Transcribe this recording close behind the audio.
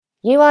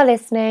You are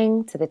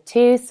listening to the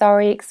Two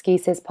Sorry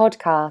Excuses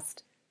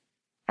podcast,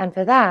 and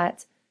for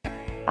that,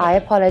 I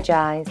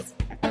apologise.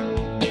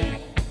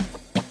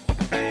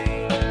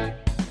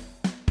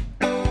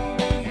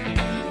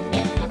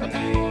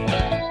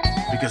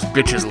 Because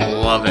bitches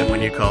love it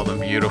when you call them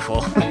beautiful.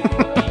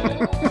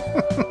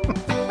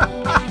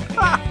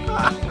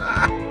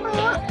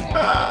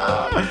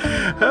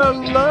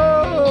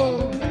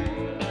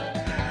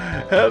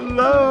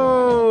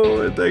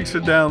 Hello, and thanks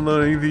for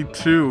downloading the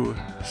Two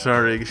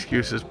Sorry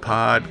Excuses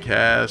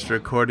podcast,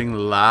 recording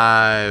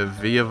live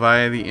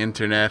via the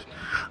internet.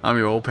 I'm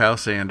your old pal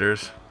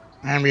Sanders.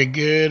 I'm your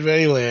good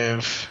buddy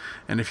Liv.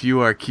 And if you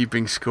are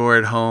keeping score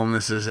at home,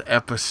 this is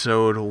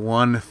episode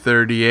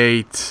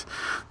 138,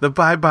 the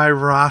Bye Bye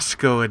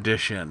Roscoe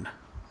edition.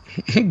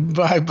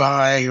 Bye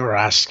bye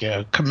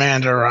Roscoe,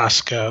 Commander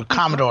Roscoe,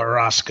 Commodore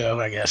Roscoe,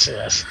 I guess it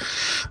is.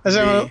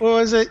 What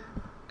was it?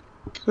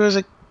 What was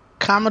it?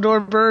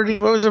 Commodore Birdie?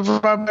 What was it for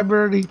Bye Bye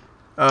Birdie?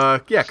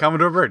 Yeah,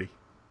 Commodore Birdie.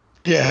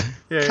 Yeah,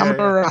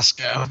 Commodore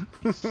Roscoe.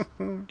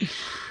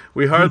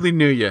 We hardly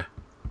knew you.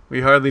 We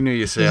hardly knew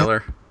you,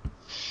 sailor.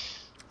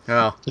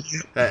 Well,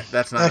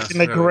 that's not back in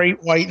the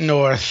Great White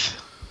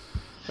North.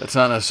 That's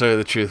not necessarily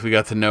the truth. We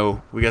got to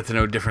know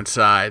different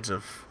sides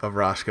of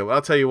Roscoe. But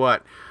I'll tell you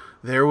what,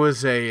 there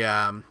was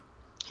a.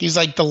 He's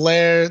like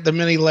the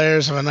many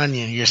layers of an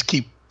onion. You just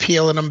keep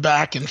peeling them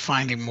back and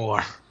finding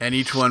more. And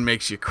each one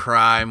makes you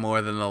cry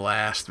more than the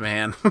last,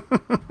 man.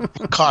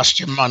 Cost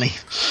you money.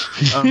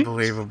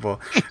 Unbelievable.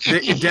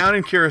 Down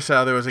in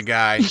Curacao, there was a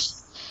guy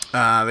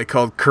they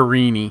called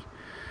Carini,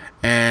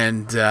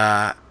 and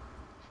I've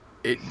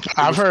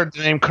heard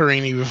the name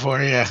Carini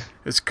before. Yeah,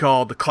 it's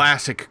called the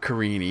classic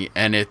Carini,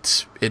 and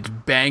it's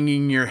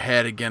banging your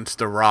head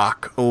against a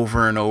rock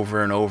over and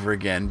over and over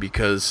again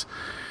because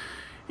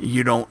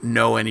you don't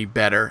know any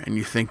better, and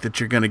you think that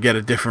you're going to get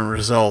a different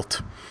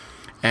result.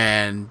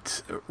 And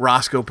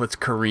Roscoe puts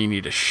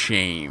Carini to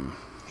shame.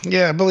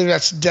 Yeah, I believe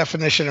that's the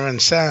definition of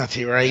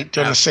insanity, right?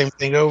 Doing the same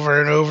thing over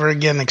and over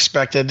again,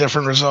 expect a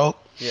different result.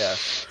 Yeah.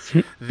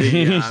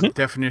 The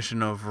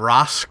definition of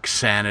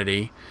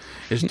Rosk-sanity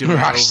is doing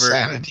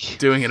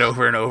it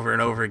over and over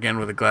and over again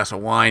with a glass of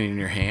wine in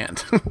your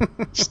hand.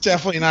 It's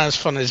definitely not as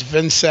fun as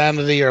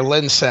Vinsanity or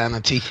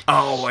Linsanity.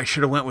 Oh, I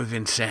should have went with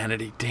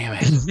Vinsanity. Damn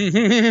it.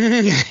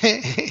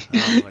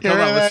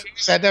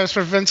 That was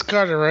for Vince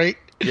Carter, right?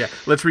 Yeah,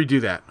 let's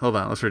redo that. Hold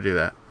on, let's redo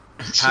that.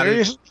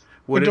 Seriously?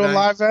 We're doing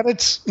live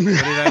edits? What did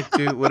I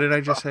do? What did I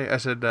just say? I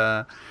said,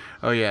 the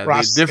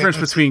difference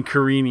between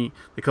Carini,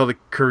 they call it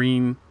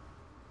Careen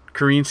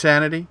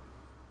sanity,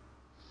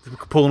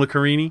 pulling a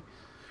Carini.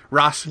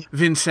 Ross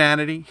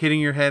Vinsanity,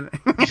 hitting your head.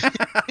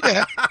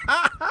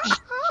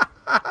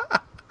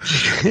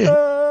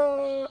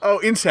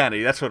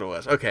 Insanity, that's what it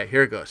was. Okay,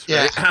 here it goes.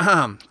 Yeah.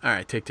 All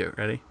right, take two.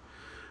 Ready?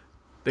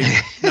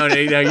 Now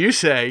you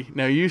say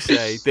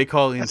they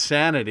call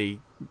insanity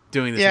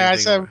doing the same thing.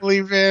 Yes, I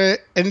believe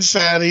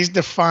insanity is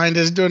defined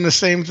as doing the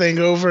same thing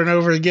over and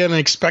over again and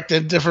expecting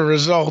a different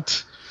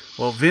result.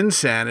 Well,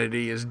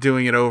 Vinsanity is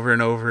doing it over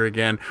and over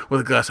again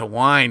with a glass of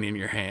wine in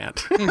your hand.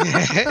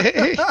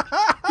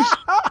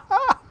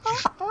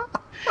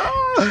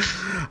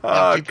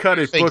 Cut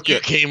it, book it. You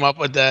came up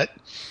with that.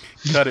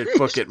 Cut it,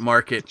 book it,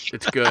 mark it.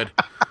 It's good.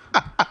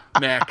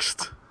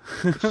 Next.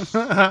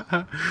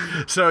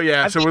 So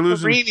we're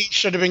losing. Carini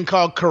should have been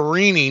called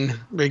careening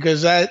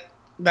because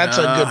that's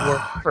a good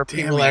word for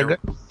people that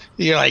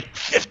you're like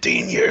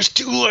 15 years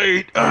too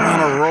late. You're on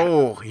a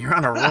roll. You're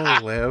on a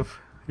roll, Liv.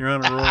 You're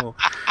on a roll.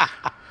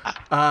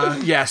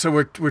 So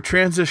we're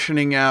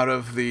transitioning out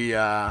of the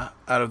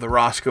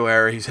Roscoe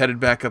era. He's headed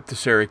back up to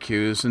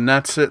Syracuse, and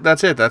that's it.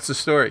 That's the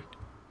story.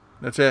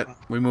 That's it.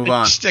 We move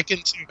on.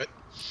 Sticking to it.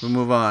 We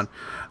move on.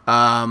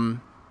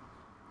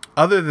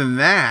 Other than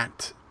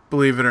that,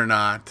 believe it or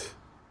not,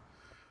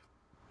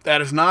 that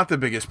is not the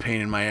biggest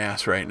pain in my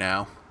ass right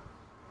now.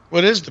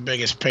 What is the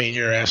biggest pain in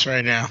your ass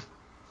right now?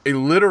 A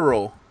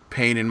literal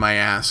pain in my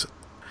ass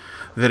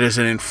that is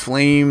an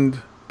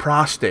inflamed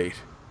prostate.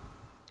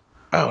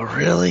 Oh,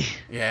 really?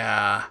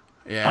 Yeah.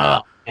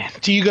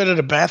 Do you go to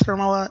the bathroom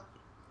a lot?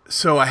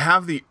 So I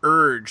have the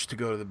urge to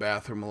go to the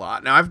bathroom a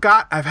lot. Now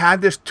I've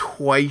had this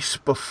twice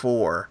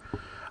before,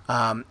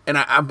 and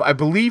I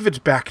believe it's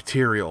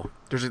bacterial.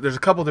 There's a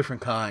couple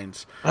different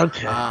kinds.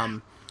 Okay.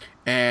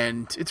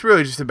 And it's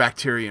really just a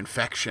bacteria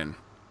infection.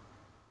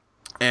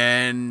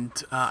 And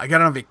I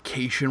got on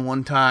vacation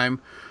one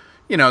time.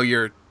 You know,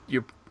 you're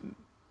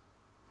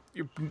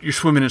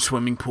swimming in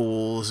swimming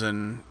pools,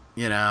 and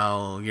you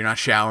know you're not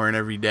showering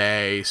every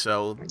day,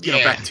 so you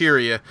know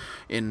bacteria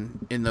in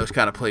those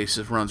kind of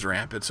places runs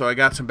rampant. So I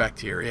got some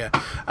bacteria,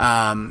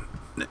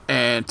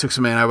 and took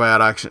some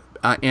antibiotics,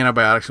 and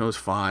it was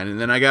fine. And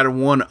then I got it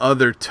one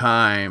other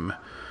time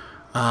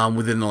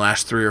within the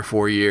last 3 or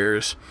 4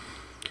 years,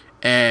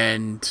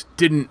 and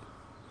didn't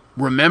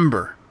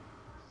remember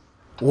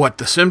what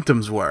the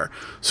symptoms were.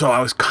 So I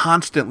was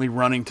constantly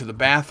running to the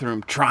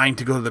bathroom, trying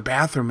to go to the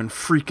bathroom, and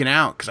freaking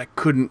out because I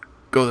couldn't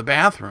go to the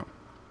bathroom.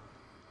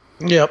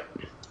 Yep.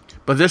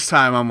 But this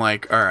time I'm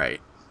like, all right,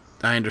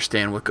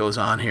 understand what goes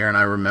on here, and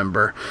I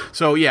remember.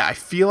 So yeah, I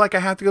feel like I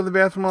have to go to the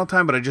bathroom all the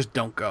time, but I just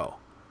don't go.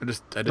 I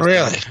just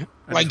really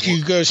like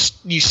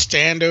you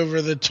stand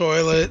over the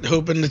toilet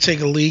hoping to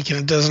take a leak and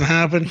it doesn't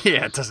happen.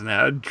 Yeah, it doesn't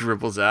happen. It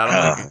dribbles out.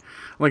 I'm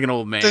like an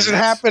old man. Does it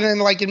happen in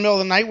the middle of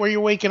the night where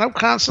you're waking up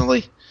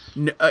constantly?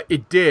 No,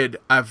 it did.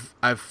 I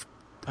have.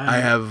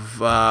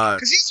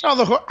 Because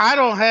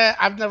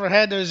I've never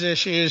had those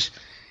issues,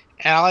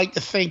 and I like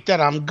to think that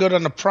I'm good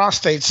on the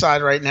prostate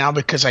side right now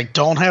because I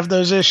don't have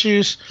those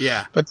issues.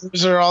 Yeah. But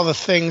those are all the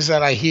things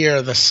that I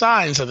hear, the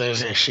signs of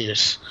those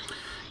issues.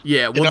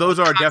 Yeah, well, those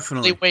are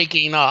definitely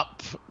waking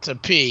up to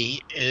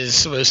pee is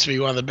supposed to be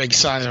one of the big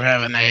signs of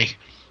having a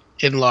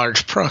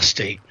enlarged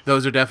prostate.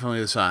 Those are definitely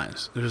the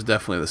signs. There's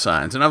definitely the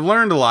signs, and I've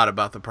learned a lot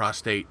about the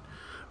prostate,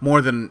 more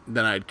than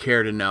I'd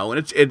care to know,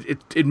 and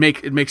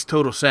it makes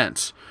total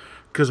sense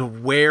because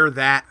of where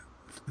that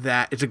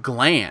it's a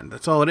gland.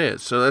 That's all it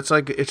is. So that's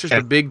like it's just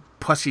a big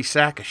pussy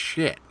sack of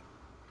shit.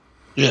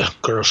 Yeah,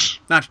 gross.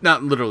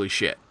 Not literally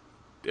shit.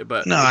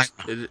 But no,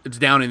 it's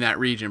down in that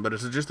region. But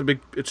it's just a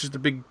big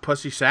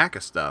pussy sack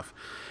of stuff,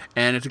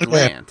 and it's a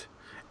gland,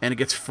 and it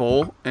gets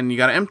full, and you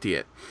got to empty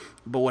it.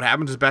 But what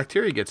happens is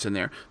bacteria gets in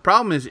there.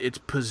 Problem is it's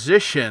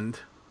positioned.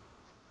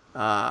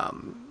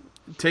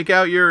 Take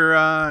out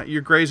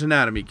your Grey's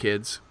Anatomy,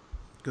 kids,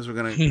 because we're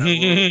gonna have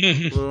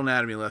a little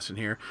anatomy lesson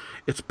here.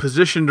 It's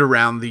positioned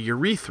around the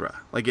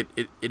urethra, like it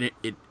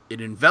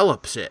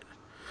envelops it.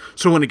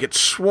 So when it gets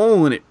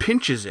swollen, it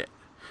pinches it.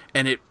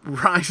 And it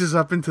rises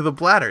up into the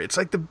bladder. It's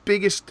like the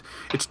biggest...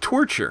 It's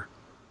torture.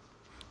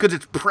 Because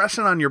it's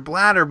pressing on your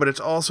bladder, but it's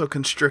also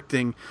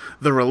constricting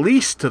the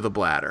release to the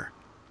bladder.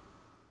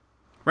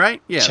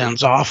 Right? Yeah.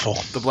 Sounds awful.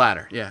 The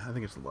bladder. Yeah, I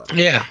think it's the bladder.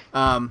 Yeah.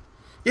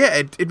 Yeah,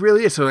 it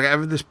really is. So like, I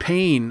have this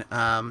pain.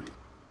 And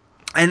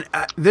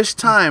this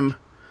time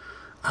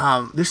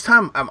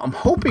I'm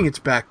hoping it's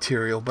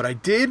bacterial, but I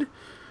did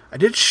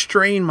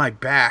strain my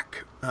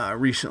back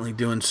recently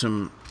doing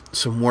some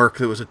work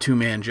that was a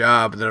 2-man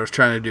job that I was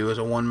trying to do as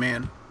a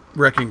 1-man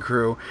wrecking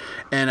crew,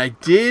 and I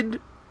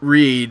did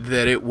read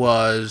that it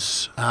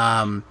was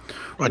trying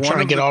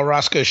to get all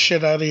Roscoe's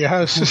shit out of your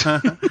house.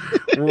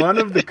 One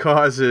of the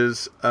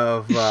causes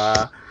of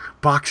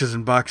boxes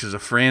and boxes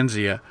of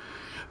Franzia.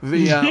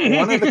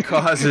 One of the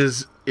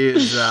causes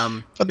is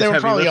but they were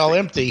probably all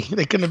empty.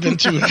 They couldn't have been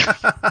too.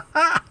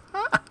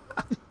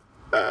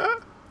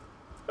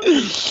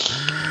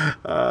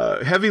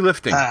 Heavy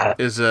lifting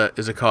is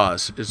a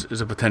cause,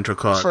 is a potential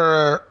cause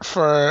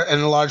for an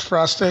enlarged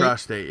prostate.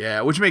 Prostate,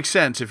 yeah, which makes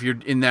sense if you're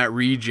in that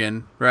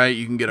region, right?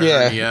 You can get a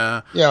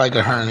hernia. Yeah, like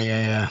a hernia,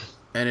 yeah.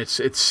 And it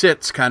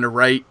sits kind of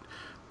right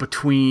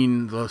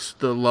between the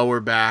lower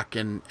back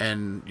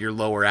and your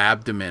lower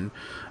abdomen.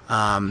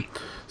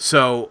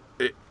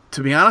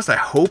 To be honest, I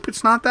hope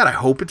it's not that. I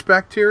hope it's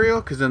bacterial,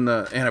 because then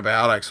the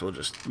antibiotics will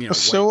just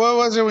So what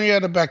was it when you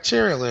had a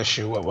bacterial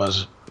issue? What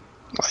was it?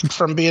 Like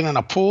from being in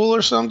a pool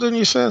or something,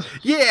 you said?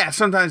 Yeah,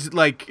 sometimes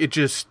like it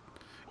just...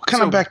 What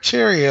kind of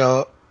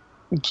bacteria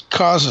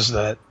causes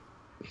that?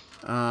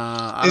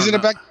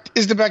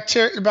 Is the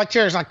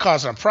bacteria is not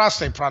causing a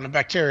prostate problem? The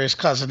bacteria is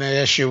causing an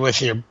issue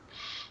with your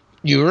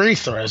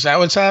urethra. Is that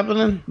what's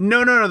happening?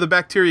 No. The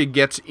bacteria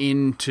gets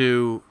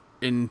into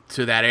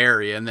that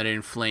area, and then it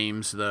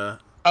inflames the...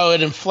 Oh,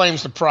 it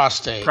inflames the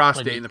prostate.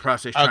 And the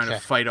prostate's trying to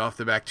fight off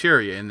the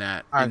bacteria in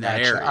that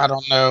area. I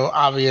don't know.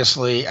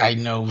 Obviously, I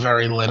know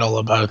very little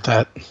about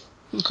that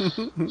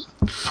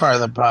part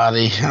of the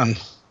body.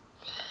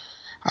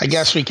 I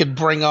guess we could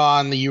bring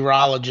on the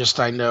urologist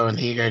I know, and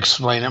he can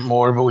explain it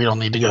more, but we don't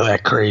need to go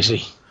that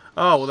crazy.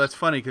 Oh, well, that's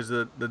funny, because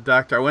the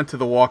doctor... I went to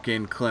the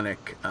walk-in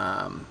clinic,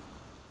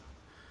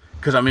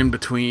 because I'm in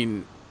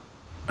between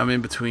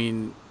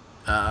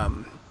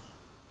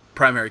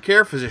primary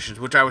care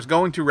physicians, which I was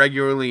going to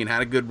regularly and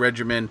had a good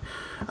regimen.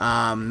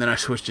 Then I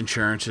switched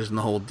insurances and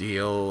the whole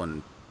deal,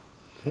 and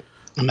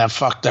that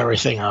fucked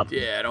everything up.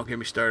 Yeah, don't get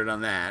me started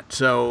on that.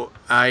 So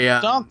I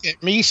don't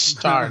get me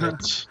started.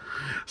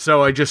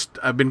 So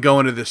I've been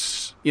going to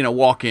this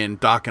walk-in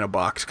doc in a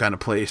box kind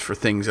of place for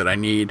things that I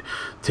need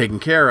taken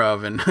care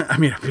of, and I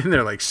mean I've been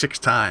there like 6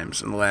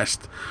 times in the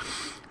last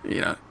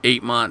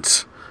 8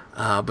 months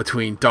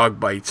between dog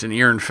bites and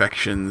ear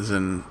infections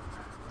and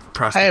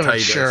prostatitis. I have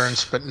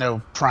insurance, but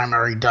no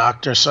primary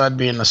doctor, so I'd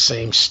be in the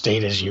same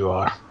state as you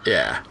are.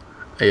 Yeah.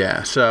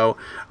 So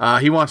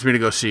he wants me to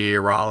go see a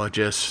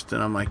urologist,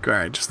 and I'm like, all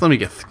right, just let me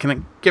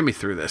get me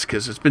through this,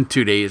 because it's been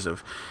 2 days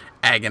of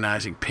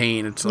agonizing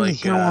pain. It's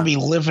like you don't want to be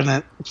living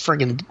at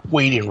friggin'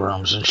 waiting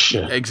rooms and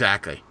shit.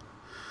 Exactly.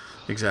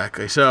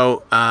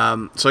 So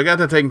I got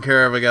that taken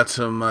care of. I got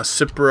some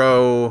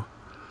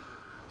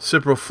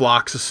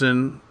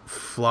ciprofloxacin.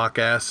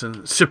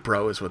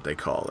 Cipro is what they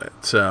call it.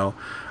 So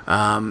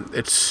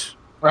it's...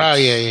 Oh,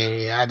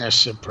 yeah. I know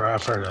Cipro.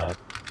 I've heard of it.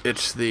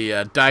 It's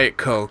the Diet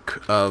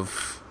Coke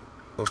of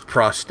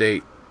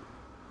prostate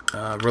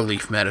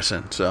relief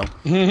medicine. So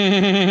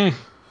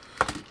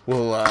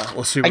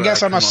we'll see. I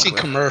guess I must see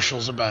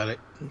commercials about it,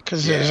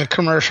 because there's a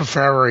commercial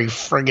for every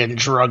friggin'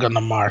 drug on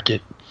the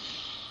market.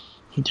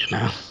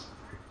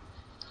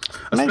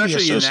 Maybe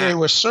associated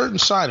with certain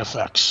side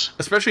effects.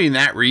 Especially in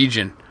that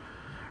region,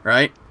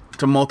 right?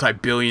 It's a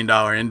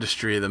multi-billion-dollar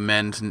industry, the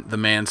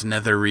man's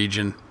nether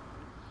region.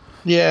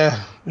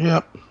 Yeah,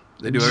 yep.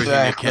 They do everything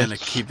they can to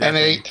keep that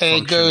thing functioning.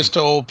 And it goes to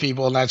old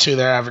people, and that's who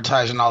they're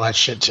advertising all that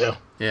shit to.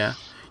 Yeah.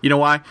 You know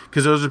why?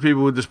 Because those are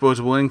people with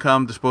disposable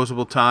income,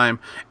 disposable time,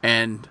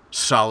 and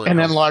solid and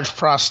health. enlarged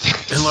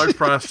prostates. Enlarged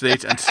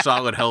prostates and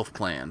solid health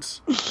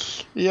plans.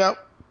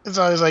 Yep. It's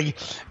always like,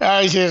 I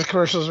always hear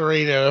commercials on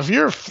radio. If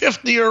you're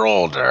 50 or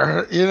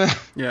older, you know?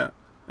 Yeah.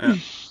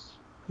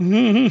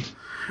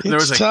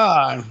 It's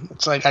time.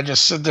 It's like I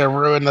just sit there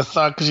ruin the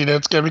thought because,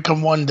 it's going to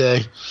become one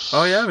day.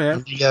 Oh, yeah, man.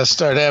 And you got to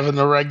start having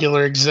the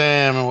regular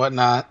exam and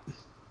whatnot.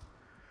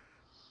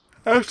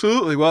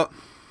 Absolutely. Well,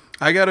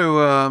 I got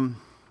to...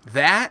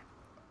 that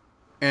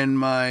and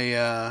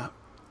my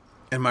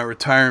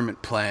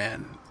retirement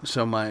plan.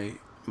 So my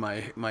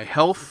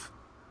health,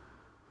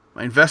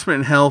 my investment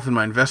in health, and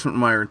my investment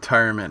in my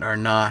retirement are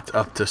not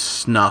up to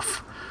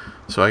snuff.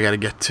 So I got to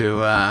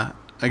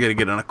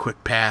get on a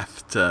quick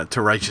path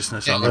to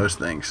righteousness on those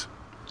things.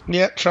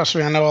 Yeah, trust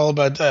me, I know all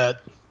about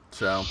that.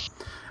 So,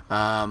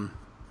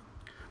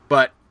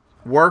 but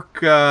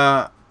work,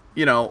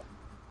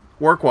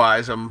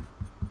 work-wise, I'm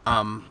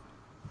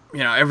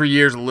every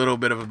year's a little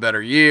bit of a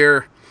better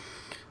year,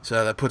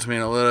 so that puts me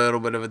in a little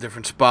bit of a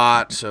different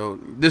spot. So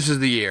this is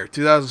the year.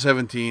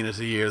 2017 is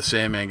the year the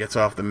Sandman gets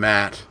off the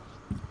mat.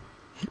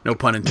 No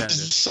pun intended.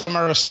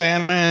 Summer of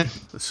Sandman.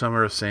 The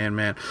summer of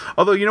Sandman.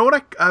 Although, you know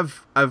what?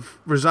 I've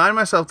resigned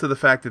myself to the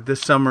fact that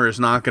this summer is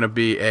not going to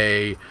be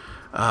a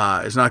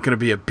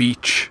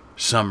beach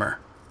summer.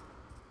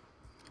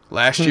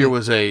 Last year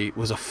was a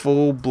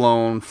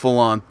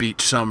full-on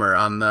beach summer.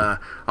 On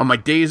my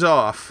days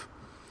off,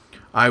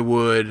 I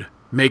would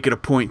make it a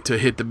point to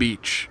hit the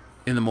beach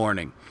in the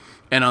morning.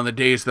 And on the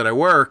days that I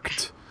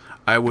worked,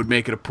 I would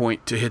make it a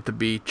point to hit the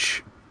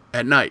beach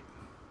at night.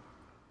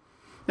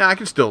 Now, I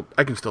can still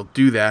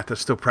do that.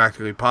 That's still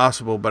practically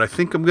possible, but I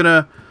think I'm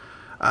going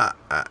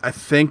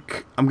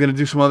to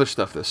do some other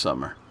stuff this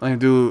summer. I'm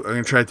going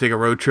to try to take a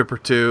road trip or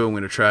two. I'm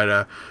going to try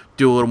to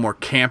do a little more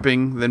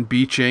camping than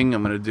beaching.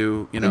 I'm going to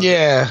do,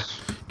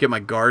 get my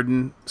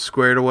garden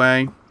squared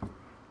away.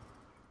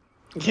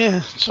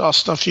 Yeah, it's all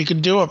stuff you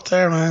can do up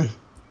there, man.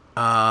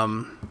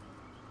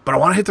 But I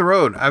want to hit the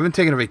road. I haven't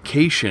taken a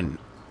vacation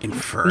in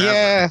forever.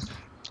 Yeah,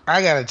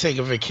 I got to take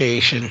a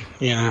vacation,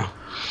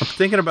 I'm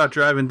thinking about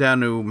driving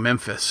down to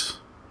Memphis.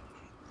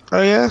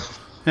 Oh, yeah?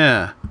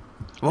 Yeah.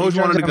 I've always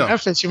wanted to go.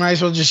 Memphis, you might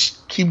as well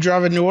just keep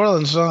driving New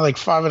Orleans. It's only like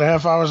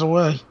 5.5 hours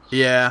away.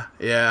 Yeah.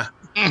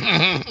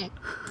 I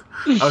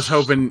was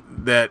hoping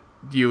that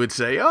you would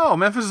say, oh,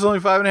 Memphis is only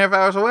 5.5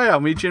 hours away. I'll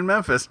meet you in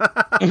Memphis.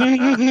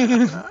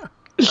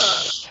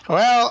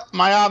 Well,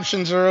 my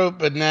options are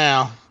open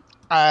now.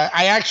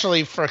 I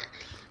actually, for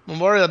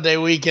Memorial Day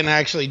weekend, I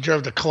actually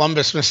drove to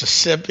Columbus,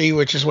 Mississippi,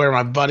 which is where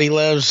my buddy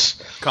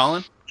lives.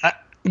 Colin?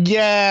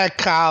 Yeah,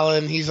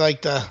 Colin. He's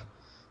like the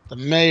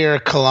mayor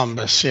of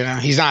Columbus.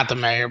 He's not the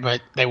mayor, but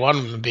they want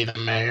him to be the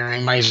mayor.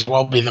 He might as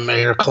well be the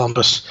mayor of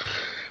Columbus.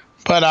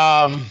 But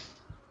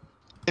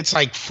it's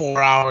like 4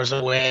 hours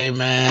away,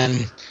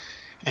 man,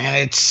 and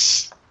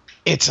it's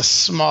a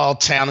small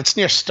town. It's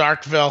near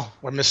Starkville,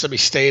 where Mississippi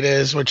State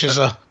is, which is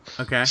a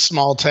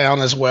small town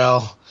as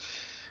well.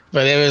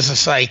 But it was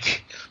just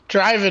like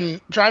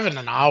driving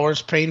an hour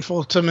is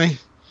painful to me.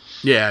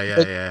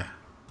 Yeah.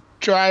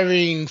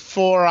 Driving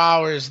 4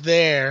 hours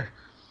there,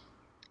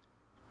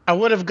 I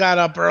would have got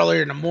up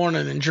earlier in the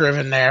morning and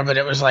driven there, but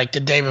it was like the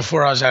day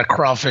before I was at a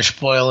crawfish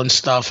boil and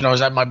stuff, and I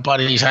was at my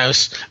buddy's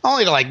house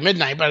only to like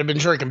midnight, but I'd been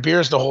drinking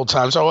beers the whole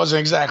time, so I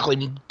wasn't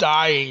exactly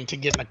dying to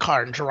get in the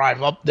car and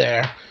drive up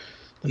there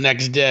the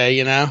next day,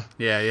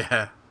 Yeah.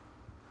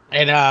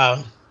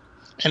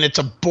 And it's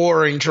a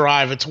boring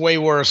drive. It's way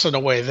worse on the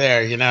way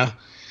there,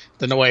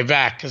 than the way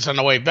back. Because on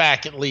the way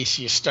back, at least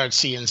you start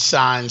seeing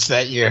signs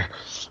that you're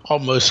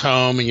almost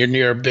home and you're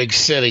near a big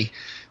city.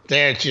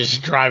 There,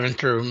 just driving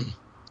through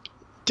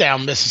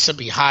down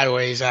Mississippi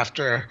highways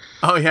after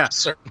a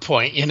certain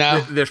point,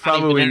 There's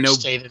probably no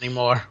state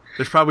anymore.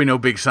 There's probably no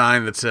big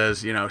sign that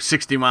says,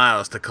 60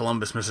 miles to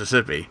Columbus,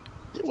 Mississippi.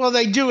 Well,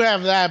 they do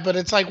have that, but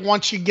it's like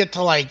once you get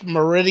to like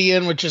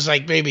Meridian, which is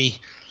like maybe,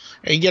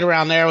 or you get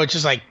around there, which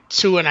is like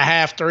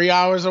 2.5, 3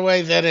 hours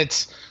away, then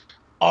it's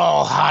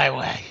all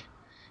highway,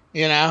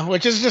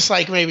 which is just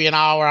like maybe an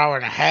hour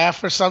and a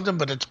half or something,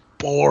 but it's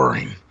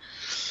boring,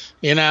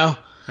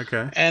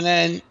 Okay. And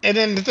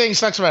then the thing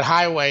sucks about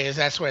highway is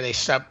that's where they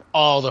set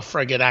all the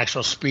friggin'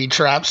 actual speed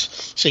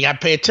traps. So you got to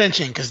pay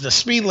attention because the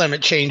speed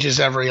limit changes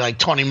every like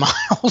 20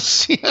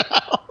 miles,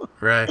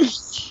 Right.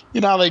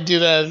 They do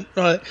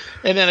that.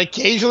 And then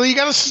occasionally you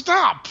got to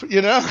stop,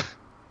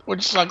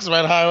 which sucks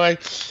about highway.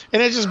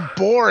 And it's just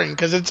boring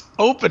because it's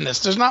openness.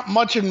 There's not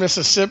much in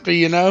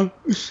Mississippi, So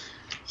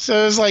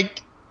it's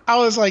like, I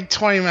was like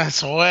 20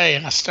 minutes away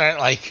and I start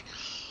like,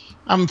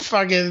 I'm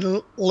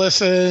fucking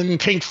listening.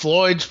 Pink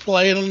Floyd's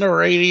playing on the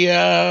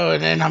radio.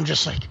 And then I'm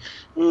just like,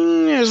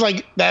 it was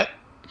like that.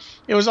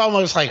 It was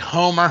almost like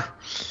Homer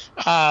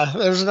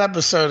There's an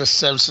episode of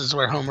Simpsons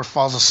where Homer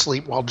falls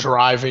asleep while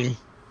driving,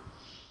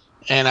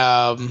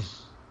 and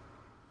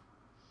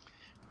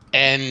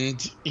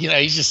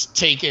he's just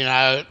taken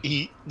out.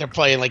 They're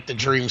playing like the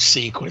dream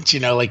sequence,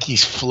 like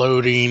he's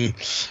floating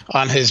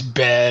on his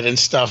bed and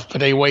stuff.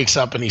 But he wakes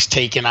up and he's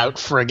taking out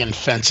friggin'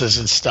 fences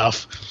and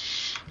stuff.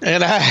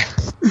 And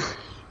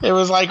it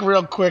was like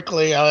real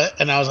quickly,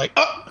 and I was like,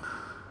 oh,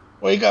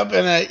 wake up,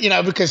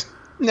 and because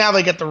now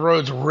they get the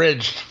roads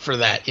ridged for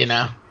that,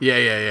 Yeah.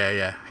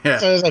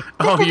 So I was like,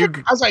 I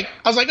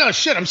was like, oh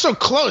shit, I'm so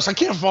close, I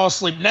can't fall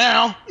asleep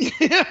now.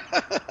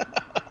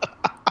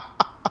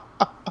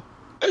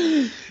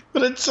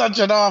 But it's such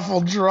an awful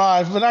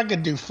drive. But I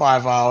could do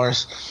 5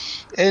 hours,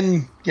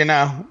 and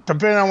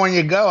depending on when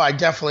you go, I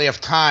definitely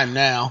have time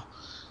now.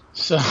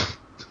 So,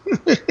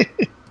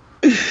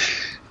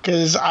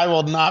 because I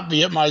will not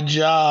be at my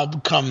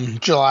job come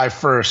July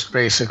 1st,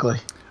 basically.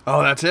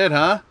 Oh, that's it,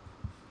 huh?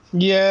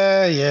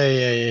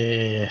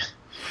 Yeah.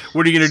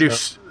 What are you going to do?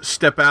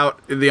 Step out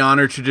in the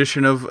honor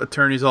tradition of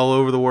attorneys all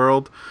over the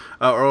world,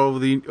 or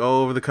all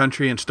over the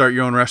country, and start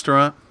your own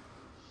restaurant?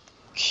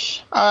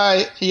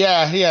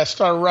 Yeah.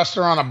 Start a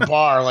restaurant, a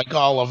bar, like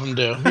all of them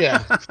do.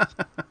 Yeah.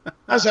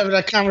 I was having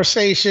that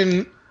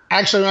conversation.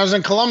 Actually, when I was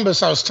in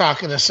Columbus, I was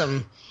talking to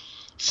some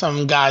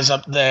guys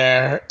up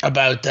there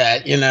about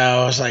that.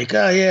 I was like,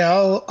 oh yeah,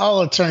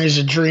 all attorneys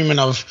are dreaming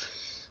of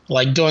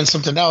like doing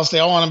something else. They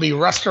all want to be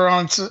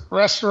restaurant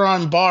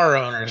bar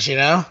owners,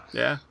 Yeah.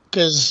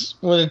 Because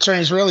what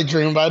attorneys really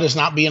dream about is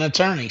not being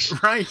attorneys.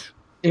 Right.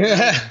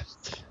 Yeah.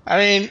 I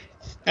mean,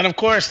 and of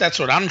course that's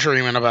what I'm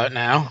dreaming about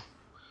now.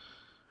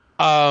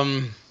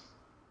 In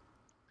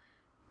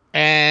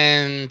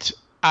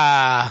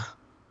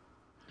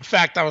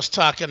fact, I was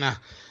talking to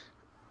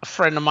a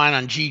friend of mine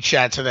on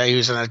GChat today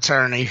who's an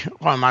attorney,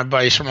 one of my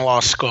buddies from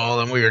law school,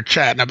 and we were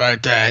chatting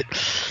about that.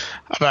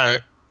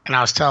 And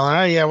I was telling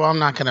her, yeah, well, I'm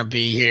not going to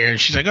be here. And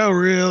she's like, oh,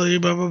 really?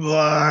 Blah, blah,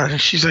 blah. And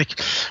she's like,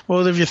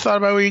 well, have you thought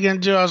about what you're going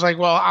to do? I was like,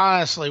 well,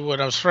 honestly, what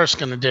I was first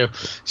going to do,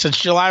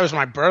 since July was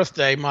my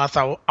birthday month,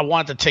 I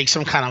wanted to take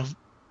some kind of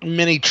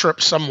mini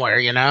trip somewhere,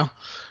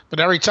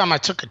 But every time I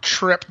took a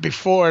trip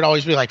before, it'd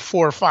always be like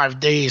 4 or 5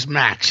 days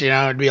max,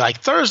 It'd be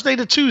like Thursday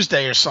to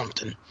Tuesday or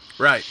something.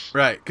 Right.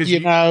 Because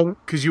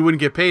you wouldn't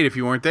get paid if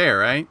you weren't there,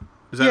 right?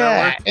 Is that how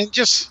it worked?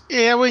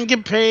 And I wouldn't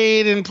get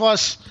paid, and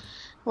plus,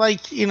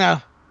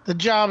 the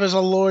job as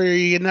a lawyer,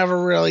 you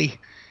never really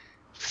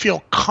feel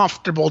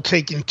comfortable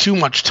taking too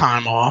much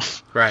time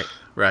off. Right.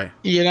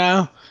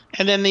 And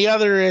then the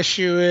other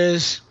issue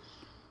is,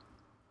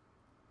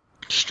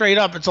 straight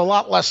up, it's a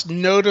lot less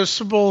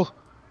noticeable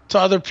to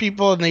other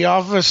people in the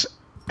office,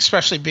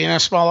 especially being in a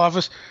small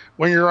office,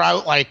 when you're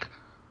out like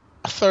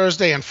a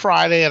Thursday and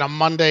Friday and a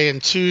Monday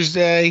and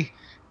Tuesday,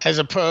 as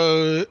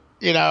opposed,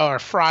 or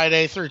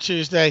Friday through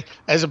Tuesday,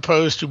 as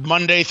opposed to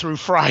Monday through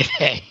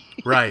Friday.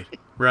 Right.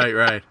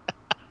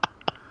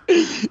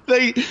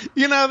 They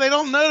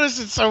don't notice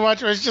it so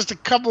much when it's just a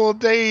couple of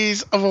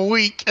days of a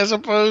week as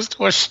opposed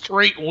to a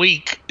straight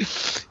week.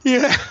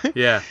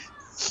 Yeah.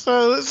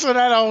 So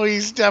that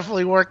always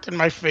definitely worked in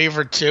my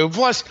favor too.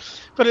 Plus,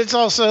 but it's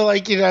also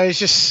like, it's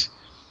just,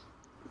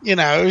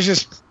 it was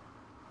just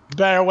a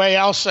better way.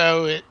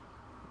 Also,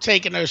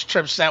 taking those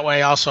trips that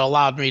way also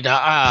allowed me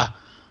to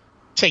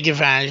take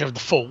advantage of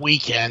the full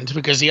weekend,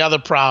 because the other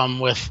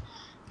problem with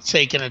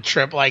taking a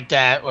trip like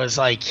that was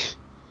like,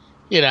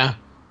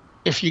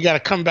 if you got to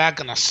come back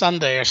on a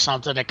Sunday or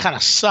something, it kind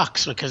of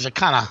sucks, because it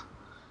kind of,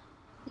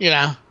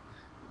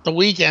 the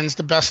weekend's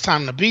the best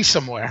time to be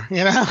somewhere,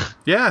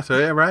 Yeah, so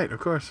yeah, right, of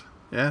course.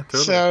 Yeah,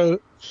 totally. So,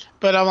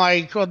 but I'm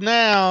like, well,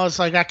 now it's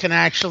like I can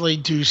actually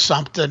do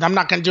something. I'm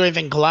not going to do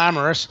anything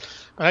glamorous,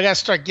 but I got to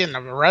start getting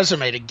a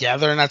resume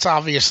together, and that's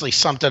obviously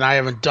something I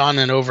haven't done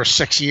in over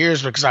 6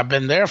 years, because I've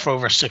been there for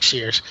over 6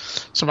 years.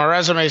 So my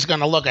resume is going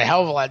to look a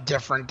hell of a lot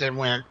different than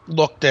when it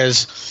looked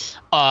as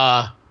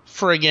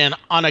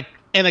friggin'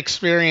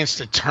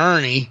 inexperienced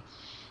attorney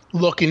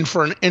looking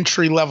for an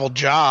entry-level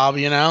job,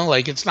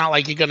 like it's not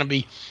like you're going to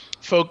be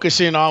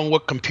focusing on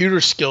what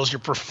computer skills you're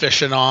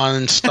proficient on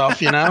and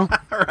stuff,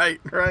 Right.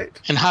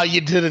 And how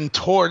you did in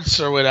torts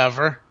or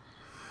whatever,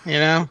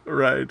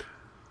 Right.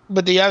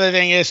 But the other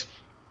thing is,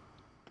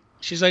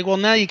 she's like, well,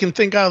 now you can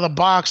think out of the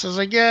box. I was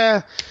like,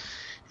 yeah,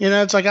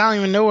 it's like, I don't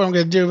even know what I'm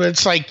going to do, but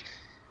it's like,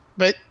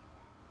 but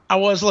I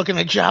was looking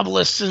at job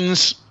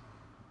listings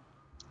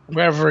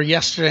wherever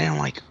yesterday. I'm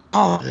like,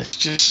 oh, it's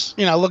just,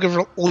 looking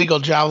for legal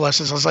job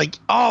listings. I was like,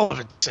 all of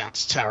it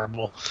sounds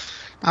terrible.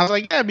 I was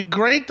like, yeah, it'd be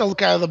great to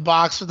look out of the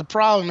box, but the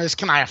problem is,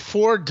 can I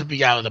afford to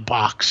be out of the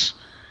box?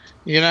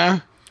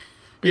 Because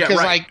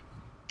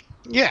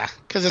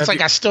because it's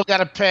like I still got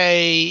to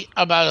pay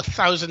about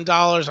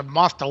 $1,000 a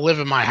month to live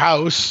in my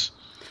house,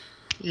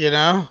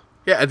 Yeah,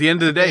 at the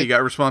end of the day, you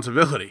got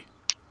responsibility.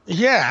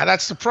 Yeah,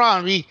 that's the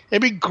problem.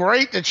 It'd be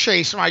great to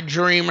chase my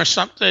dream or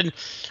something.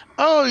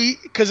 Oh,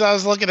 because I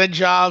was looking at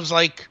jobs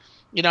like,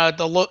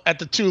 at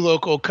the two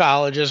local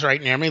colleges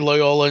right near me,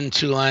 Loyola and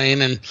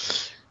Tulane, and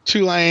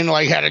Tulane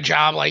had a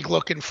job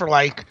looking for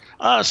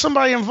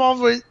somebody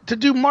involved to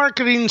do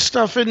marketing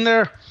stuff in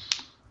their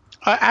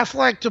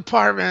athletic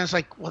department is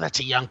like, well, that's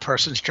a young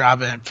person's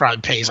job, and it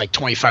probably pays like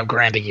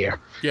 $25,000 a year.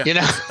 Yeah, you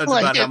know, that's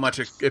like, about how much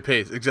it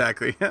pays.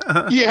 Exactly.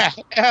 Yeah,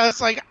 and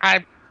it's like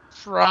I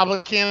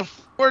probably can't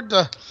afford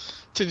to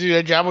do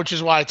that job, which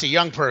is why it's a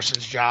young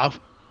person's job.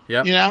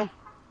 Yeah, you know.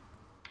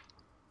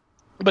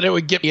 But it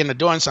would get me into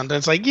doing something.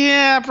 It's like,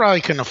 yeah, I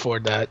probably couldn't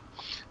afford that.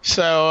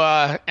 So,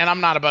 and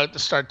I'm not about to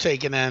start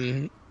taking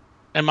in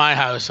my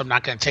house. I'm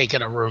not going to take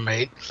in a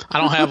roommate. I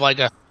don't have like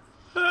a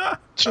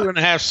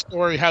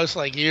 2.5-story house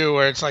like you,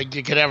 where it's like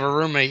you could have a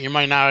roommate. You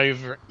might not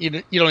even you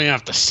don't even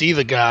have to see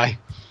the guy.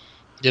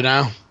 You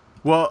know.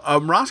 Well,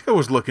 Roscoe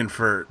was looking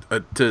for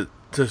to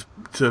hit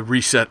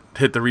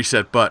the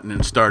reset button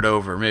and start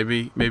over.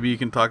 Maybe you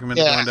can talk him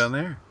into going down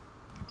there.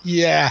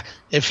 Yeah,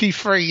 if he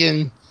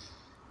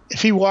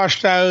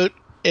washed out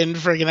in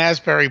friggin'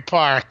 Asbury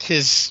Park,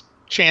 his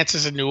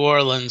chances in New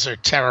Orleans are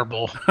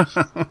terrible.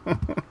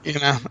 You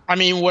know, I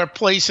mean, where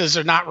places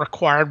are not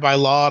required by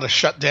law to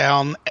shut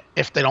down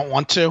if they don't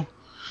want to.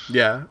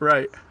 Yeah,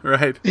 right.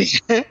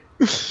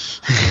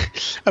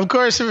 Of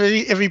course,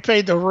 if he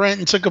paid the rent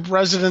and took up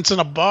residence in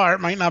a bar, it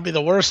might not be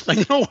the worst thing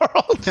in the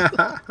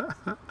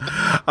world.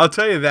 I'll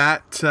tell you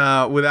that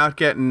without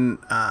getting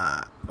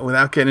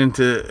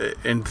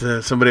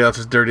into somebody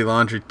else's dirty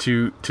laundry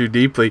too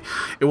deeply,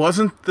 it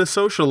wasn't the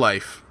social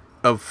life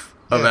of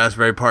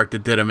Asbury Park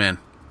that did him in.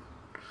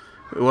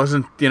 It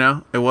wasn't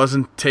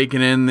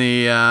taking in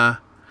the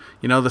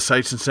the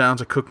sights and sounds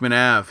of Cookman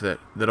Ave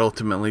that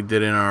ultimately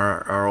did in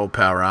our old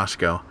pal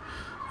Roscoe.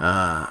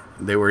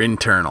 They were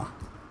internal.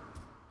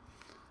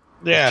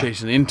 Yeah,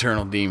 chasing the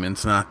internal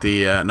demons, not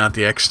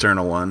the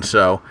external ones.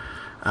 So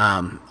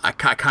I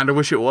kind of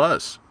wish it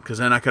was, because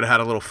then I could have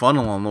had a little fun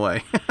along the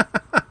way.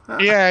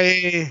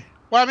 yeah.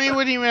 Well, I mean, it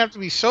wouldn't even have to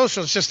be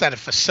social. It's just that it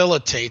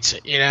facilitates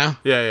it, you know?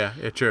 Yeah,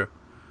 true.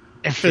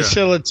 It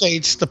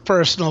facilitates the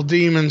personal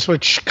demons,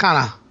 which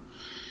kind of,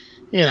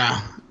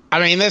 I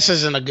mean, this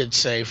isn't a good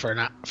say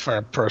for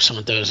a person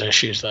with those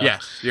issues, though.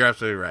 Yes, you're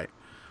absolutely right.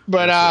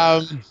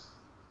 But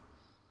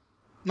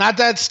not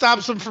that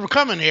stops them from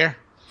coming here.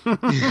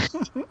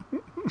 Because,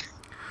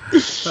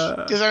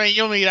 I mean,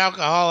 you'll meet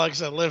alcoholics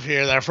that live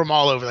here that are from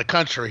all over the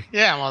country.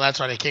 Yeah, well, that's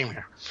why they came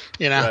here.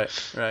 Right.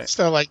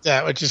 Stuff like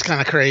that, which is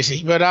kind of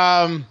crazy. But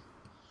I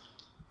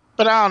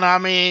don't know. I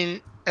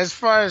mean, as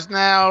far as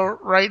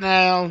right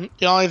now,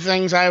 the only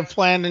things I have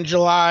planned in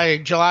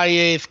July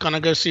 8th, going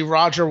to go see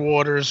Roger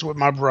Waters with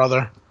my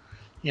brother.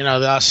 The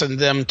Us and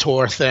Them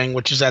tour thing,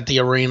 which is at the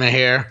arena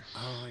here.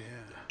 Oh, yeah.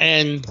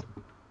 And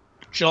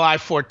July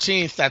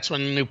 14th, that's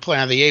when the new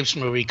Planet of the Apes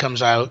movie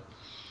comes out.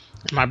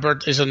 My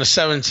birthday's on the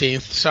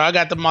 17th, so I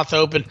got the month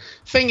open.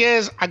 Thing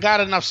is, I got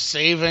enough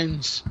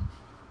savings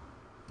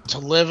to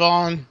live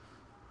on,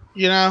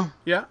 Yeah.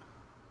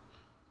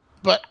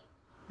 But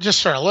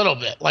just for a little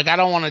bit. Like, I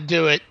don't want to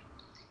do it.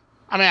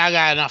 I mean, I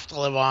got enough to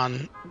live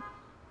on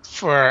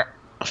for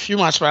a few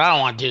months, but I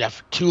don't want to do that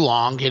for too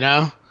long,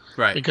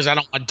 Right. Because I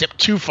don't want to dip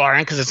too far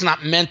in, because it's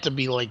not meant to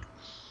be like,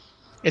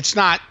 it's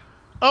not,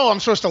 I'm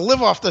supposed to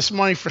live off this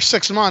money for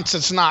 6 months.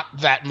 It's not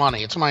that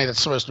money. It's money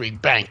that's supposed to be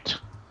banked.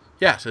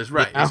 Yes, it's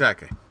right.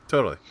 Exactly.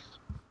 Totally.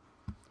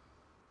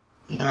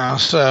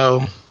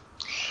 So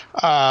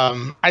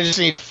I just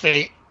need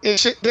to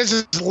this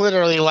is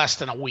literally less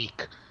than a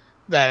week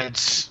that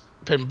it's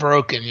been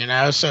broken,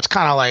 so it's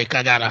kind of like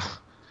I gotta,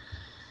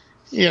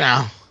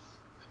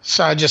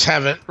 so I just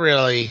haven't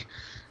really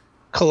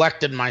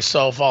collected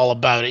myself all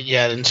about it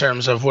yet in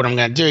terms of what I'm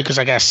going to do, because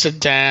I got to sit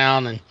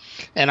down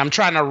and I'm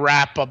trying to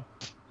wrap up,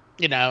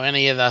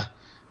 any of the,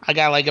 I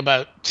got like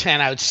about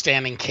 10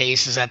 outstanding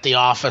cases at the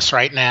office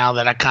right now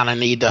that I kind of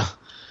need to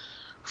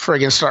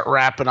friggin' start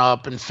wrapping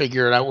up and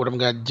figure out what I'm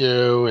going to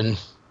do and,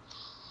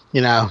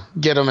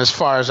 get them as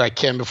far as I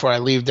can before I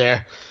leave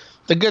there.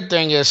 The good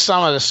thing is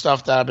some of the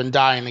stuff that I've been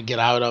dying to get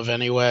out of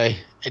anyway,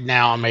 and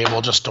now I'm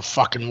able just to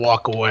fucking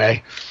walk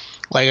away.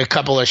 Like a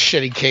couple of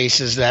shitty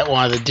cases that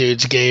one of the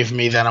dudes gave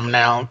me that I'm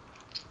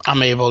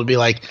able to be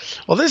like,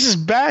 well, this is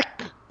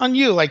back on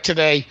you. Like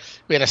today,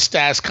 we had a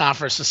status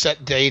conference to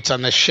set dates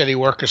on this shitty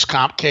workers'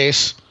 comp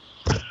case.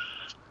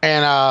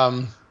 And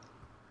I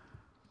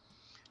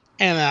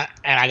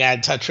got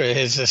in touch with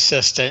his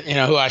assistant,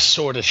 who I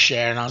sort of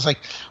share. And I was like,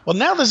 well,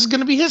 now this is going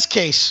to be his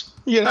case.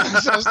 So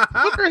I was like,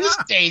 what are his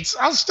dates?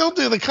 I'll still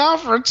do the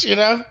conference,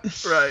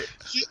 Right.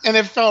 And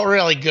it felt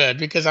really good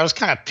because I was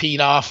kind of peed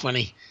off when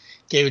he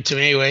gave it to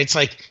me anyway. It's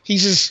like,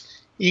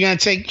 you're going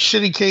to take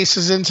shitty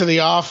cases into the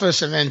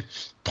office and then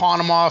pawn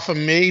them off of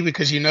me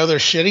because they're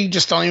shitty.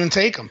 Just don't even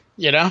take them,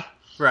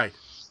 Right.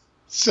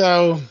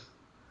 So,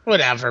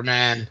 whatever,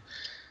 man.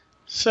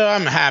 So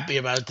I'm happy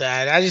about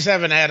that. I just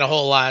haven't had a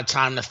whole lot of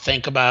time to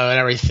think about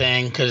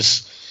everything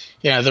because,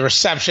 the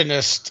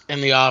receptionist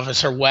in the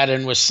office, her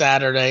wedding was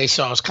Saturday,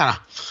 so I was kind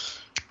of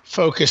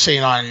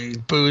focusing on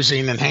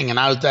boozing and hanging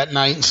out that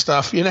night and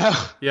stuff,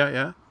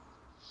 Yeah.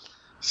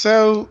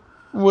 So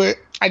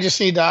I just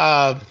need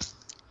to,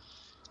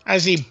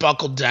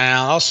 buckle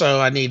down.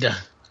 Also, I need to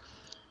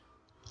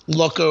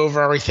look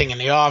over everything in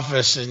the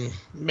office and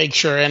make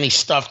sure any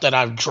stuff that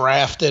I've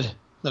drafted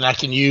that I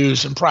can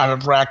use in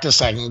private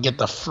practice, I can get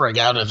the frig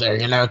out of there,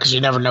 because you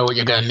never know what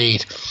you're going to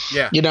need.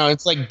 Yeah.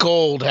 It's like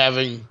gold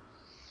having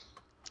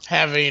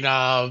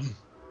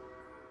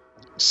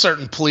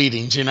certain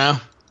pleadings,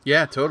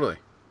 Yeah, totally.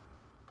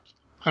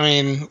 I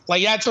mean,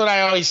 like, that's what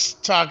I always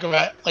talk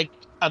about. Like,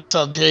 I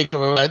tell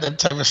Jacob about that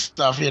type of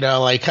stuff,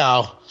 like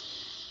how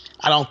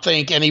I don't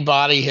think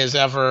anybody has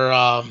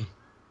ever,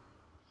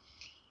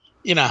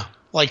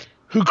 like,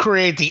 who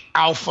created the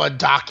alpha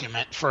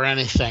document for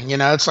anything?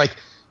 It's like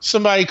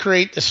somebody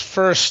create this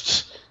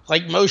first,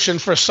 like, motion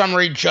for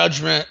summary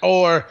judgment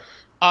or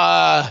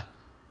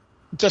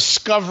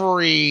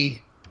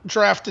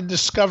drafted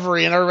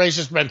discovery, and everybody's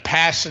just been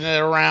passing it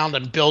around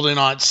and building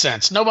on it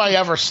since. Nobody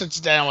ever sits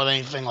down with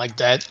anything like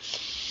that.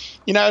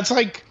 It's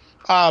like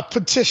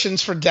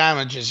petitions for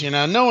damages.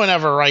 No one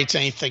ever writes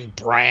anything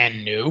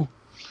brand new.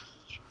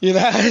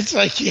 It's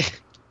like... Yeah.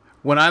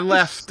 When I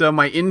left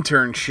my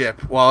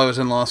internship while I was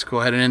in law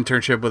school, I had an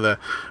internship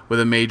with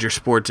a major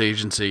sports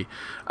agency,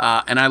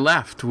 and I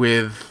left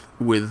with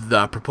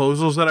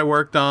proposals that I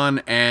worked on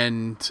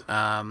and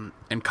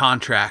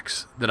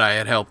contracts that I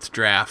had helped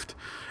draft,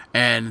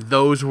 and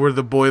those were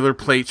the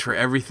boilerplates for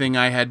everything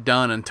I had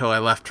done until I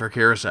left for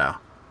Curacao.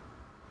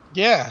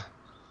 Yeah.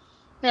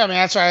 Yeah, I mean,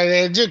 that's what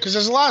I did, because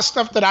there's a lot of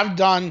stuff that I've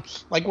done,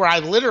 like, where I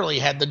literally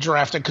had to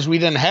draft it because we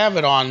didn't have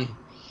it on.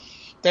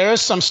 There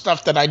is some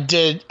stuff that I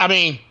did, I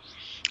mean,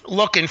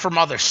 looking from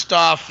other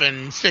stuff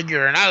and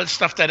figuring out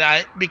stuff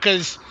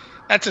because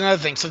that's another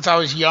thing. Since I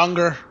was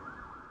younger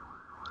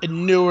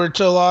and newer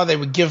to law, they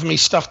would give me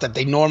stuff that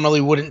they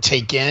normally wouldn't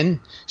take in.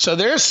 So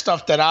there's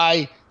stuff that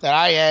I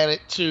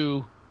added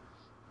to,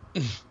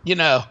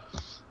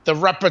 the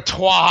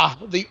repertoire,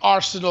 the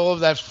arsenal of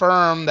that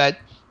firm that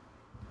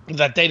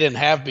they didn't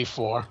have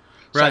before.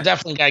 So right. I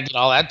definitely got to get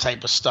all that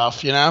type of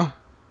stuff, And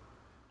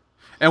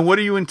what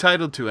are you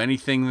entitled to?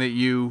 Anything that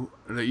you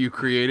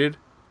created?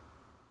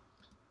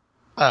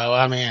 Oh,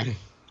 I mean,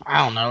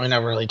 I don't know. We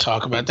never really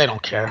talk about it. They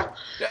don't care.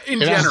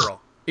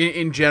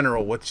 In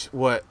general, what's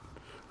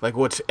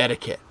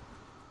etiquette?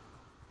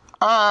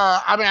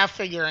 I mean, I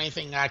figure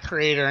anything I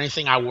create or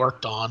anything I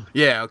worked on.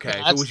 Yeah, okay.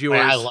 If it was yours.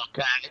 I look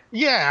at it.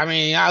 Yeah, I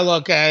mean, I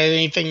look at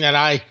anything that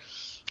I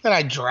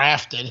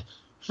drafted.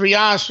 To be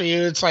honest with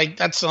you, it's like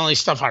that's the only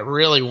stuff I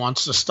really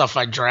want's the stuff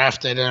I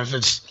drafted. And if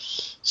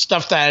it's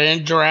stuff that I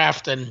didn't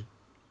draft and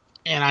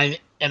I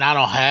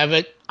don't have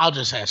it, I'll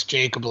just ask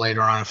Jacob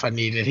later on if I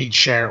need it. He'd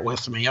share it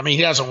with me. I mean,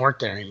 he doesn't work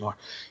there anymore,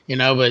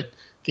 but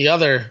the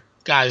other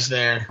guys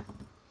there,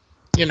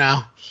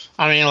 I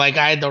mean, like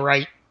I had to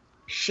write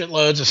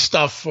shitloads of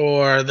stuff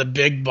for the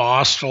big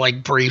boss for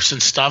like briefs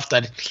and stuff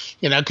that,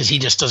 because he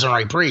just doesn't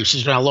write briefs.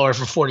 He's been a lawyer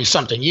for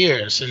 40-something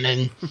years. And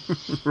then,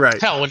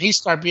 right. Hell, when he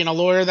started being a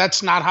lawyer,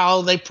 that's not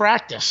how they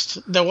practiced.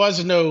 There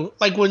was no,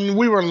 like when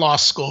we were in law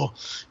school,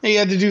 you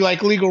had to do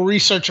like legal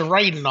research and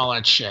writing and all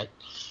that shit.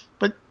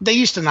 But they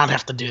used to not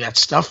have to do that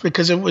stuff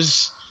because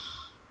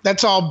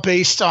that's all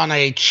based on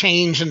a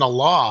change in the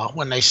law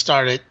when they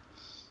started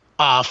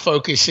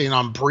focusing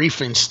on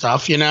briefing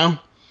stuff,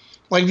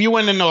 Like if you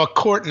went into a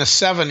court in the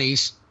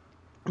 70s,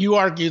 you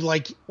argued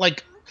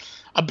like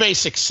a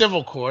basic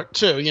civil court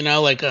too,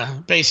 like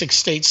a basic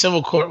state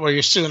civil court where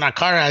you're suing a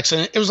car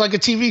accident. It was like a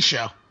TV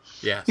show.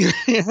 Yes.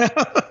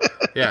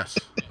 Yes.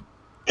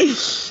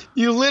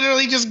 You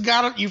literally just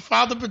you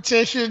filed the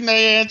petition,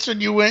 they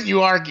answered, you went,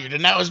 you argued,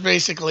 and that was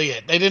basically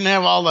it. They didn't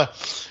have all the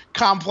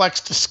complex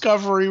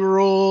discovery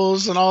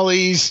rules and all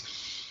these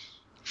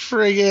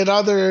friggin'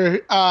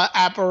 other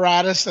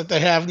apparatus that they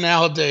have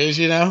nowadays,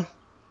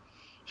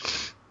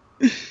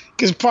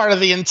 Because part of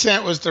the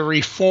intent was to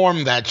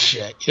reform that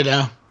shit,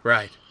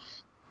 Right.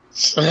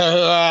 So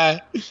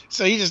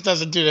he just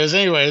doesn't do this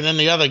anyway. And then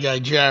the other guy,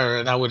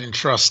 Jared, I wouldn't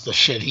trust the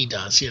shit he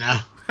does,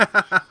 Because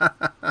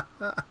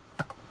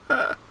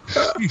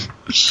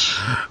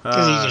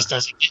he just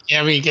doesn't.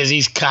 I mean, because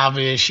he's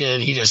copying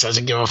shit. He just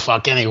doesn't give a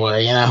fuck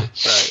anyway,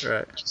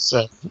 Right.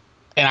 So,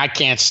 and I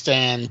can't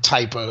stand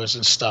typos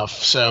and stuff.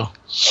 So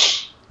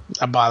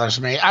that bothers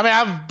me. I mean,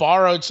 I've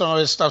borrowed some of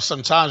his stuff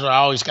sometimes, but I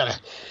always gotta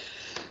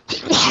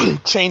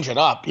change it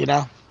up,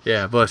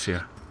 Yeah, bless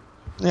you.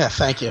 Yeah,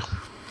 thank you.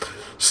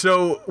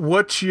 So,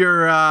 what's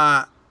your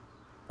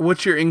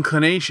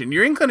inclination?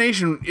 Your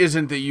inclination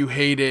isn't that you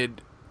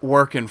hated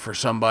working for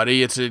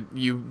somebody. It's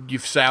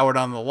you've soured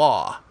on the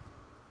law.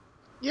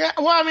 Yeah,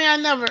 well,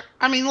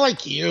 I mean,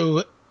 like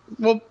you.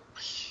 Well,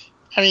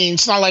 I mean,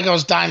 it's not like I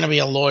was dying to be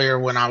a lawyer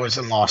when I was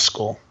in law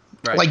school.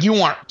 Right. Like you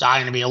weren't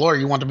dying to be a lawyer.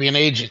 You want to be an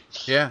agent.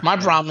 Yeah. My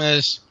problem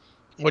is,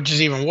 which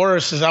is even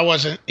worse, is I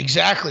wasn't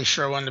exactly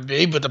sure when to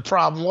be, but the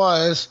problem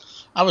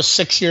was I was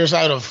 6 years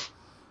out of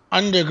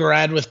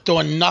undergrad with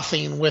doing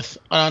nothing with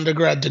an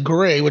undergrad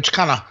degree, which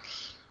kind of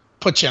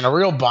puts you in a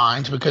real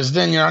bind because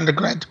then your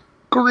undergrad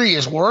degree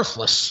is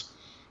worthless,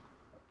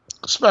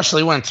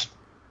 especially when it's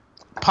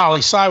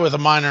poli-sci with a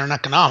minor in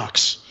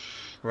economics.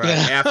 Right.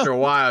 Yeah. After a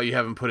while, you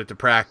haven't put it to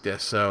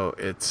practice, so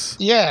it's...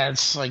 Yeah,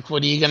 it's like,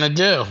 what are you going to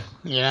do,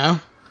 Yeah.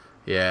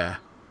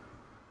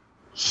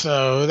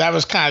 So that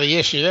was kind of the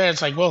issue there.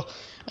 It's like, well,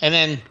 and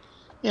then,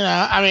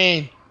 I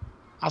mean,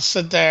 I'll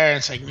sit there and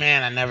it's like,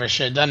 man, I never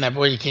should have done that. But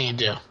what can you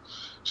do?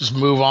 Just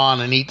move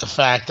on and eat the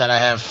fact that I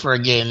have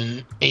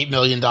friggin' $8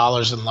 million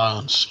in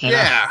loans. You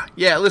know?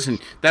 Yeah. Listen,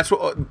 that's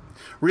what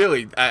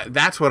really.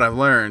 That's what I've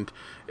learned.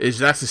 Is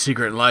that's the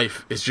secret in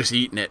life. Is just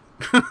eating it.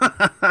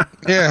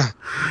 Yeah.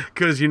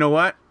 Because you know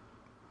what?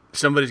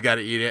 Somebody's got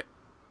to eat it,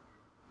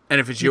 and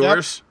if it's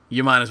yours,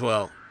 you might as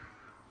well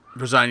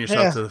resign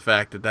yourself to the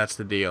fact that that's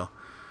the deal.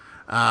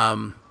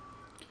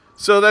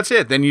 So that's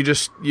it. Then you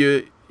just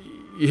you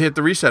hit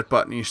the reset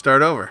button and you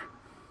start over.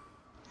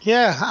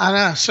 Yeah, I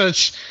know. So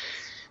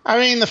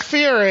the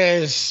fear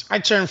is I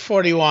turn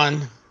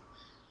 41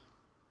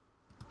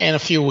 in a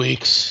few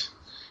weeks.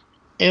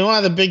 And one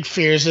of the big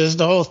fears is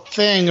the whole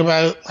thing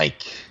about,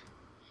 like,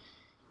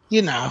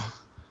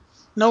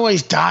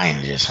 nobody's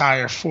dying to just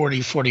hire 40,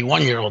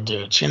 41-year-old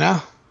dudes,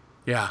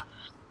 Yeah.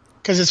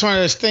 Because it's one of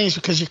those things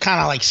because you're kind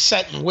of, like,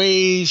 set in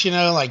ways,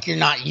 like you're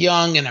not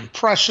young and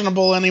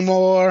impressionable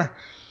anymore.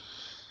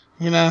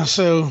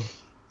 So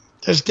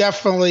there's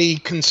definitely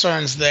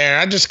concerns there.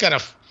 I just got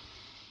to...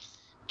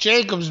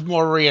 Jacob's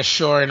more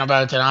reassuring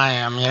about it than I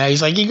am.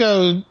 He's like, you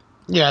go...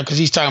 because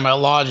he's talking about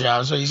law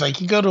jobs. So he's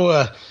like, you go to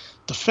a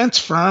defense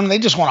firm, they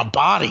just want a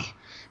body.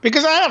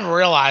 Because I have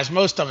realized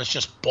most of it's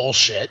just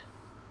bullshit.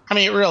 I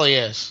mean, it really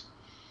is.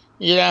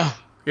 Yeah.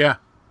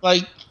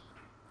 Like,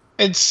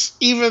 it's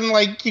even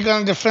like you go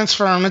to a defense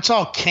firm, it's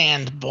all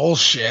canned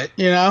bullshit,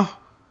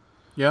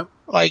 Yep.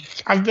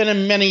 Like, I've been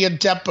in many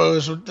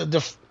depots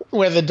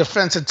where the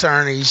defense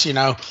attorneys,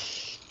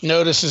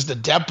 notices the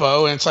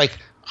depot, and it's like,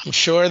 I'm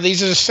sure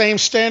these are the same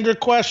standard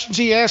questions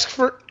he asks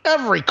for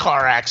every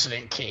car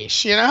accident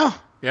case,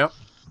 Yep.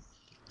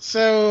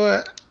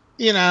 So,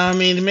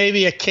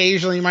 maybe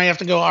occasionally you might have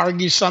to go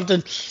argue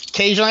something.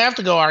 Occasionally I have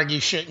to go argue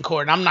shit in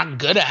court, and I'm not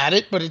good at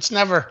it, but it's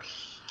never...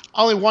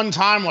 Only one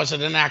time was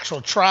it an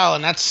actual trial,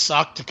 and that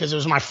sucked because it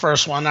was my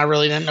first one. I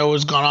really didn't know what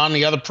was going on.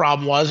 The other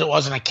problem was it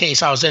wasn't a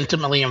case I was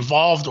intimately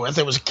involved with.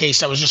 It was a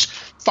case that was just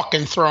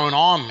fucking thrown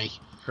on me,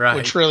 right?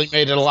 Which really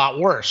made it a lot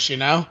worse,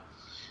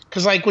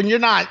 Because, like, when you're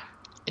not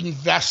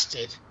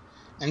invested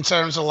in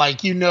terms of,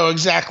 like,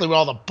 exactly what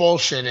all the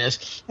bullshit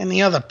is, and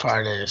the other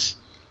part is,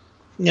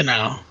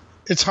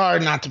 it's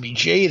hard not to be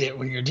jaded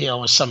when you're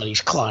dealing with some of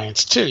these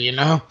clients too,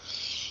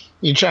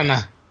 You're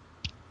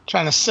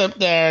trying to sit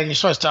there and you're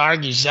supposed to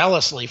argue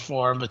zealously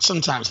for them, but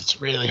sometimes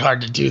it's really hard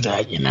to do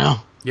that,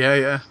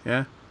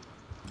 Yeah.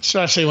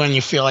 Especially when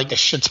you feel like the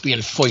shit's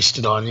being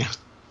foisted on you.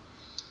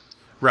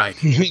 Right.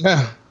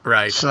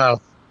 Right. So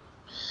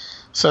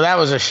that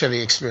was a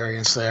shitty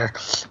experience there.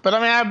 But,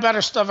 I have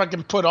better stuff I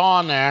can put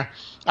on there.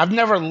 I've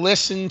never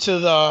listened to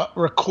the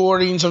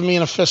recordings of me in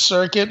the Fifth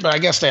Circuit, but I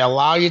guess they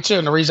allow you to.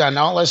 And the reason I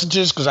don't listen to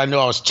it is because I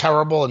know I was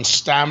terrible and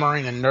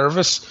stammering and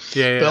nervous.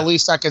 Yeah. But at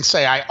least I can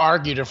say I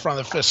argued in front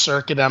of the Fifth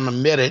Circuit. I'm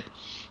admitted,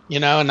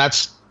 and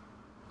that's...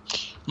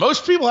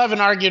 Most people haven't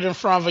argued in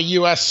front of a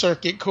U.S.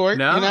 Circuit Court,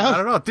 No, I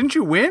don't know. Didn't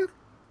you win?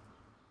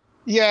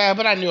 Yeah,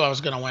 but I knew I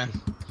was going to win.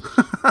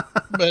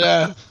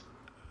 But,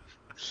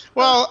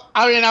 well,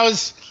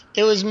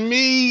 it was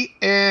me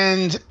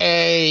and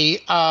a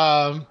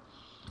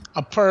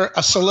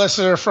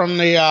solicitor from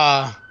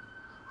the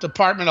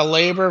Department of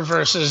Labor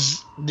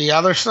versus the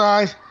other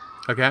side.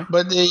 Okay.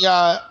 But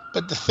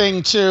the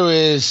thing too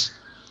is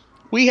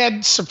we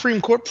had Supreme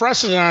Court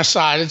precedent on our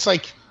side. It's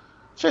like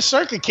Fifth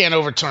Circuit can't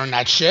overturn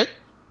that shit.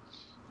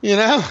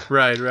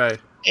 Right.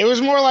 It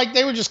was more like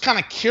they were just kind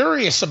of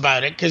curious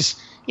about it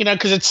because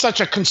it's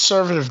such a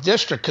conservative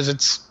district because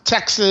it's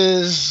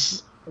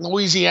Texas,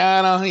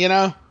 Louisiana,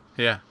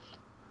 Yeah.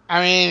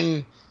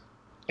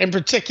 In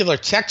particular,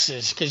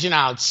 Texas, because,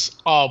 it's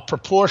all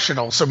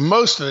proportional. So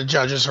most of the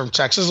judges are from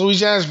Texas.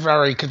 Louisiana is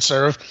very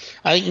conservative.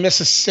 I think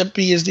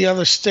Mississippi is the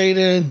other state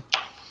in.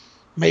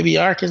 Maybe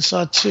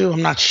Arkansas, too.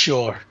 I'm not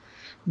sure.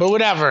 But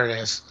whatever it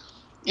is,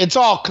 it's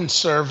all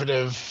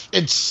conservative.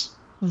 It's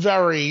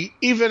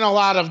even a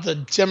lot of the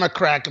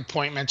Democrat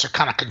appointments are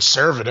kind of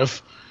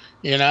conservative,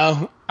 they're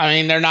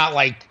not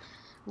like,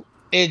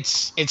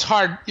 it's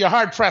hard. You're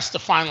hard pressed to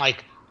find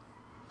like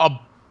a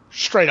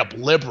straight up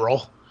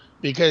liberal.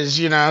 Because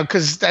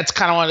that's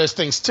kind of one of those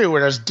things, too, where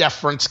there's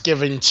deference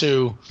given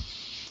to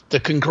the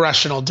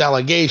congressional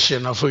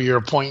delegation of who you're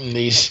appointing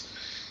these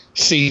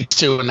seats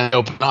to and they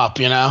open up,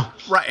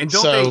 Right. And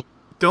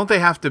don't they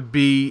have to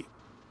be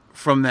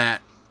from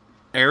that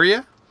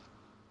area?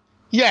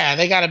 Yeah,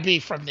 they got to be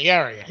from the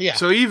area, yeah.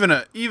 So even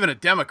a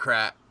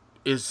Democrat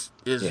is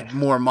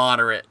more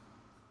moderate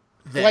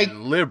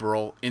than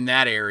liberal in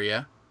that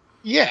area.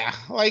 Yeah,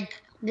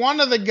 like one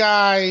of the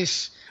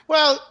guys,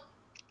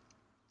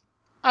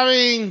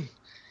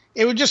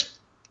 it would just...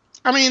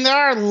 there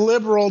are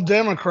liberal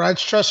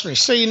Democrats, trust me.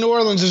 See, New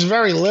Orleans is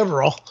very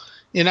liberal,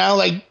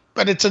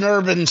 but it's an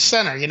urban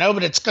center,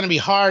 but it's going to be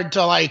hard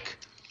to,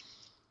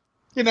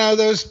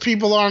 those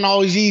people aren't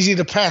always easy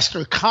to pass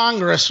through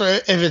Congress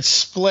if it's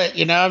split,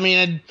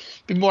 I'd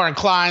be more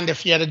inclined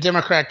if you had a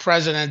Democrat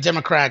president, a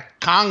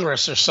Democrat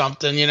Congress or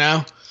something,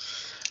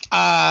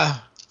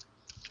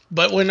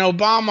 But when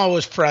Obama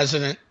was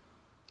president,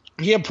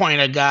 he appointed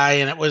a guy,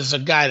 and it was a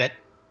guy that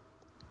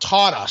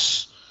taught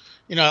us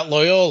at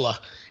Loyola,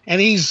 and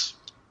he's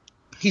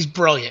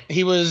brilliant.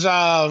 He's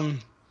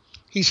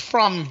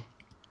from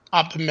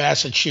up in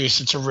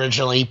Massachusetts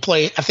originally.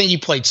 I think he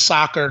played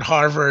soccer at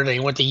Harvard, and he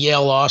went to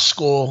Yale Law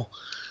School.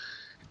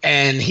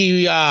 And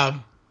he,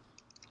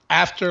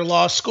 after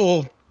law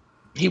school,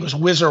 he was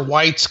Whizzer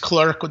White's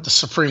clerk with the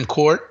Supreme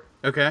Court.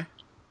 Okay.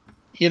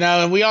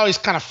 And we always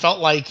kind of felt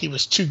like he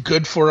was too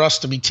good for us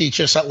to be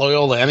teaching us at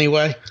Loyola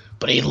anyway,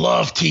 but he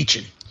loved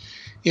teaching.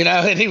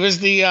 And he was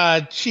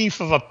the chief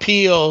of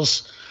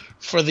appeals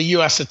for the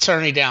U.S.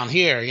 attorney down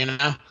here,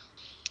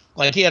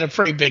 Like, he had a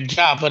pretty big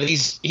job, but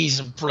he's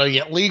a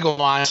brilliant legal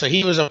mind, so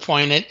he was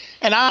appointed.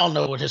 And I don't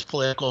know what his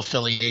political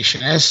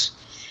affiliation is,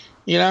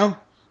 No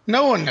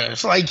one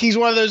knows. Like, he's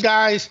one of those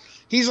guys,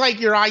 he's like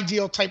your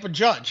ideal type of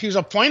judge. He was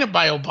appointed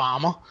by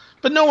Obama,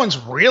 but no one's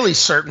really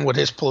certain what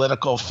his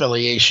political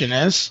affiliation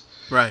is.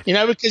 Right.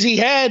 Because he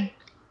had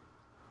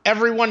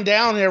everyone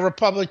down there,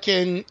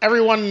 Republican,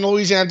 everyone in the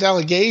Louisiana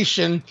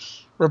delegation,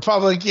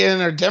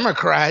 Republican or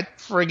Democrat,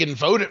 friggin'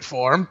 voted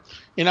for him.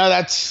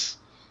 That's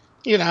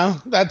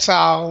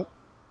how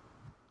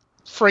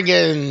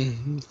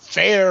friggin'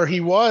 fair he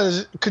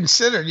was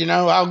considered,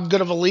 how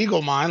good of a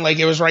legal mind. Like,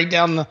 it was right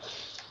down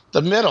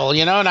the middle,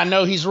 and I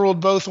know he's ruled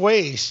both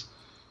ways,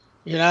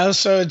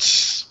 so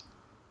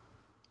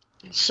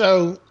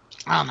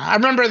I don't know. I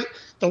remember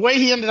the way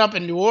he ended up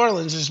in New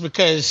Orleans is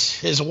because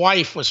his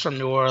wife was from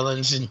New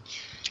Orleans, and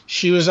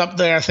she was up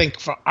there, I think,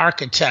 for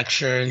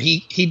architecture, and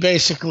he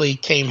basically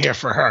came here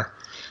for her,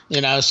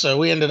 so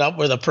we ended up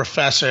with a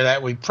professor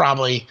that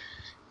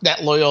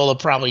Loyola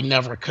probably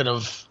never could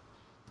have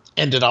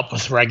ended up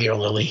with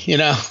regularly,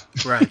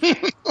 Right.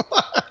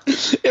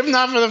 If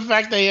not for the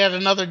fact that he had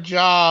another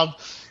job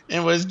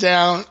and was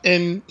down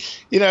in,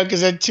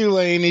 because at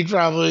Tulane,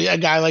 a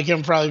guy like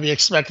him probably be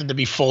expected to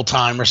be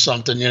full-time or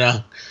something,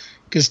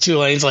 because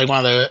Tulane's like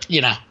one of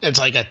the, it's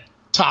like a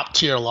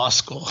top-tier law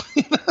school.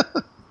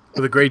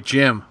 With a great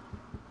gym.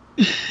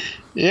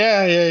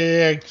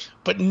 Yeah.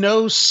 But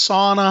no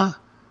sauna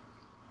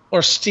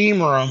or steam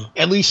room,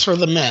 at least for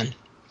the men.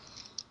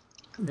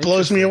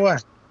 Blows me away.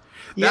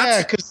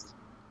 Yeah, because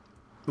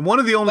one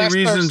of the only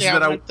reasons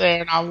that I went there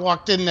and I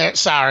walked in there.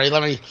 Sorry,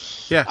 let me.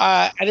 Yeah.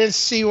 I didn't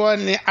see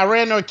one. I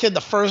ran into a kid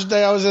the first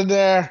day I was in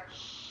there.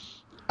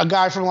 A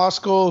guy from law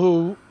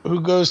school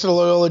who goes to the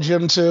Loyola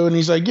gym too, and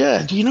he's like,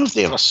 "Yeah, do you know if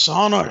they have a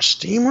sauna or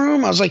steam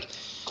room?" I was like,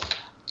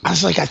 I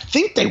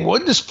think they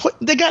would.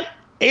 They got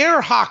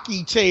air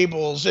hockey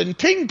tables and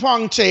ping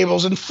pong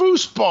tables and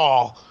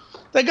foosball.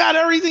 They got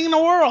everything in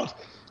the world.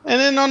 And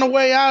then on the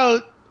way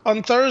out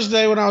on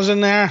Thursday when I was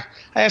in there,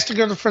 I asked to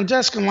go to the front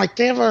desk. I'm like,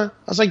 do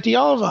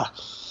y'all have a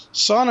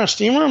sauna or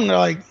steam room? And they're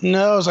like,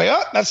 no. I was like,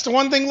 oh, that's the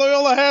one thing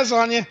Loyola has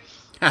on you.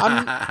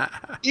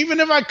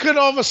 Even if I could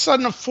all of a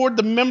sudden afford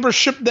the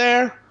membership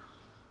there,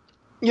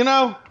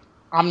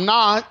 I'm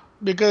not,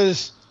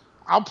 because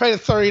I'll pay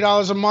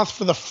 $30 a month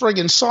for the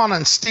friggin' sauna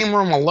and steam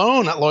room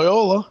alone at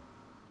Loyola.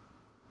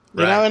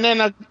 You know, and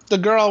then the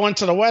girl I went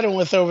to the wedding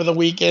with over the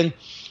weekend,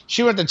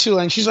 she went to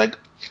Tulane. She's like,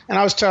 and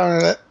I was telling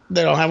her that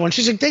they don't have one.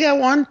 She's like, they got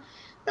one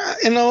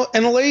in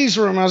the ladies'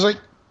 room. I was like,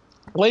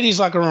 ladies'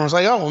 locker room. I was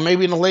like, oh, well,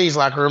 maybe in the ladies'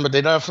 locker room, but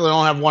they definitely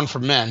don't have one for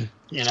men,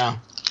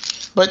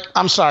 But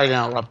I'm sorry to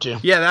interrupt you.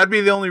 Yeah, that'd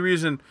be the only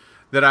reason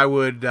that I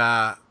would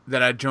that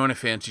I'd join a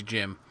fancy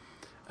gym.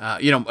 A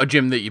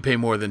gym that you pay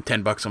more than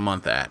 $10 a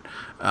month at.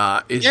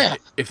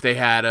 If they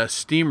had a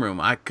steam room.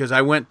 Because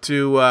I went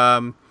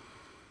to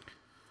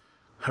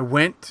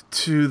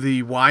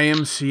the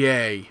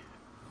YMCA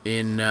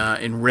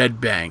in Red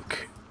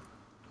Bank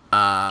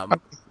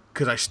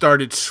because I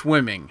started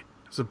swimming.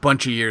 It was a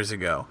bunch of years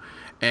ago,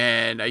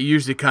 and I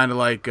used it kind of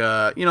like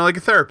like a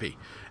therapy.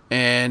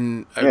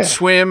 And I would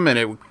swim, and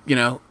it would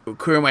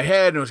clear my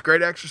head, and it was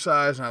great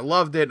exercise, and I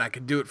loved it, and I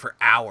could do it for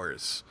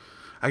hours.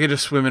 I could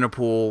just swim in a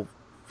pool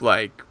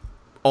like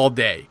all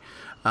day,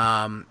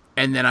 and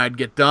then I'd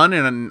get done,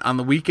 and on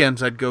the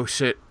weekends I'd go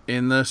sit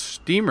in the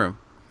steam room.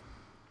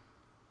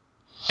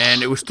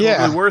 And it was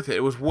totally worth it.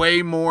 It was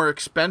way more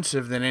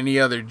expensive than any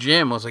other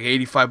gym. It was like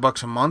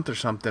 $85 a month or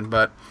something.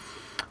 But,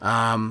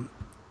 for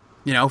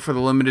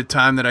the limited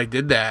time that I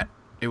did that,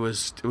 it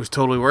was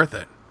totally worth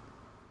it.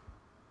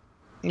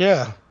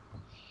 Yeah.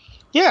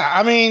 Yeah,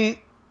 I mean,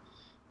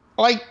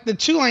 like the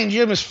Tulane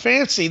gym is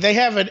fancy. They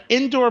have an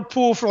indoor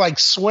pool for like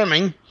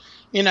swimming.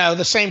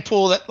 The same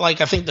pool that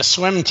like I think the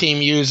swim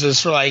team uses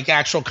for like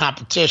actual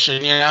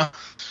competition,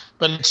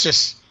 But it's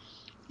just,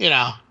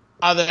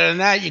 other than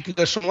that, you can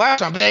go swim last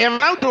time. But they have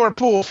an outdoor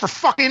pool for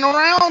fucking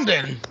around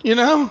in,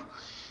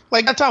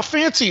 Like, that's how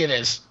fancy it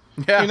is.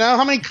 Yeah.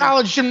 How many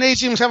college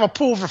gymnasiums have a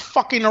pool for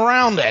fucking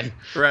around in?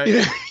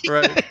 Right,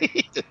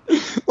 right.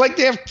 Like,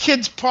 they have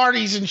kids'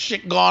 parties and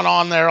shit going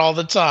on there all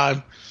the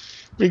time.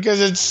 Because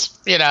it's,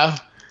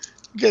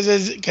 because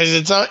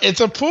it's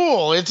a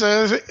pool. It's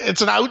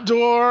an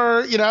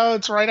outdoor,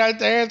 it's right out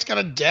there. It's got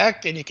a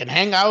deck, and you can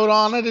hang out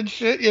on it and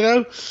shit,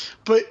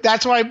 But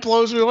that's why it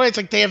blows me away. It's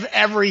like they have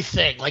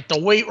everything. Like the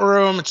weight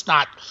room, it's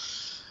not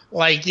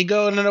Like, you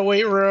go into the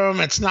weight room,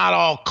 it's not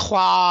all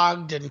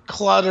clogged and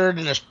cluttered,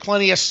 and there's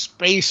plenty of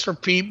space for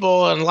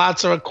people and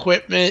lots of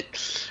equipment.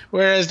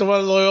 Whereas the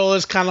one at Loyola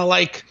is kind of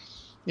like,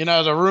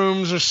 the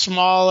rooms are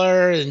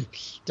smaller and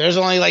there's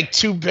only like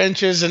 2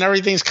 benches and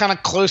everything's kind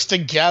of close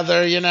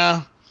together,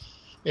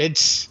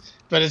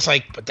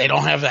 but they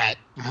don't have that.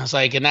 I was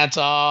like, and that's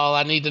all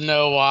I need to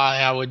know why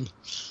I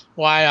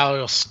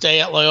will stay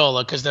at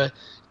Loyola. Because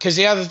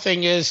the other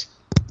thing is,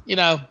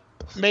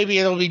 maybe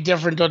it'll be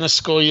different during the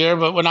school year,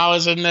 but when I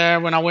was in there,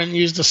 when I went and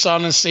used the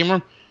sauna and steam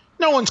room,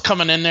 no one's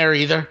coming in there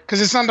either,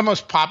 because it's not the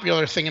most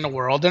popular thing in the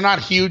world. They're not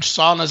huge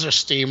saunas or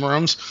steam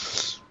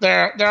rooms.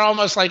 They're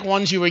almost like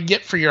ones you would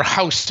get for your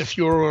house if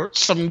you were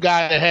some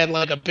guy that had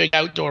like a big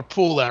outdoor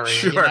pool area.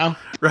 Sure.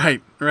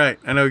 Right.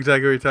 I know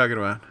exactly what you're talking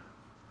about.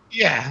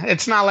 Yeah,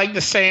 it's not like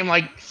the same.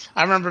 Like,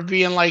 I remember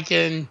being like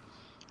in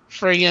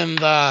friggin'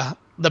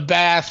 the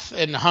bath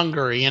in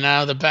Hungary,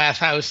 the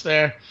bathhouse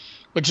there,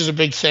 which is a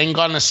big thing.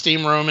 Got in a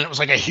steam room, and it was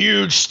like a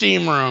huge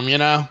steam room,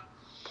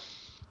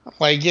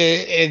 Like,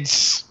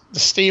 it's the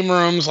steam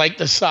room's like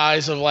the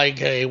size of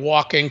like a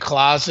walk-in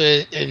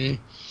closet, and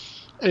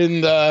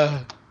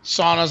the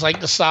sauna's like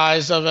the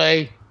size of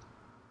a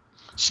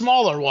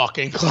smaller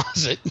walk-in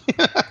closet.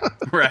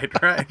 Right.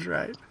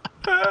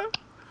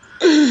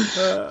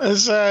 So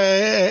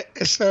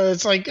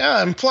it's like,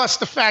 and plus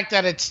the fact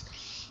that it's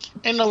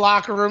in the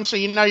locker room, so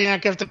you're not going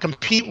to have to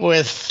compete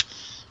with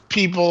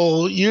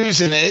people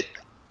using it.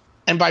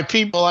 And by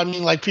people, I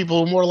mean like people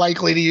who are more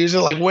likely to use it,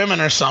 like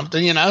women or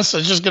something, So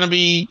it's just going to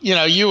be,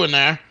 you in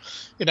there,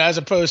 as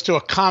opposed to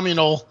a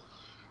communal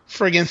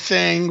friggin'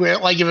 thing where,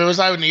 like, if it was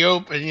out in the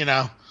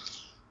open,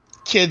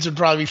 kids would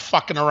probably be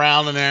fucking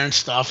around in there and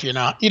stuff, You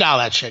know how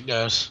that shit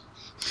goes.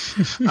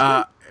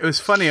 It was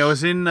funny. I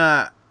was in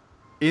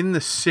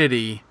the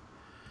city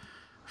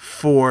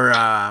for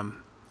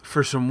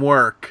some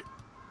work,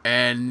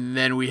 and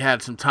then we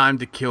had some time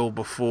to kill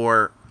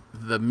before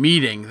the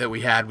meeting that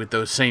we had with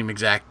those same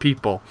exact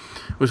people.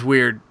 It was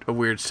a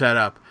weird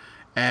setup.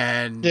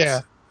 And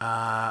so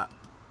I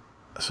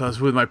was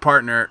with my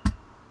partner,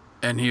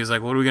 and he was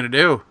like, "What are we going to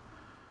do?"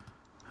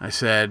 I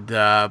said,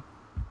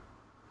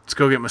 "Let's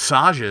go get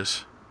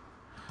massages."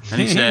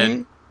 And he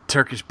said,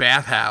 "Turkish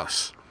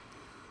bathhouse."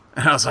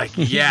 And I was like,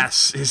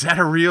 "Yes." Is that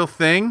a real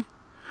thing?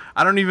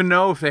 I don't even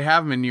know if they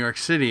have them in New York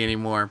City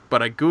anymore,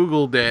 but I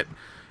Googled it,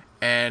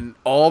 and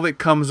all that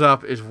comes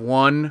up is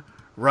one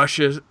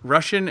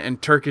Russian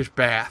and Turkish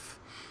bath.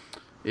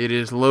 It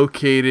is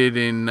located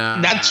in...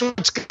 That's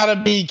what's got to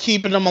be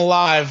keeping them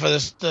alive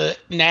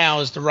now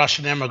is the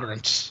Russian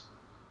immigrants.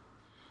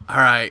 All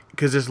right,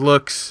 because this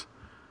looks...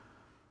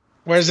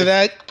 Where's it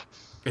at?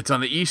 It's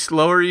on the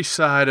Lower East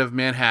Side of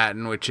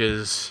Manhattan, which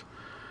is...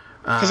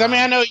 Because,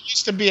 I know it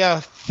used to be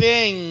a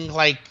thing,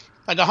 like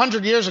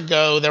 100 years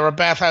ago, there were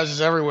bathhouses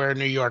everywhere in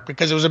New York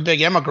because it was a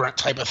big immigrant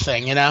type of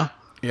thing,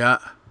 Yeah.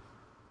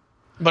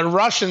 But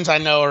Russians, I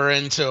know, are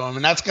into them,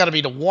 and that's got to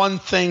be the one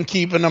thing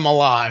keeping them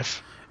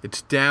alive.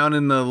 It's down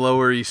in the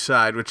Lower East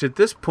Side, which at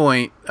this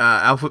point,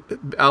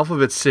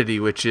 Alphabet City,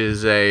 which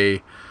is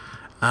it's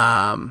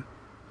kind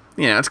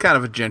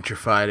of a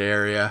gentrified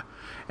area,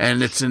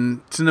 and it's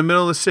in the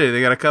middle of the city.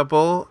 They got a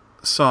couple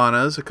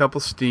saunas, a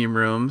couple steam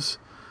rooms.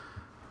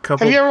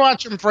 Have you ever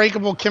watched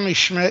Unbreakable Kimmy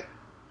Schmidt?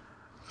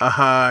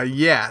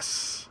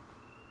 Yes.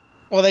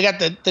 Well, they got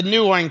the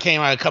new one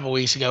came out a couple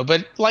weeks ago,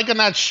 but like on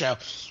that show,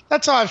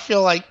 that's how I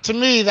feel like. To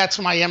me, that's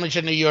my image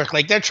in New York.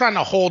 Like, they're trying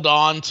to hold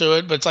on to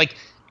it, but it's like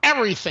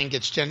everything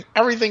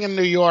everything in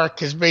New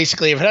York is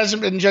basically, if it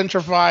hasn't been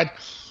gentrified,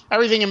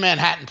 everything in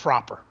Manhattan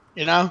proper,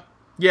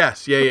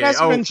 Yes, yeah. If it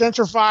hasn't been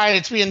gentrified,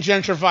 it's being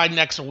gentrified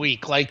next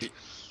week. Like,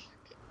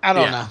 I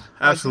don't know.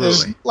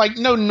 Absolutely. There's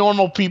no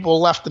normal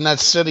people left in that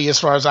city as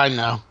far as I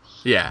know.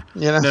 Yeah.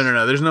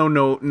 No. There's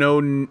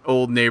no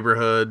old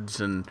neighborhoods,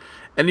 and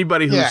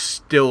anybody who's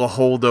still a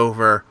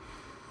holdover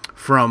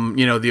from,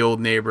 the old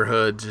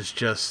neighborhoods is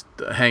just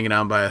hanging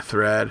on by a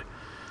thread.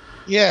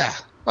 Yeah.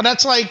 Well,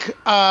 that's like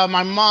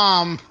my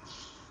mom,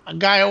 a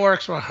guy who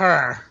works with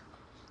her.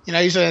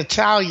 He's an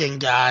Italian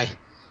guy,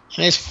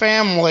 and his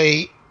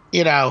family,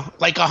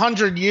 like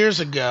 100 years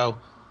ago,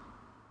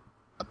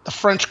 the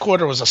French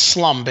Quarter was a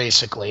slum,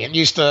 basically. It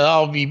used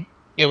to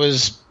it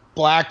was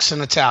blacks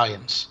and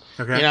Italians,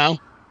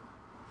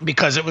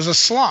 because it was a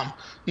slum.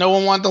 No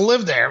one wanted to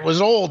live there. It was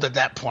old at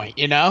that point,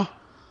 It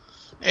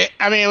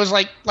was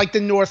like the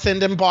North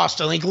End in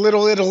Boston, like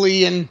Little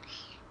Italy in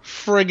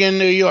friggin'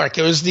 New York.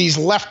 It was these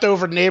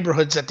leftover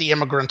neighborhoods that the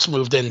immigrants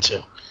moved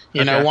into.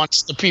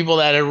 Once the people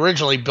that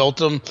originally built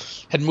them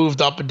had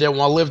moved up and didn't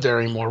want to live there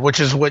anymore, which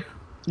is what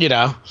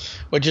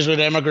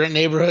immigrant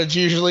neighborhoods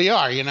usually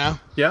are,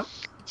 Yeah.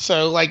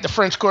 So, like, the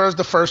French Quarter was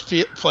the first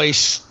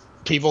place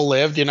people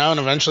lived, and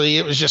eventually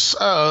it was just,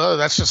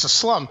 that's just a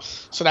slum.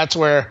 So that's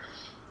where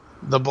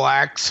the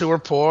blacks who were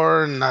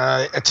poor and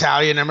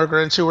Italian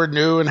immigrants who were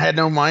new and had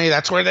no money,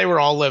 that's where they were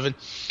all living.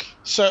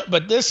 So,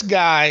 but this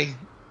guy,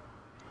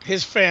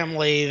 his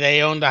family,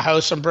 they owned a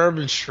house on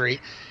Bourbon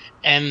Street,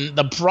 and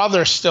the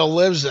brother still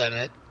lives in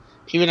it.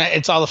 even though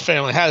it's all the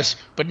family house,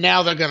 but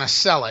now they're going to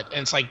sell it.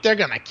 And it's like they're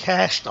going to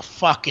cash the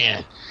fuck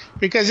in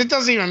because it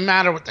doesn't even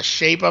matter what the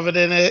shape of it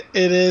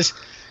is.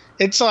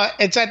 It's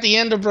at the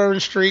end of Bourbon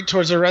Street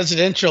towards the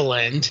residential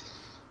end,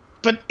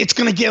 but it's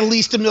going to get at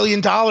least $1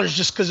 million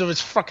just because of its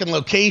fucking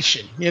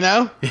location, you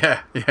know?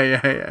 Yeah.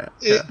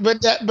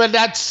 But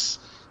that's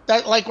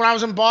like when I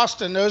was in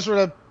Boston,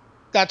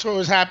 that's what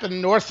was happening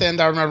in North End.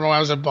 I remember when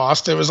I was in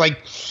Boston. It was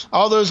like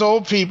all those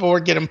old people were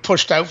getting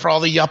pushed out for all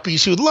the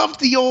yuppies who loved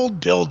the old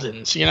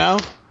buildings, you know?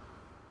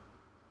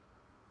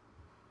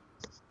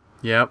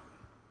 Yep.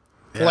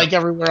 Like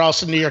everywhere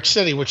else in New York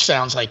City, which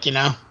sounds like, you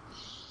know?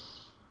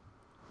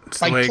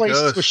 It's like places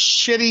goes. with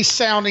shitty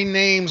sounding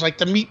names like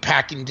the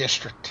Meatpacking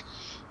District,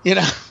 you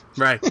know?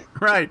 Right.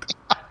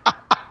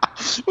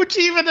 Which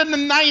even in the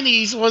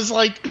 90s was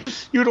like,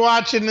 you'd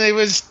watch and it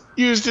was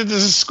used as a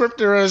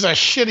descriptor as a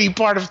shitty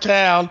part of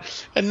town.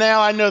 And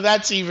now I know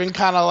that's even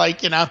kind of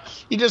like, you know,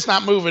 you're just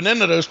not moving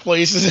into those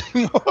places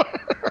anymore.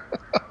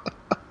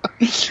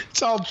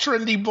 It's all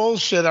trendy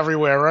bullshit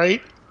everywhere,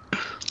 right?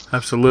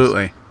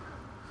 Absolutely.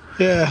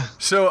 Yeah.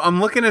 So I'm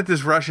looking at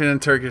this Russian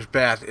and Turkish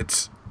bath.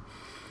 It's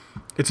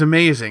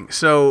amazing.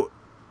 So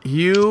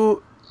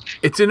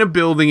it's in a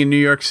building in New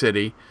York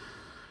City.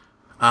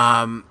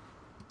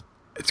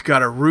 It's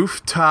got a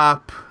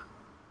rooftop.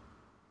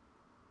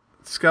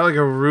 It's got like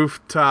a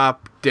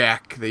rooftop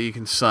deck that you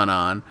can sun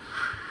on.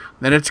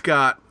 Then it's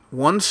got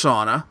one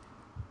sauna.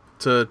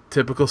 It's a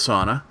typical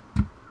sauna.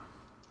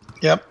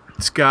 Yep.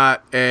 It's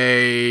got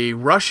a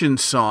Russian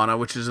sauna,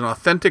 which is an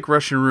authentic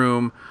Russian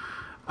room.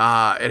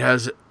 It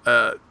has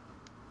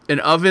an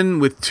oven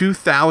with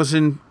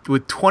 20,000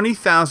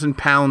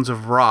 pounds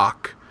of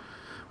rock,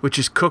 which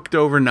is cooked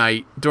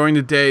overnight. During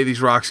the day,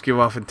 these rocks give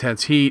off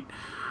intense heat.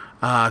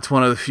 It's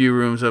one of the few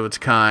rooms of its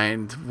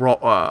kind.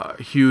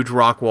 Huge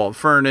rock-walled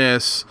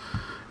furnace,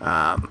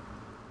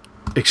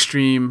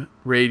 extreme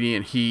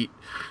radiant heat.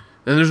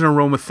 Then there's an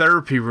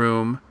aromatherapy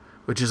room,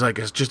 which is like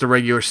just a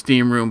regular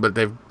steam room, but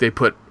they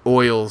put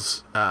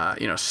oils,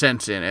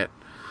 scents in it.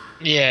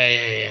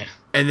 Yeah.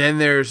 And then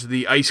there's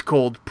the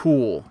ice-cold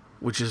pool,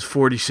 which is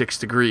 46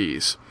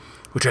 degrees,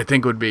 which I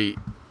think would be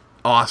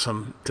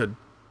awesome to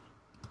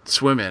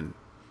swim in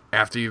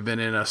after you've been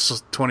in a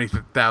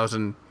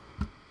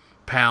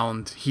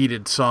 20,000-pound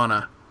heated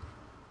sauna.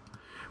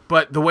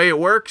 But the way it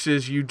works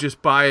is you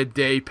just buy a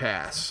day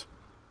pass.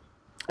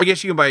 I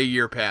guess you can buy a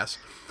year pass,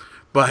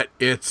 but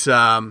it's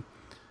one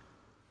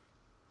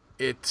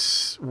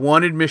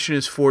admission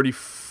is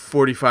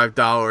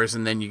 $45,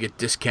 and then you get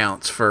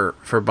discounts for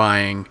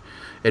buying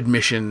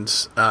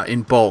admissions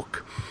in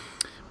bulk.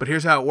 But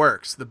here's how it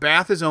works. The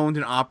bath is owned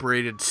and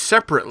operated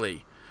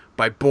separately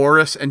by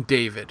Boris and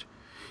David.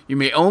 You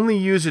may only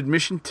use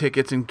admission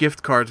tickets and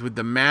gift cards with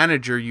the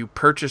manager you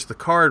purchased the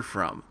card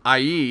from,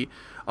 i.e.,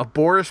 a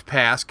Boris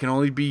pass can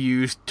only be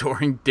used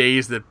during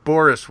days that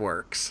Boris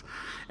works,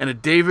 and a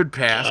David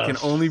pass can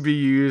only be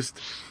used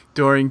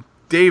during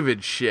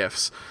David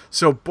shifts.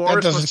 So Boris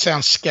that doesn't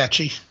sound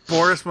sketchy.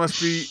 Boris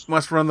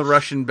must run the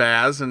Russian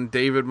baths, and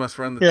David must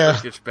run the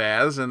Turkish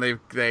baths, and they've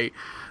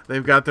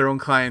got their own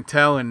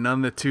clientele, and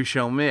none the two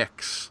shall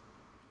mix.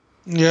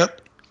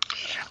 Yep.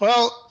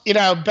 Well,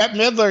 Bette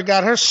Midler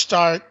got her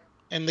start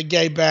in the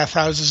gay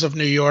bathhouses of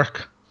New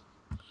York.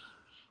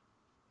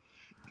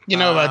 You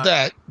know about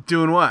that?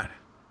 Doing what?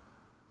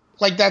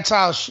 Like that's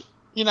how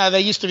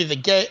they used to be the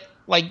gay.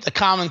 Like the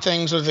common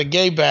things with the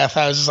gay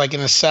bathhouses, like in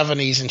the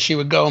 70s, and she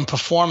would go and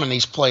perform in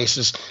these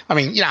places. I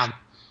mean,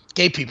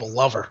 gay people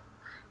love her.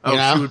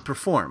 She would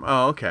perform.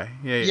 Oh, okay.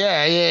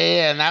 Yeah.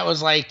 And that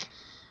was like,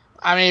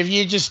 I mean, if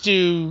you just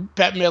do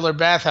Bette Midler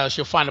bathhouse,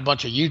 you'll find a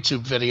bunch of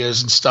YouTube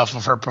videos and stuff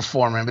of her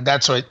performing. But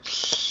that's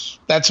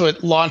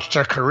what launched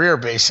her career,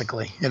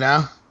 basically.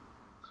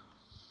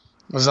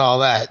 Was all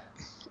that.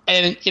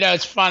 And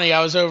it's funny.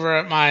 I was over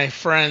at my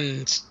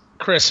friends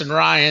Chris and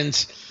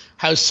Ryan's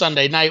house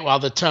Sunday night while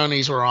the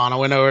Tonys were on. I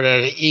went over there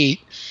to eat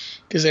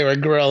because they were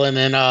grilling,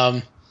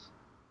 and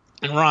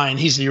Ryan,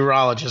 he's the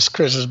urologist,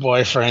 Chris's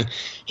boyfriend.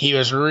 He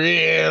was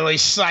really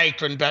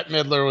psyched when Bette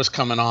Midler was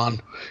coming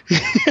on.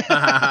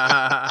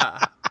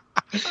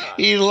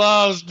 He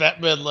loves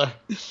Bette Midler,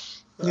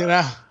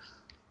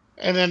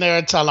 And then they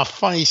were telling a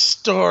funny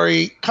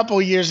story. A couple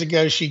of years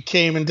ago, she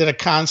came and did a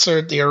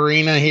concert at the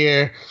arena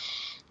here,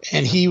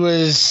 and he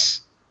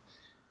was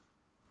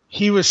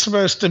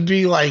supposed to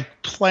be like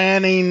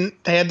planning.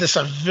 They had this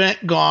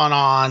event going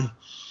on.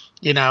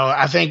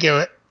 I think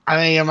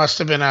it must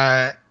have been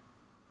a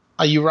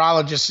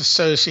urologist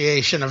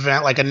association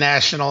event, like a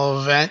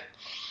national event.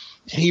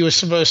 And he was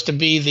supposed to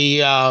be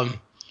the,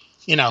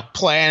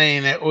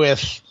 planning it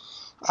with,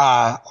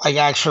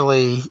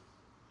 actually,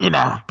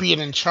 being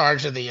in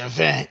charge of the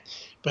event.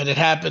 But it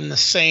happened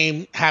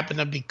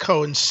to be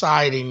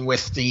coinciding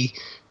with the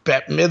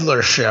Bette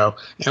Midler show.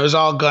 It was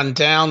all gone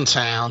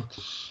downtown.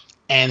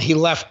 And he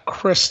left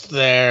Chris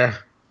there,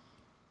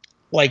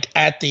 like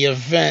at the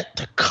event,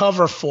 to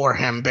cover for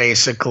him,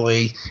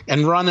 basically,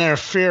 and run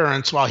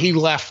interference while he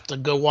left to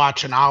go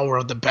watch an hour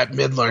of the Bette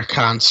Midler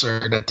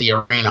concert at the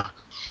arena.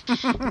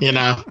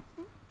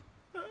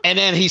 And And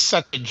then he's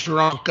such a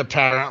drunk,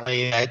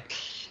 apparently, that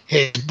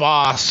his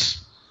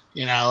boss,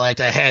 like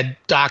the head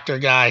doctor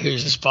guy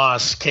who's his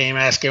boss, came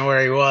asking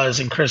where he was.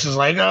 And Chris is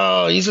like,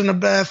 oh, he's in the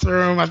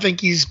bathroom. I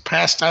think he's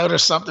passed out or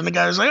something. The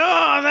guy was like,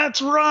 oh,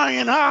 that's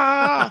Ryan.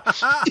 Ah.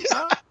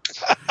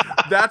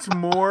 That's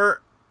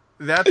more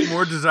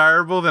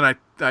desirable than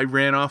I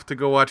ran off to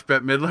go watch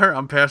Bette Midler.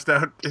 I'm passed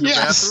out in the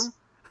bathroom.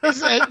 He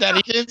said that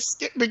he didn't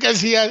skip because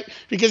he had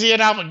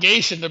an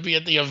obligation to be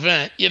at the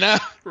event,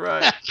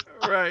 Right.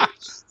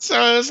 So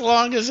as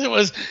long as it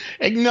was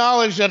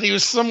acknowledged that he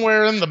was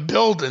somewhere in the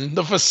building,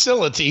 the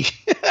facility.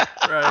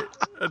 Right.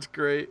 That's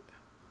great.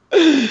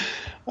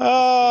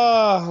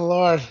 Oh,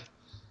 Lord.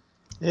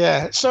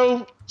 Yeah.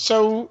 So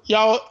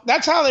y'all,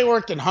 that's how they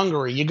worked in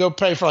Hungary. You go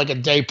pay for like a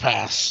day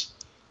pass.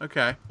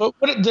 Okay. But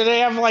do they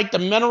have like the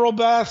mineral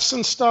baths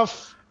and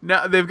stuff?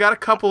 No, they've got a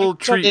couple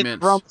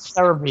treatments.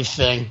 Aromatherapy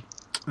thing.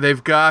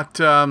 They've got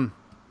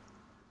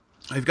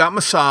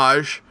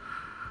massage.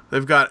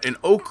 They've got an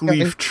oak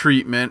leaf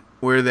treatment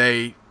where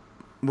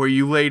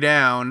you lay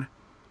down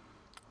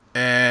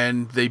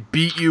and they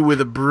beat you with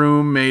a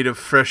broom made of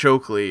fresh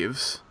oak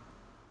leaves.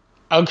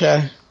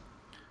 Okay.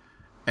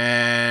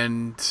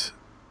 And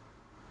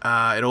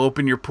it'll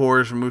open your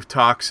pores, remove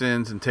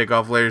toxins, and take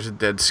off layers of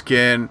dead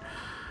skin.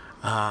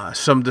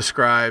 Some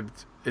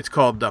described, it's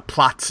called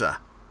Platza,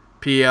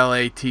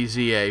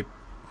 Platza,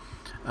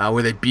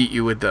 where they beat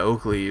you with the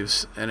oak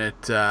leaves, and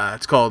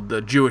it's called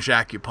the Jewish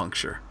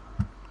acupuncture.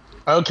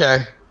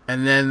 Okay.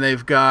 And then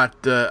they've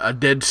got a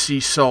Dead Sea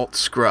salt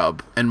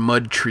scrub and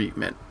mud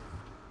treatment,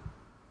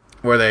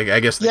 where I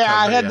guess.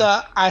 I had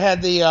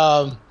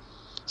the.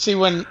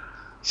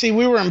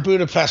 We were in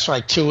Budapest for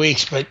like 2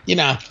 weeks, but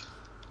I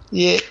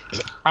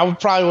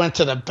probably went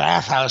to the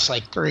bathhouse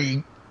like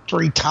three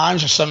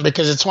times or something,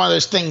 because it's one of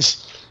those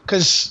things,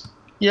 because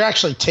you're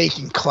actually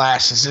taking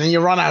classes and you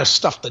run out of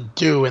stuff to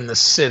do in the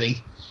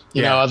city,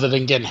 other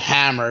than getting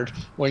hammered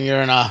when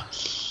you're in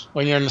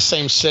the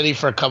same city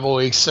for a couple of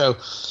weeks. So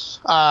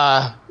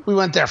we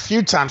went there a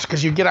few times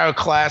because you get out of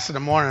class in the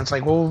morning. It's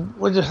like, well,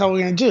 what the hell are we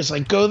going to do? It's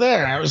like, go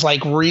there. And it was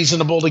like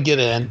reasonable to get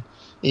in. And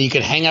you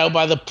could hang out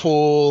by the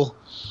pool.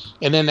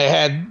 And then they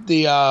had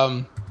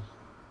inside.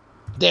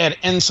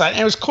 And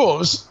it was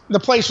cool. The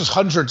place was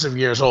hundreds of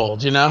years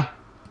old, Yep.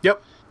 And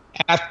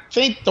I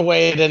think the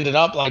way it ended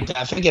up like that,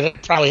 I think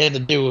it probably had to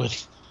do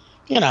with,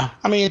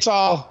 it's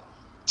all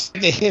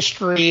the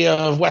history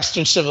of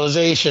Western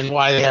civilization,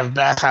 why they have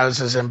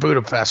bathhouses in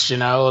Budapest,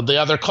 the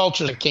other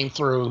culture that came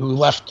through who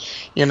left,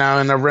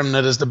 and the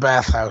remnant is the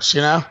bathhouse,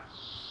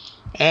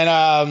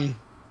 And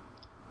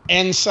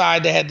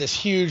inside they had this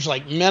huge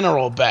like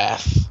mineral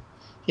bath,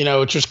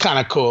 which was kind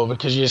of cool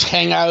because you just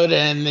hang out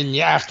and then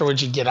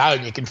afterwards you get out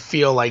and you can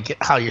feel like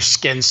how your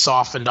skin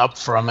softened up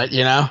from it,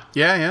 Yeah.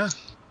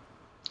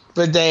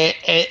 But then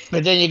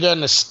you go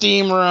in the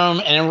steam room,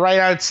 and then right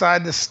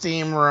outside the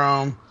steam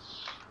room,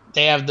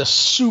 they have the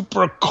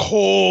super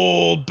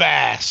cold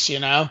baths,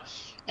 And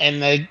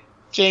the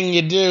thing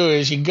you do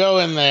is you go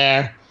in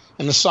there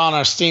in the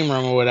sauna or steam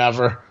room or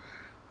whatever,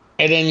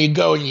 and then you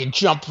go and you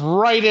jump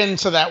right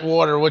into that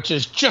water, which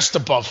is just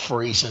above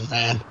freezing,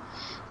 man.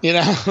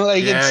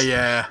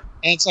 Yeah.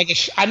 And it's like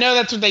I know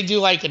that's what they do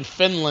like in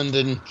Finland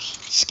and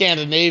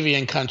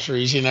Scandinavian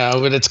countries,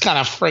 but it's kind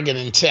of friggin'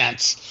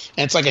 intense.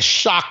 And it's like a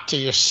shock to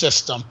your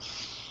system.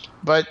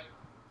 But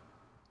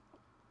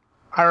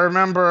I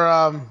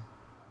remember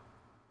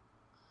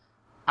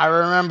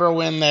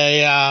when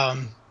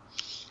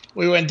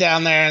we went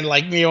down there, and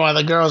like me and one of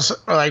the girls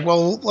were like,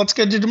 well, let's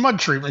go do the mud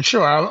treatment.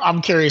 Sure.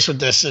 I'm curious what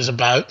this is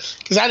about,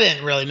 because I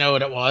didn't really know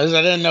what it was.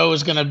 I didn't know it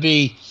was going to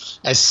be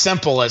as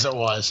simple as it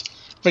was.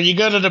 But you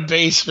go to the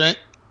basement,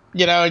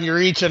 and you're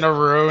each in a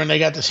room, and they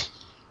got this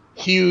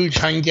huge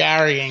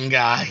Hungarian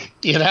guy,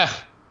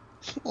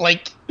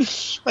 like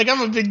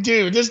I'm a big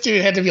dude. This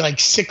dude had to be like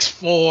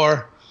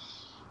 6'4",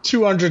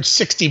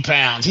 260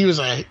 pounds. He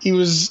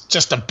was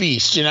just a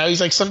beast, He's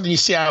like something you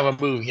see out of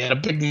a movie. He had a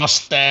big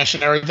mustache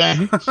and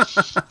everything.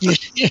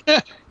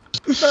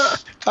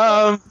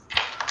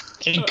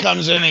 He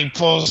comes in and he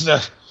pulls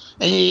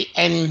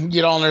and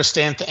you don't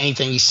understand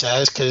anything he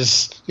says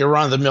because your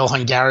run-of-the-mill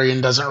Hungarian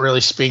doesn't really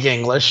speak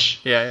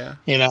English. Yeah.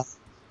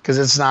 Because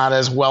it's not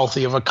as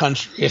wealthy of a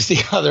country as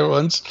the other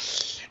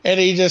ones. And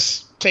he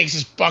just takes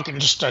his bucket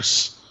and just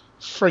starts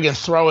friggin'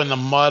 throwing the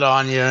mud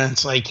on you. And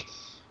it's like,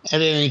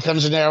 and then he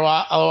comes in there a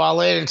while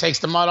later and takes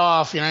the mud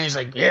off, and he's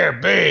like, yeah,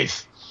 bathe.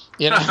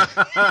 You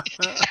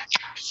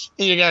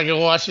gotta go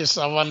wash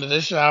yourself under the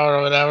shower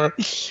or whatever.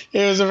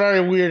 It was a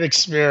very weird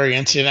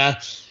experience, And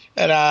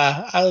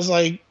I was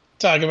like,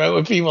 talking about it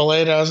with people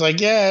later, I was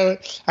like, yeah,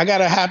 I got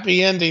a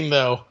happy ending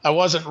though. I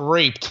wasn't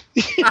raped.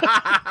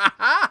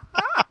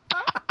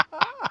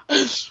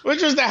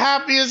 Which was the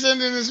happiest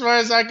ending as far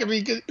as I could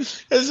be,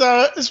 as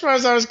far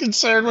as I was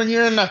concerned. When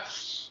you're in the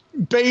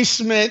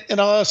basement in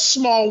a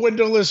small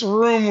windowless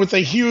room with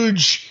a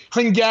huge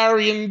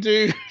Hungarian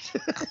dude,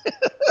 and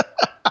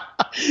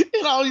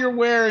all you're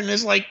wearing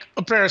is like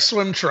a pair of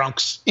swim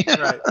trunks.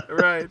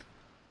 Right.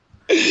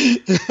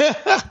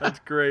 That's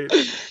great.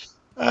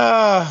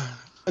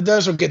 But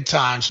those were good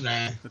times,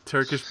 man. The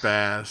Turkish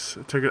baths.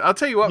 I'll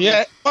tell you what.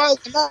 Yeah, well,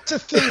 that's the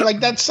thing. Like,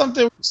 that's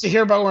something we used to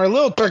hear about when we were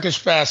little,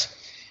 Turkish baths.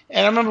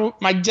 And I remember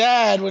my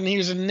dad, when he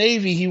was in the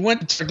Navy, he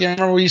went to Turkey. I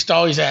remember we used to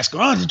always ask,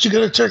 "Oh, did you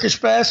go to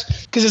Turkish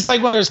baths?" Because it's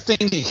like one of those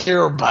things you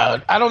hear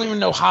about. I don't even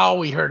know how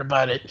we heard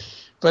about it,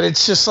 but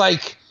it's just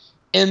like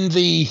in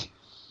the,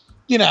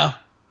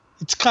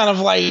 it's kind of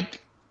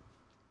like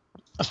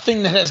a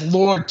thing that has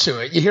lore to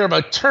it. You hear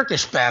about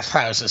Turkish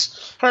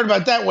bathhouses. Heard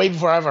about that way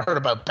before I ever heard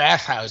about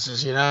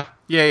bathhouses,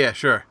 Yeah,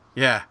 sure.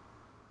 Yeah.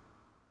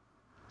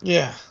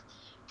 Yeah.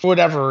 For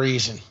whatever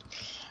reason.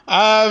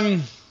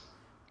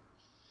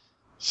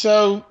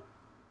 So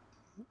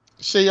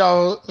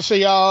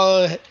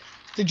y'all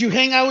did you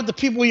hang out with the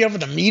people you have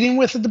the meeting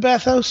with at the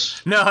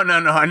bathhouse? No.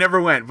 I never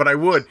went, but I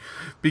would,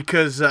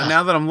 because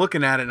now that I'm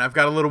looking at it and I've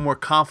got a little more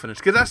confidence,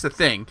 because that's the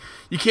thing.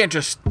 You can't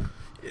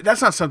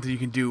that's not something you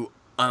can do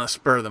on a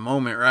spur of the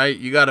moment, right?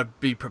 You got to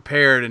be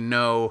prepared and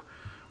know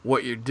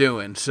what you're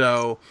doing.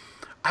 So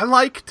I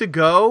like to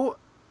go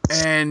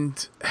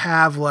and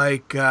have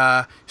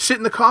sit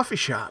in the coffee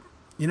shop,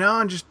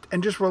 and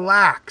just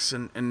relax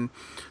and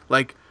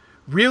like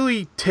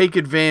really take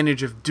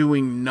advantage of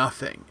doing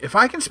nothing. If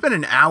I can spend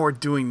an hour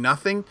doing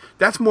nothing,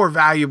 that's more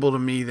valuable to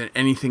me than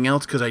anything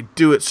else, because I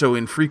do it so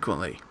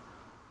infrequently.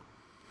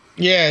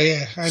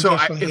 Yeah.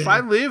 If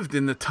I lived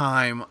in the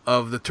time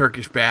of the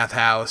Turkish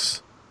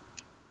bathhouse,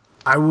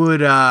 I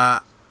would,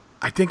 I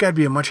think I'd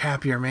be a much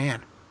happier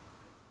man.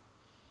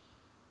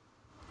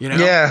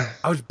 Yeah.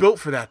 I was built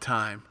for that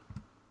time.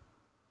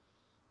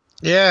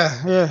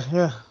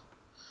 Yeah.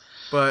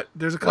 But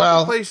there's a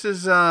couple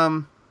places,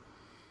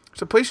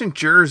 there's a place in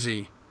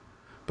Jersey,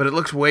 but it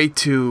looks way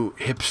too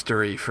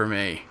hipstery for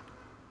me.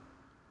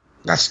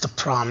 That's the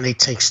problem. They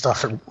take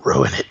stuff and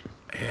ruin it.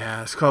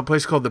 Yeah, it's a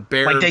place called the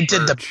Bear. Like they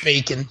did the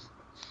bacon.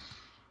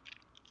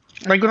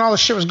 Like when all the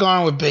shit was going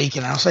on with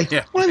bacon, I was like,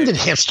 when did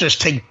hipsters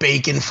take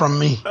bacon from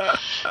me?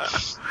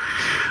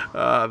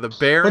 The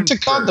Bear. What's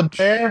it called? The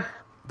Bear?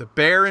 The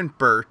Bear in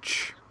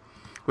Birch,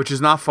 which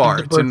is not far.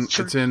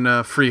 It's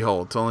in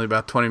Freehold. It's only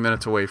about 20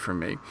 minutes away from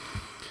me.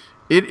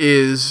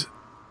 It's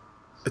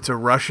a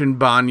Russian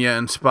banya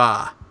and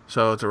spa.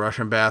 So it's a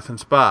Russian bath and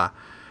spa.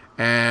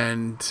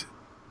 And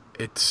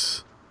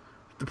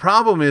the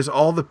problem is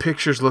all the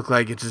pictures look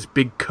like it's this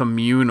big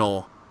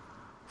communal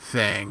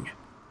thing.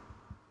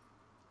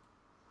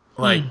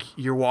 Like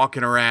you're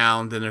walking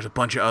around and there's a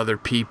bunch of other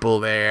people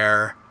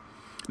there.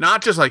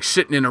 Not just like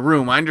sitting in a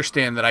room. I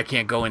understand that I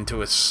can't go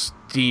into a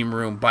steam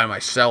room by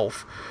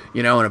myself,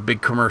 in a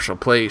big commercial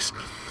place.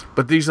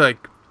 But these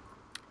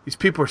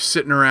people are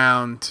sitting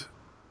around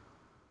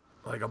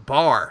like a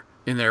bar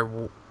in their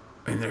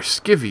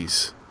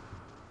skivvies.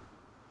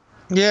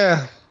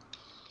 Yeah.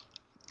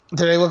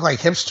 Do they look like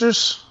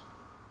hipsters?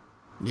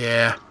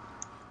 Yeah.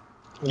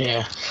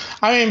 Yeah.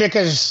 I mean,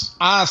 because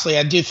honestly,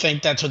 I do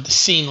think that's what the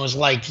scene was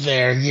like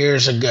there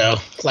years ago.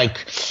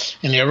 Like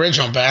in the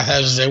original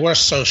bathhouses, they were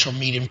social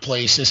meeting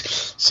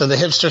places. So the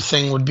hipster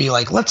thing would be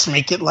like, let's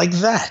make it like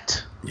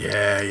that.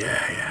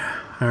 Yeah.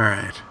 All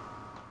right.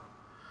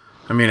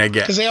 I mean, I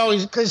guess.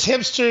 Because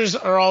hipsters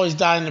are always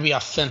dying to be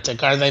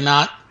authentic, are they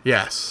not?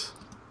 Yes.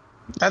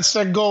 That's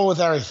their goal with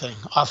everything.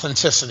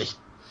 Authenticity.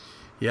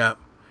 Yep.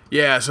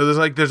 Yeah, so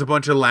there's a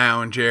bunch of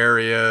lounge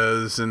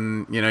areas,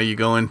 and you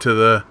go into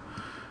the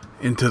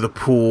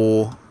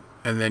pool,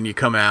 and then you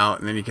come out,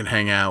 and then you can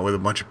hang out with a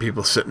bunch of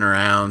people sitting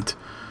around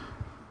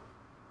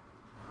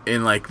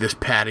in this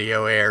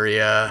patio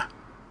area.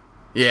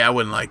 Yeah, I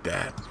wouldn't like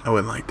that.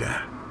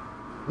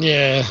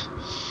 Yeah.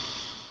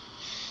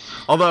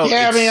 Although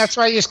I mean, that's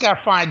why you just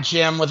gotta find a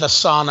gym with a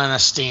sauna and a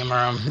steam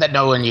room that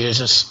no one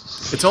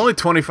uses. It's only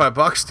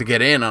 $25 to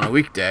get in on a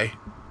weekday.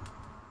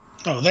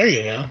 Oh, there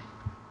you go.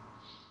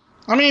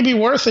 I mean, it'd be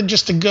worth it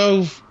just to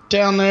go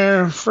down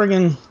there,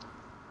 friggin'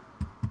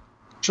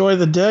 enjoy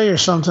the day or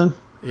something.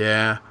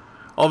 Yeah.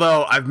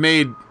 Although I've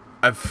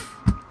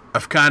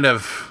kind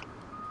of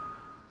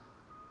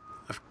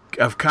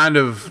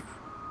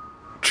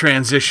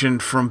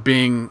transitioned from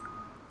being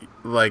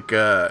like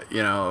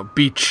a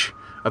beach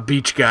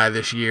guy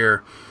this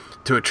year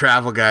to a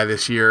travel guy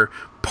this year,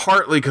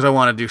 partly because I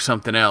want to do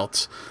something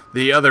else.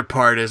 The other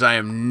part is I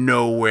am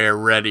nowhere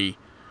ready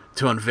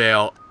to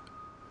unveil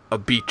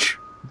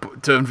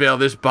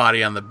this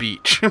body on the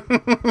beach. You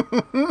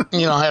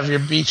don't have your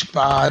beach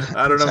bod.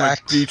 I don't have my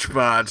beach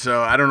bod,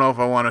 so I don't know if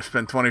I want to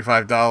spend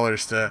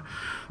 $25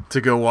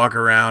 to go walk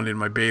around in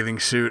my bathing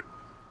suit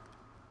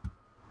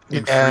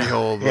in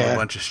Freehold with a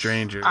bunch of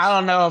strangers. I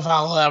don't know if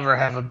I'll ever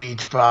have a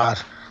beach bod.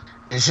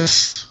 It's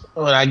just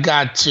what I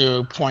got to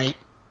a point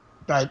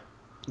about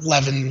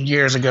 11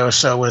 years ago or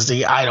so was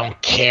the I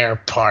don't care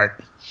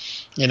part.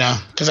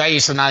 Because I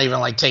used to not even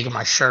like taking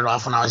my shirt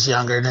off when I was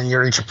younger. And then you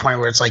reach a point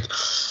where it's like,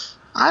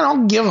 I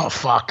don't give a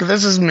fuck.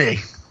 This is me.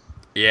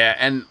 Yeah,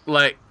 and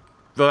the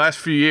last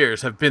few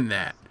years have been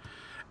that.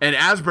 And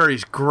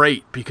Asbury's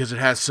great because it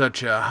has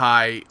such a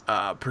high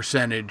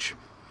percentage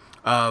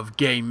of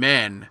gay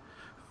men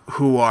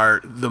who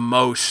are the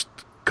most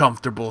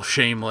comfortable,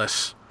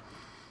 shameless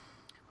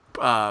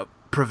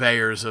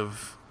purveyors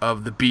of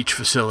of the beach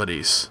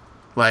facilities.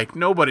 Like,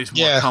 nobody's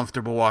more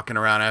comfortable walking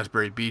around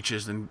Asbury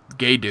beaches than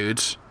gay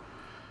dudes.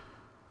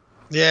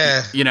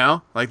 Yeah. You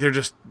know? Like, they're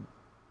just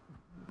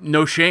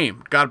no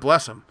shame. God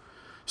bless them.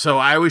 So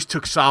I always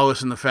took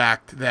solace in the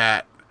fact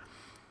that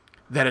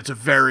it's a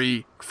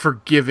very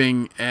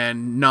forgiving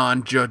and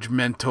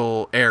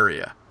non-judgmental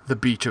area, the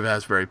beach of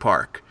Asbury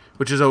Park,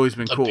 which has always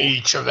been cool. The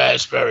beach of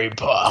Asbury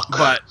Park.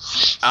 But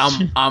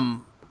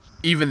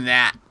even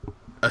that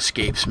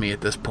escapes me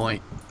at this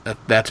point.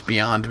 That's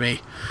beyond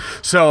me.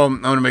 So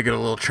I'm gonna make it a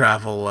little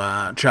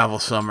travel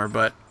summer.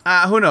 But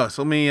who knows?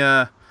 Let me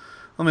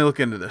look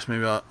into this.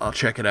 Maybe I'll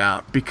check it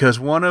out, because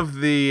one of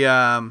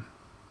the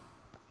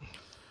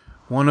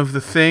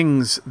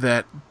things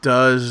that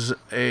does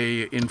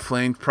a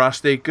inflamed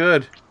prostate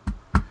good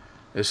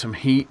is some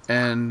heat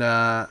and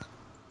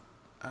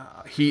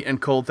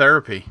cold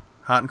therapy.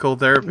 Hot and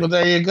cold therapy. Well,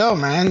 there you go,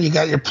 man. You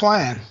got your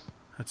plan.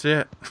 That's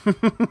it.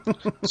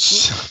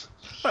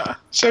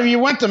 So if you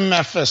went to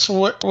Memphis,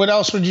 what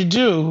else would you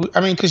do? I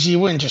mean, because you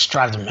wouldn't just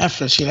drive to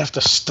Memphis. You'd have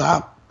to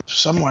stop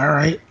somewhere,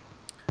 right?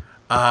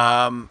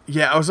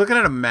 Yeah, I was looking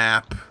at a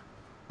map.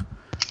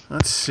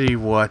 Let's see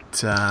what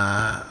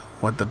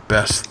the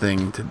best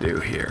thing to do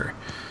here.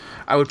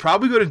 I would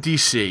probably go to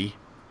D.C.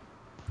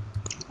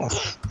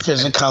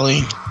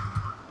 Physically.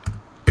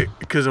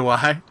 Because of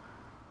why?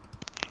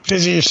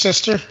 Because of your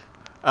sister?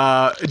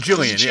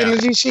 Jillian, Is she in the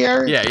D.C.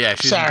 area? Yeah,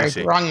 she's in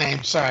D.C. Wrong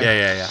name. Sorry.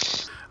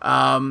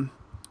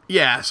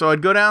 Yeah. So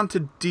I'd go down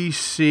to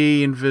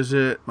D.C. and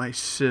visit my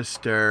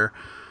sister,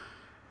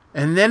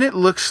 and then it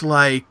looks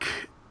like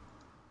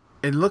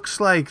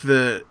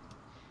the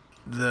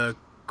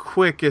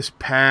quickest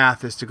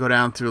path is to go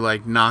down through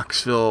like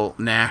Knoxville,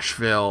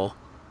 Nashville.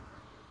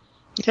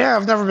 Yeah,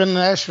 I've never been to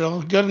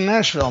Nashville. Go to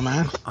Nashville,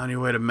 man. On your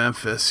way to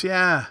Memphis,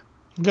 yeah.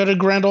 Go to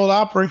Grand Ole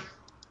Opry.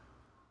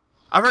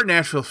 I've heard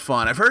Nashville's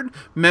fun. I've heard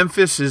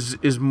Memphis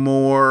is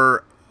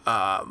more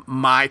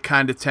my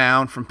kind of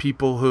town, from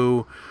people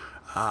who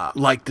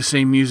like the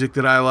same music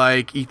that I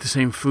like, eat the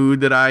same food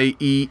that I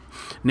eat.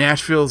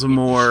 Nashville's a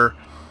more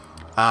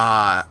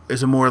like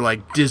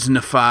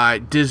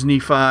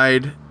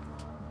Disneyfied.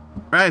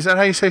 Right? Is that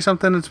how you say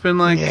something that's been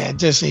like? Yeah,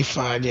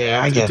 Disneyfied.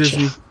 Yeah, I get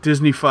you.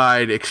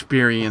 Disneyfied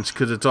experience,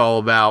 because it's all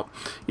about,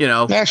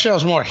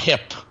 Nashville's more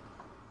hip.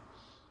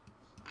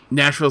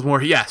 Nashville's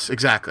more, yes,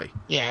 exactly.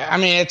 Yeah, I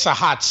mean, it's a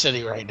hot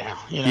city right now.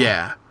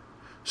 Yeah.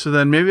 So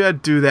then maybe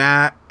I'd do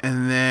that,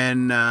 and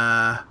then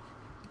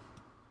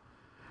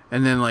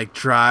like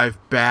drive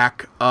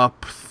back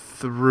up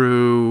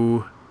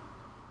through,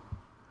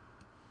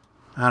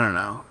 I don't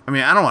know. I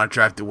mean, I don't want to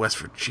drive to West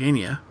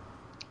Virginia.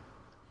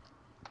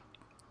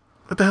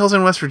 What the hell's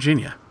in West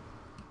Virginia?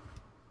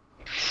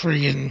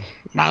 Friggin'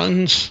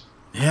 mountains.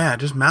 Yeah,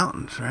 just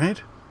mountains,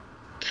 right?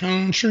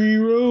 Country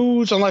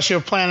roads, unless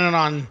you're planning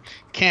on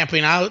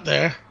camping out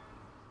there.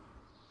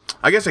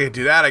 I guess I could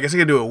do that. I guess I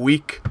could do a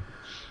week.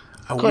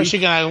 Of course,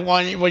 you're gonna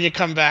when you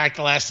come back,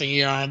 the last thing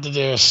you don't have to do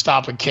is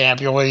stop and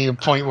camp. You're at your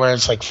point where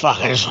it's like, fuck,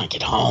 I just want to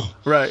get home.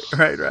 Right.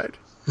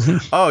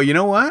 Oh, you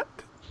know what?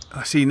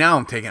 See, now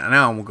I'm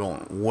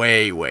going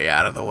way, way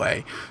out of the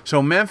way.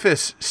 So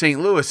Memphis, St.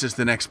 Louis is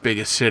the next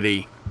biggest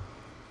city.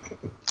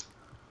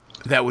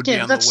 That would be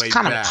on the way back. That's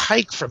kind of a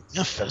hike from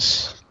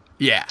Memphis.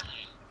 Yeah,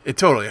 it's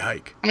totally a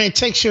hike. I mean, it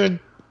takes you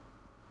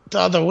the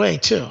other way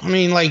too. I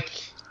mean, like,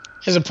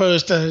 as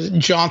opposed to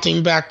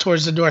jaunting back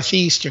towards the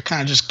northeast, you're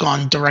kind of just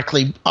gone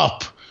directly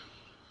up.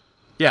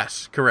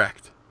 Yes,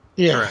 correct.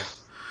 Yeah. Correct.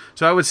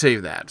 So I would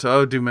save that. So I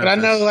would do Memphis. But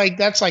I know, like,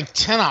 that's like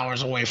 10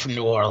 hours away from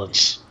New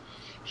Orleans.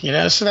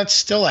 So that's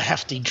still a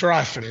hefty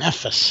drive from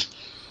Memphis.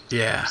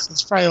 Yeah. So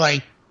it's probably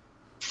like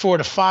 4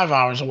 to 5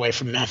 hours away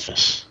from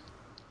Memphis.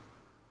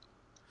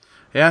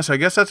 Yeah, so I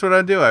guess that's what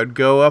I'd do. I'd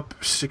go up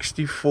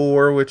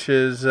 64, which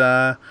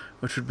would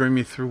bring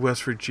me through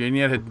West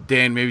Virginia. I'd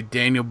hit maybe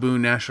Daniel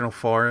Boone National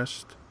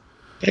Forest.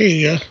 There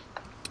you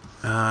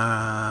go.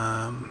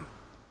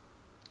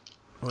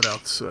 What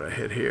else would I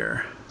hit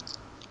here?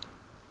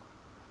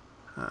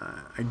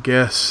 I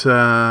guess,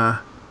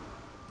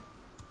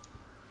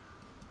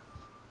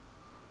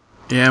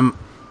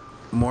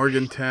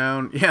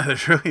 Morgantown. Yeah,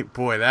 there's really,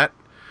 boy, that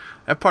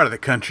part of the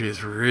country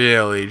is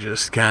really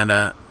just kind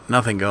of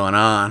nothing going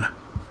on.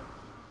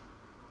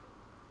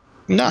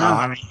 No,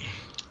 I mean,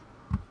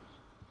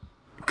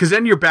 because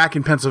then you're back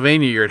in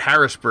Pennsylvania. You're at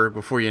Harrisburg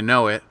before you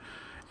know it.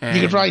 And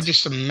you could probably do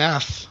some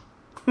meth.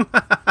 Because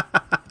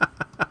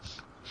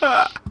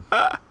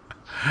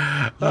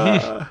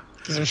I'm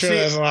sure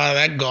there's a lot of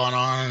that going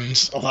on.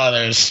 And a lot of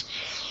those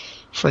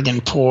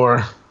friggin'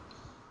 poor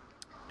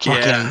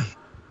fucking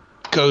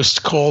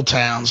ghost coal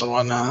towns and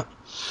whatnot.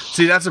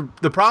 See,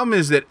 the problem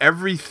is that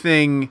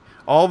everything,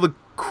 all the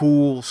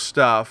cool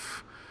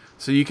stuff,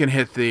 so you can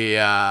hit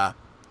the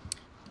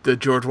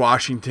George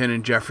Washington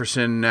and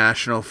Jefferson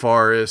National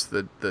Forest,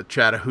 the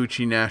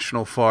Chattahoochee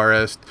National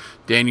Forest,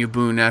 Daniel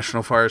Boone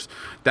National Forest.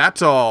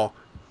 That's all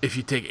if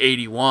you take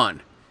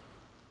 81.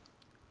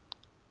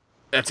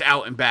 That's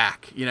out and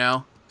back,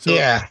 So,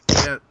 yeah.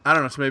 I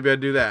don't know. So maybe I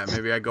do that.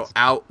 Maybe I go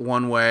out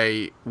one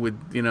way with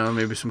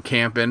maybe some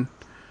camping,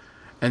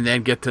 and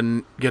then get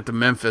to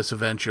Memphis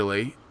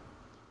eventually,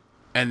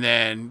 and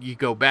then you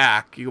go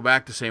back. You go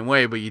back the same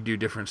way, but you do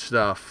different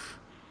stuff.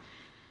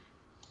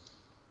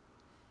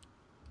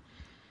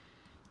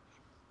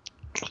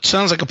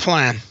 Sounds like a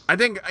plan. I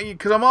think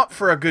because I'm up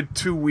for a good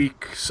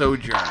 2-week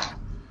sojourn.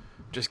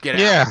 Just get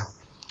out.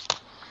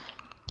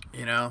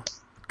 Yeah.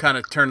 Kind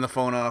of turn the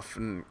phone off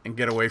and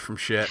get away from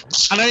shit.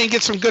 I know you can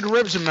get some good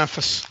ribs in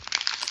Memphis.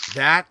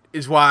 That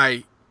is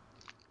why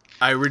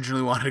I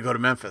originally wanted to go to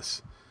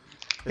Memphis.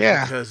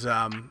 Yeah. Because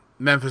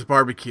Memphis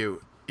barbecue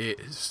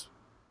is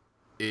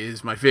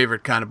my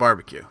favorite kind of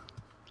barbecue.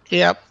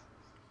 Yep.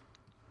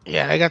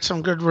 Yeah, I got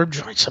some good rib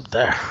joints up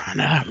there. I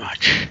know that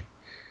much.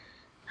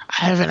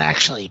 I haven't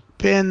actually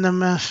been to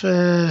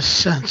Memphis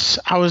since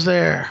I was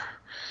there.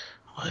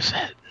 What was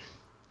that?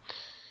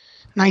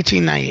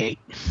 1998.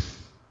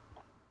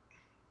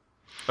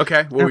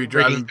 Okay, well, were you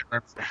driving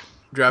up to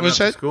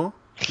school?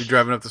 You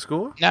driving up to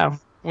school? No.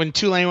 When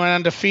Tulane went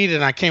undefeated,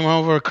 and I came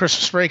over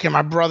Christmas break, and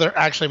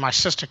my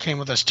sister came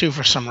with us too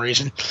for some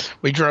reason.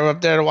 We drove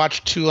up there to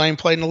watch Tulane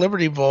play in the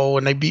Liberty Bowl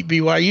when they beat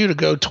BYU to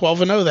go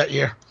 12-0 that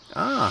year.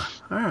 Ah,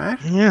 all right.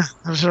 Yeah,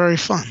 that was very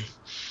fun.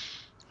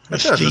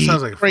 That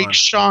sounds like great fun.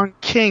 Sean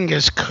King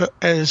as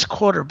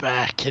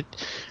quarterback,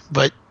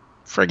 but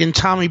friggin'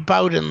 Tommy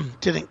Bowden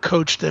didn't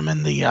coach them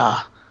in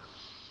the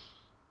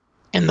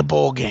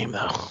bowl game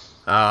though.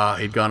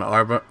 He'd gone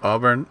to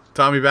Auburn.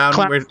 Tommy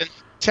Bowden.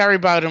 Terry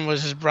Bowden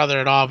was his brother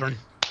at Auburn.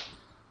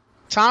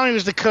 Tommy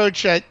was the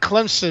coach at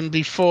Clemson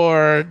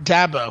before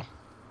Dabo.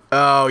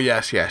 Oh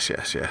yes.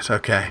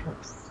 Okay.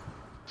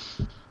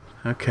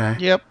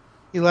 Yep.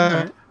 He left.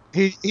 Right.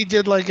 He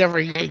did like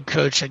every head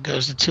coach that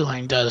goes to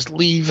Tulane does,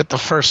 leave at the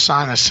first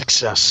sign of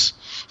success.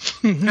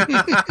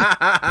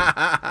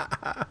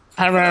 I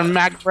remember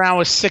Mac Brown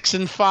was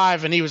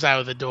 6-5 and he was out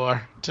of the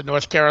door to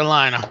North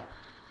Carolina.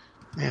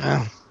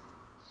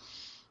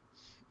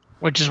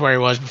 Which is where he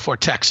was before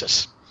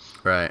Texas.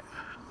 Right.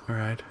 All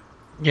right.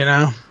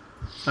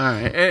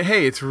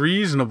 Hey, it's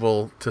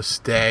reasonable to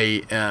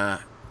stay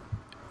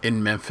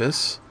in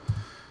Memphis.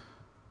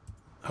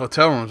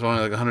 Hotel room's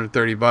only like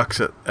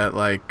 $130 at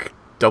like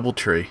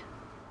DoubleTree.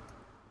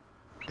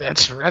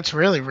 That's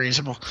really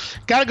reasonable.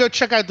 Got to go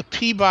check out the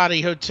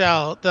Peabody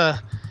Hotel. The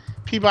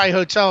Peabody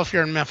Hotel if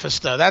you're in Memphis,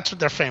 though. That's what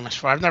they're famous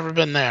for. I've never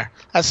been there.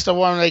 That's the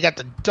one where they got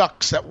the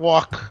ducks that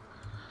walk.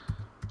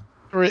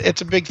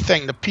 It's a big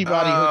thing, the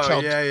Peabody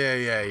Hotel.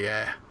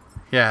 Yeah.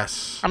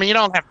 Yes. I mean, you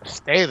don't have to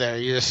stay there.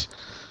 You just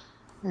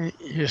need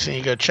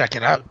to go check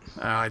it out.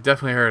 Oh, I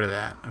definitely heard of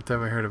that. I've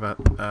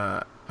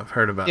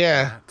heard about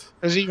that.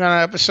 There's even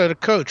an episode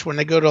of Coach when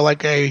they go to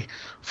like a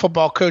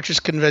football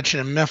coaches convention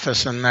in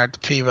Memphis and they're at the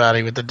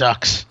Peabody with the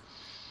Ducks.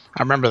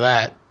 I remember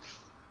that.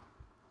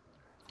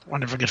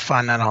 Wonder if I could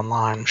find that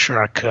online. I'm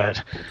sure I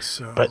could.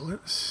 So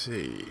let's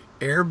see.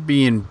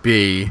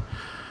 Airbnb.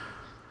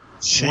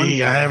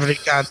 See, I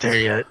haven't got there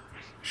yet.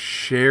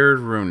 Shared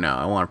room now.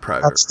 I want a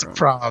private room. That's the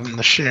problem,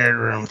 the shared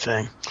room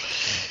thing.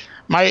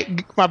 My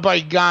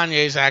buddy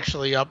Gagne is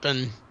actually up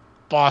in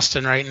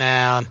Boston right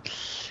now. And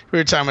we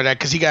were talking about that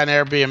because he got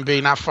an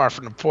Airbnb not far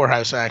from the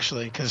poorhouse,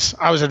 actually, because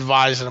I was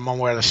advising him on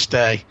where to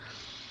stay.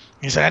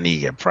 He said, I need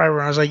to get a private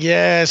room. I was like,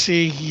 yeah,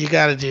 see, you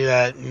got to do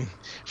that. And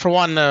for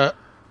one, the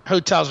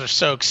hotels are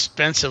so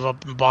expensive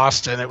up in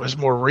Boston, it was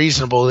more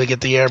reasonable to get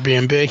the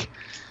Airbnb.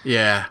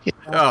 Yeah.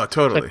 Oh,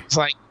 totally. But it's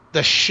like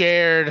the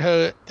shared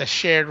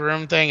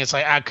room thing. It's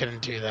like, I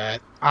couldn't do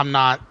that. I'm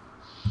not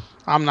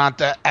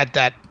at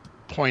that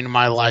point in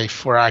my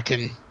life where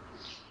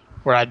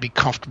I'd be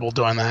comfortable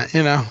doing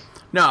that,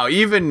 No,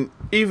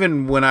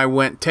 even when I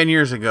went 10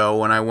 years ago,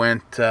 when I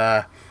went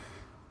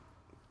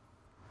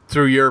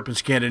through Europe and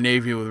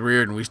Scandinavia with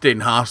Reardon, we stayed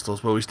in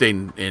hostels, but we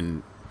stayed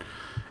in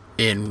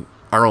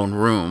our own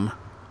room.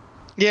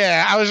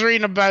 Yeah, I was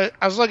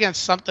looking at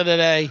something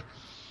today.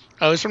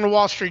 It was from the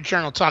Wall Street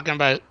Journal talking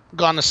about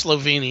going to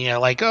Slovenia.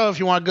 Like, if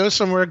you want to go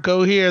somewhere,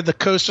 go here, the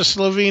coast of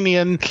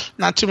Slovenia, and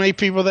not too many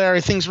people there.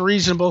 Everything's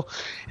reasonable.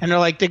 And they're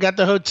like, they got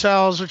the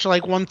hotels, which are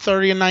like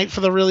 $130 a night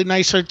for the really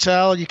nice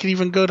hotel. You can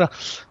even go to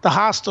the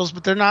hostels,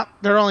 but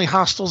they're only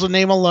hostels in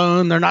name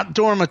alone. They're not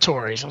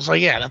dormitories. I was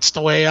like, yeah, that's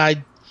the way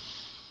I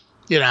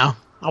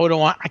wouldn't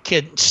want a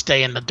kid to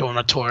stay in the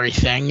dormitory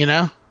thing,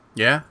 Yeah.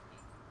 Yeah.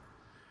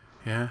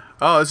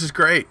 Oh, this is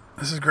great.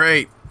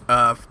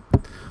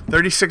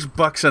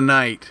 $36 a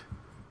night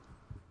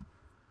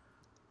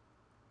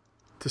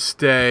to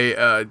stay.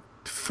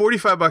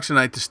 $45 a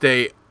night to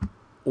stay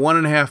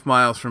 1.5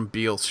 miles from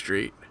Beale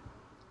Street.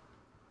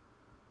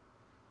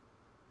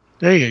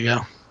 There you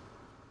go.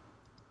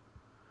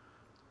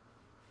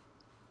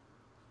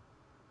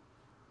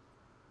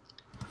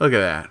 Look at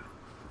that.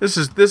 This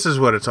is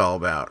what it's all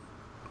about.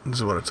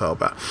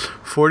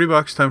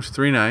 $40 times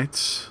 3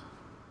 nights.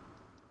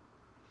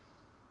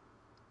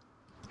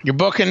 You're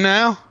booking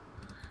now?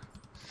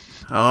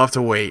 I'll have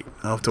to wait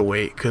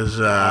because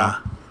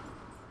got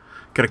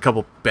a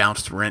couple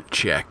bounced rent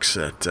checks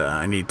that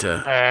I need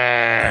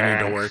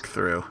to work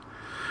through.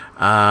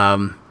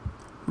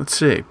 Let's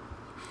see.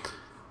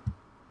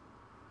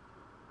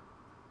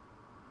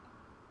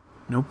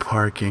 No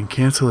parking.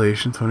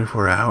 Cancellation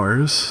 24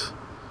 hours.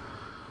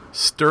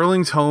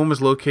 Sterling's home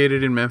is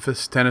located in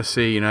Memphis,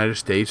 Tennessee, United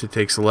States. It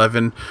takes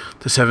 11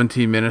 to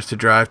 17 minutes to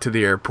drive to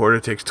the airport.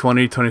 It takes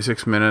 20 to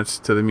 26 minutes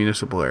to the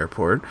municipal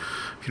airport.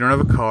 If you don't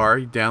have a car,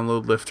 you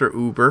download Lyft or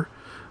Uber.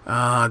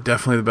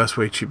 Definitely the best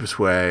way, cheapest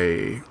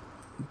way.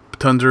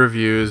 Tons of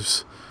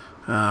reviews.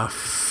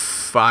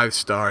 5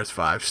 stars,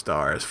 5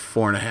 stars,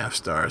 4.5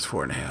 stars,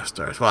 4.5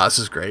 stars. Wow, this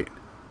is great.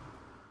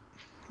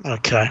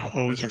 Okay,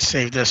 well, we can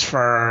save this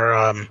for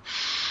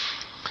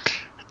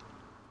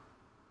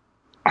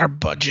our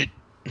budget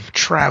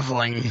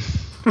traveling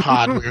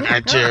pod we're going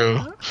to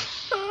do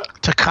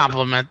to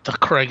complement the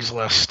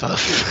Craigslist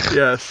stuff.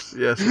 Yes.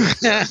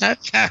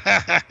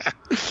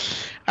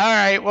 All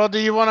right, well, do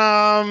you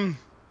want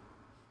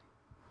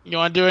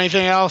to do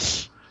anything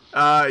else?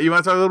 You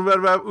want to talk a little bit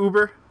about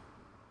Uber?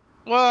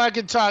 Well, I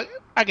can talk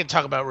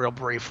about real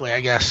briefly, I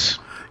guess.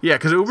 Yeah,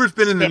 because Uber's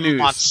been in the news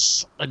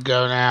months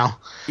ago now.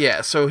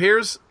 Yeah, so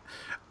here's...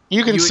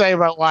 You can say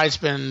about why it's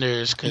been in the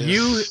news. Cause...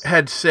 You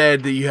had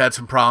said that you had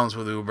some problems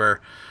with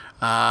Uber.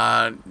 You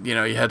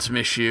had some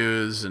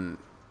issues, and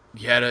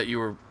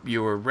you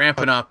were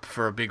ramping up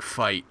for a big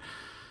fight.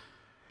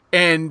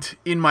 And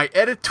in my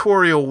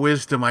editorial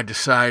wisdom, I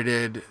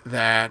decided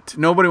that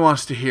nobody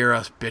wants to hear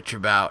us bitch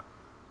about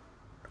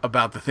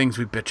the things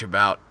we bitch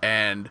about,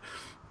 and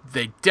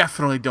they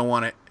definitely don't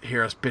want to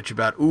hear us bitch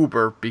about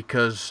Uber,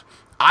 because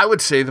I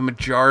would say the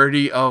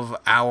majority of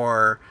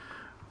our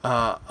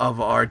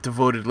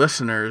devoted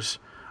listeners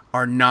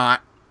are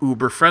not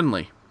Uber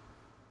friendly.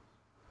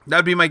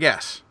 That'd be my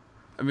guess.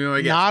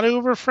 Not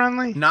Uber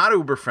friendly? Not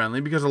Uber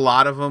friendly, because a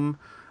lot of them,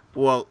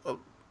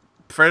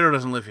 Fredo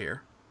doesn't live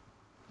here.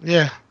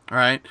 Yeah. All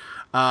right.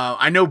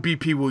 I know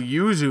BP will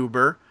use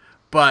Uber,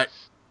 but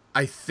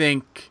I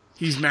think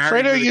he's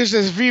married. Fredo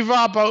uses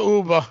Viva ba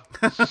Uber.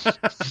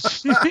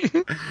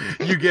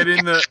 You get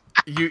in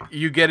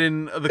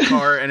the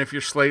car, and if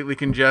you're slightly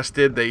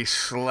congested, they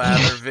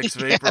slather Vicks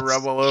Vapor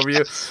Rub all over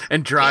you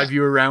and drive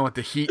you around with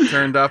the heat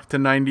turned up to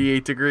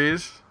 98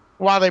 degrees.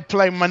 While they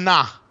play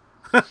Mana.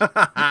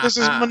 This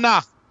is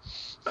Mana.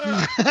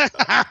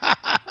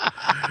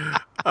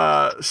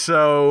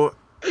 So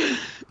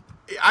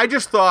I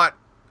just thought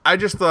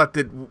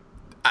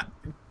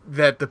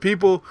that the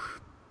people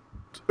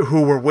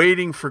who were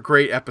waiting for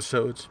great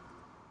episodes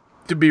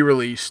to be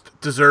released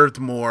deserved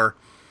more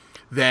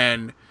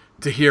than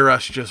to hear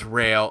us just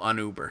rail on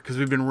Uber, because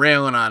we've been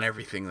railing on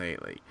everything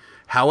lately.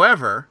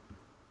 However,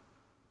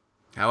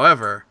 I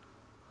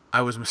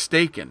was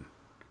mistaken,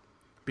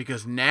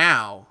 because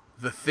now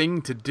the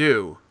thing to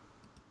do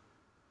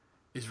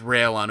is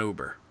rail on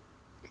Uber.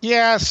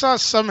 Yeah, I saw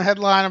some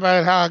headline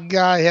about how a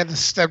guy had to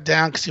step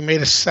down because he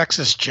made a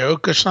sexist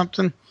joke or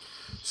something.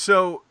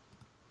 So,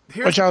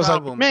 which I was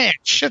like, man,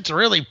 shit's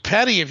really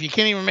petty if you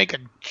can't even make a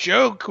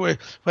joke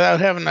without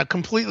having to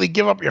completely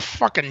give up your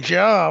fucking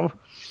job.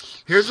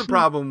 Here's the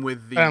problem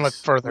with these. I look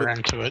further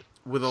into it.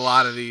 With a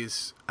lot of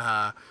these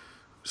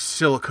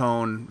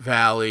Silicon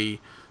Valley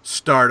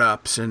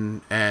startups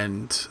and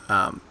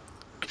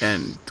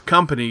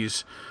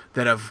companies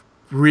that have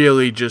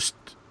really just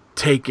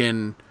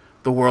taken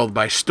the world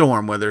by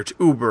storm, whether it's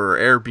Uber or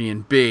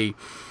Airbnb,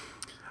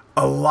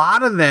 a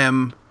lot of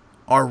them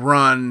are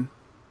run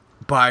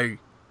by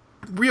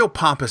real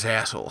pompous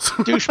assholes.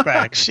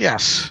 Douchebags,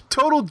 yes.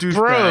 Total douchebags.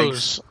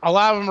 Bros. A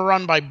lot of them are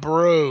run by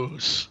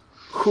bros.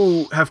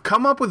 Who have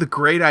come up with a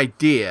great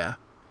idea.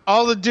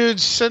 All the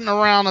dudes sitting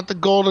around at the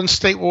Golden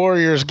State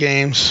Warriors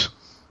games.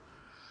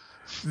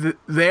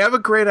 They have a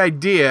great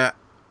idea,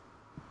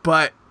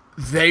 but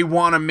they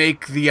want to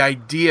make the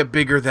idea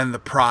bigger than the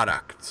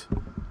product.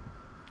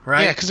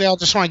 Right? Yeah, because they all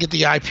just want to get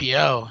the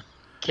IPO,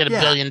 get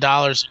 $1 billion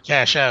and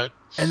cash out.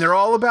 And they're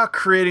all about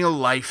creating a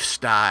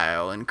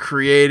lifestyle and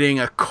creating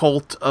a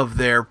cult of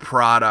their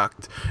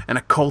product and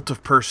a cult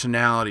of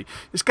personality.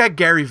 This guy,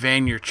 Gary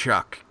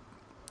Vaynerchuk.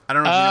 I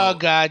don't know if you know. Oh,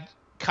 God.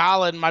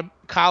 Colin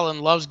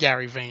loves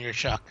Gary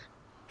Vaynerchuk.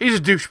 He's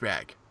a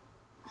douchebag.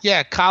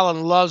 Yeah,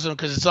 Colin loves him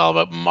because it's all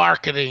about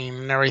marketing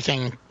and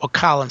everything. Well,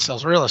 Colin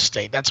sells real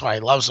estate. That's why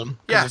he loves him.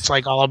 Yeah. It's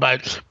like all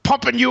about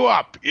pumping you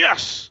up.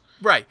 Yes.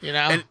 Right. You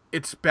know? And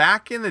it's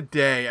back in the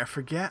day. I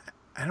forget.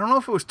 I don't know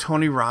if it was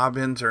Tony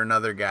Robbins or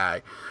another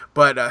guy,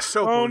 but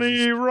Soap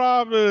used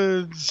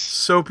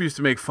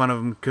to make fun of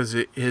him because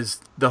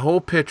the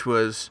whole pitch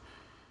was,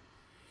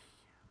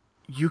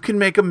 you can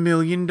make $1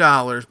 million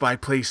by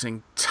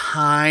placing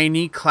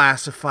tiny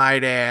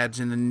classified ads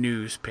in the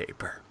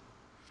newspaper.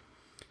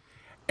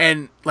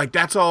 And like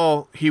that's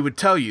all he would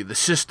tell you. The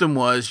system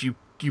was you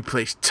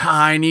place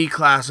tiny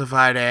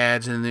classified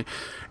ads and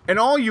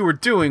all you were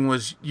doing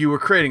was you were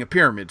creating a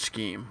pyramid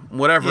scheme,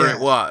 whatever it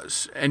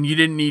was, and you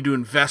didn't need to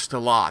invest a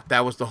lot.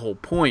 That was the whole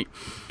point.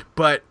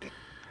 But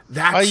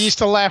I used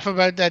to laugh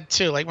about that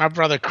too. Like my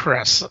brother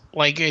Chris,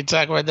 like he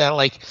talk about that,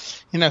 like,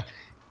 you know,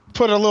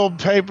 put a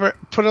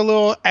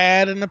little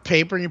ad in the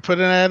paper, and you put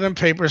an ad in the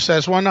paper that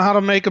says, "Want to know how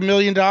to make $1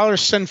 million?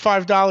 Send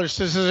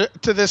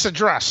 $5 to this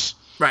address."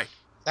 Right.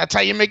 That's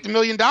how you make the $1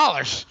 million.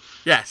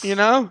 Yes. You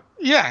know?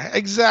 Yeah,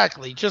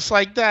 exactly. Just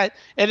like that.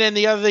 And then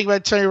the other thing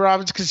about Tony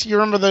Robbins, because you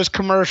remember those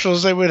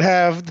commercials they would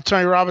have, the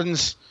Tony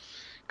Robbins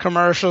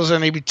commercials,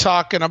 and he'd be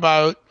talking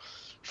about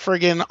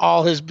friggin'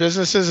 all his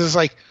businesses. It's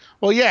like,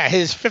 well, yeah,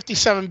 his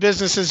 57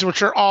 businesses,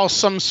 which are all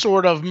some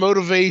sort of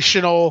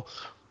motivational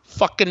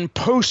fucking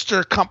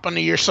poster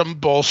company or some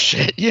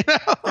bullshit, you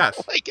know?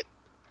 Yes. Like,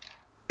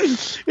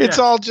 it's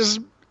all just,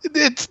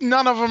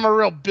 none of them are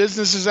real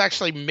businesses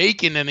actually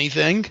making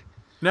anything.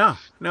 No,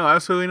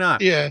 absolutely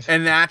not. Yeah.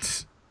 And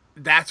that's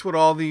what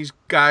all these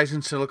guys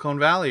in Silicon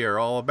Valley are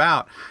all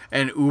about.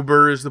 And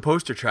Uber is the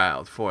poster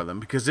child for them,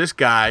 because this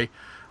guy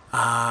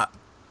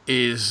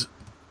is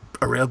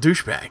a real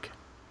douchebag.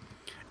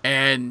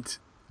 And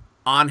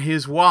on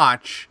his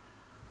watch,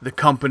 the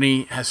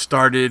company has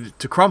started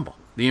to crumble.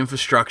 The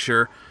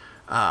infrastructure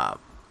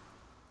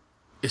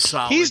is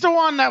solid. He's the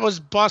one that was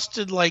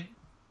busted, like,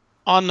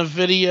 on the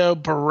video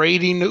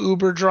berating the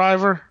Uber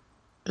driver.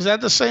 Is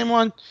that the same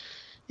one?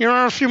 You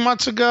remember a few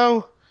months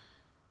ago?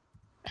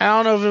 I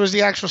don't know if it was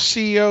the actual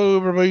CEO of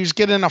Uber, but he was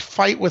getting in a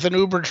fight with an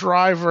Uber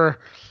driver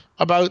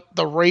about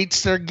the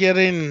rates they're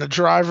getting, and the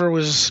driver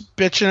was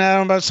bitching at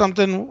him about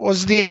something.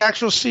 Was the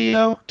actual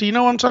CEO? Do you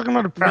know what I'm talking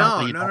about?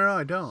 Apparently, No,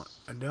 I don't.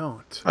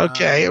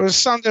 Okay, it was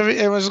something.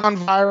 It was on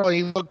viral.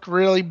 He looked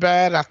really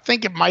bad. I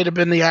think it might have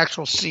been the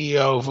actual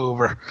CEO of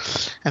Uber,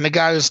 and the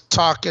guy was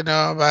talking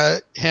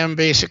about him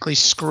basically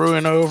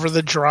screwing over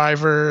the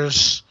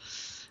drivers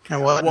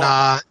and whatnot.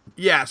 Well,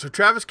 yeah, so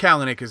Travis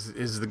Kalanick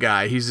is the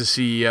guy. He's the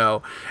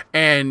CEO,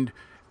 and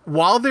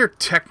while their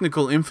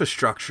technical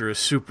infrastructure is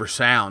super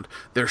sound,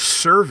 their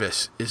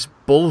service is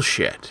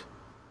bullshit.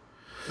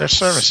 Their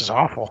service is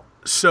awful.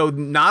 So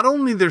not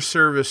only their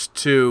service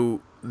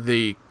to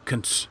the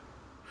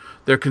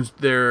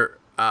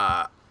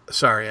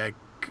sorry, I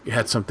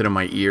had something in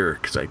my ear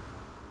because I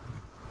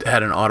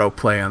had an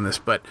autoplay on this,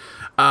 but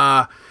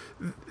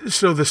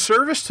so the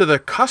service to the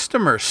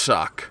customers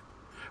suck,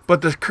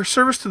 but the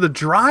service to the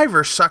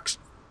driver sucks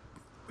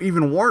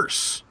even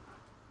worse.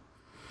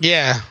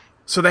 Yeah.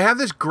 So they have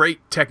this great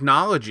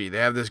technology, they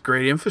have this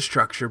great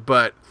infrastructure,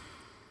 but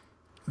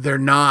they're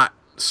not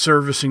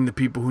servicing the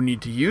people who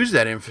need to use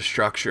that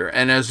infrastructure.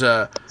 And as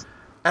a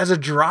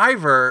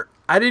driver,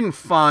 I didn't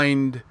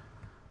find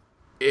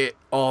it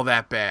all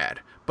that bad,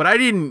 but I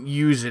didn't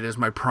use it as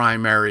my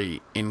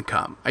primary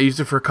income. I used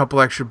it for a couple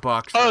extra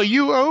bucks. Oh,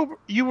 you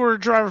were a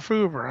driver for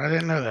Uber. I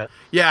didn't know that.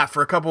 Yeah,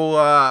 for a couple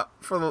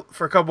for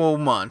a couple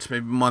months,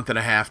 maybe a month and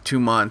a half, 2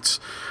 months.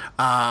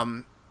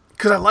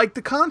 Because I like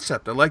the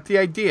concept. I like the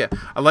idea.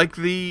 I like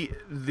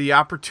the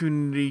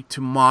opportunity to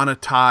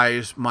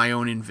monetize my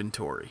own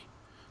inventory.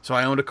 So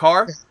I owned a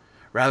car.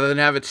 Rather than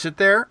have it sit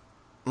there,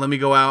 let me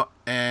go out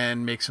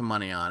and make some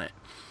money on it.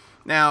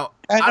 Now,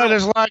 I know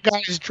there's a lot of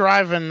guys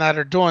driving that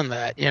are doing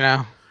that, you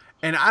know.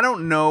 And I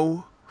don't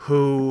know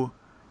who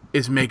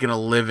is making a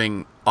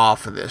living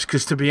off of this.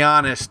 Because to be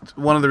honest,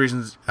 one of the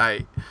reasons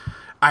I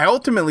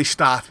ultimately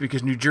stopped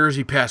because New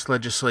Jersey passed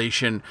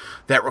legislation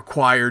that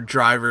required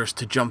drivers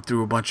to jump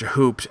through a bunch of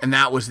hoops, and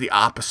that was the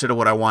opposite of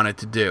what I wanted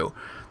to do.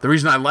 The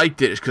reason I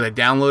liked it is because I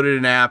downloaded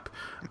an app.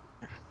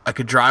 I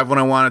could drive when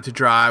I wanted to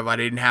drive. I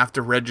didn't have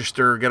to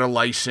register or get a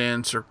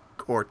license or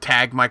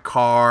tag my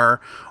car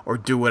or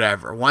do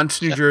whatever.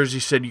 Once New Jersey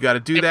said you got to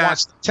do that.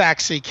 Once the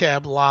taxi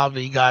cab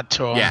lobby got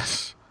to them.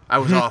 Yes. I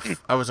was off.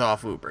 I was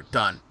off Uber.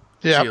 Done.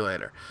 Yep. See you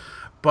later.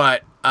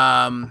 But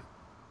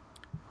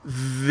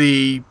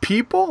the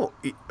people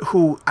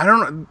who I don't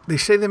know, they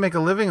say they make a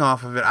living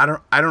off of it.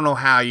 I don't know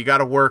how. You got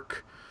to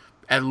work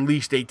at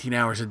least 18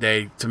 hours a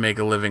day to make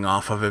a living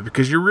off of it,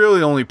 because you're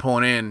really only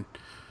pulling in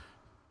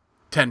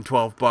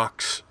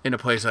 $10-12 in a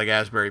place like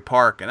Asbury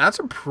Park, and that's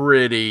a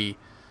pretty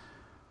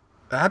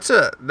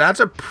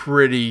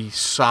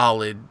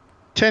solid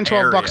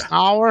 $10-12 an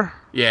hour.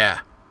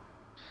 Yeah.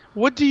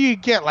 What do you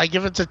get? Like,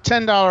 if it's a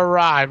 $10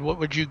 ride, what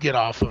would you get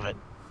off of it?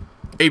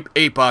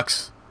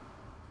 $8.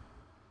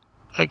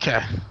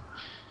 Okay.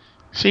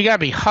 So you gotta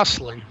be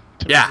hustling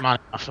to make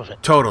money off of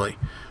it. Totally.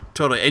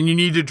 And you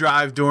need to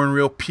drive during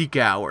real peak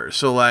hours.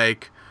 So,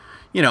 like,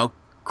 you know,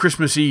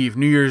 Christmas Eve,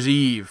 New Year's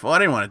Eve. Well, I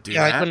didn't want to do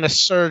that. Yeah, like when the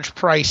surge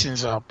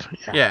pricing's up.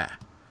 Yeah.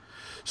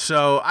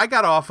 So I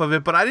got off of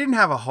it, but I didn't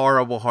have a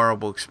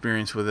horrible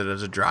experience with it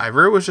as a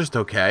driver. It was just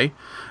okay.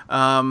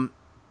 But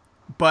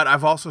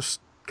I've also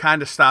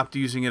kind of stopped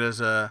using it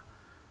as a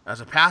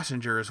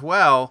passenger as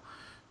well,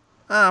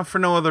 for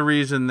no other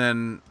reason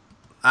than,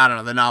 I don't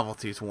know, the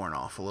novelty's worn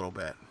off a little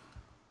bit.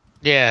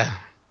 Yeah.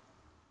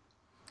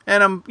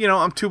 And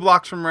I'm 2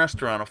 blocks from a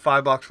restaurant, I'm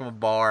 5 blocks from a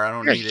bar. I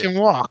don't need it. You can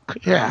walk.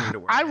 Yeah.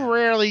 I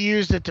rarely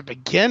used it to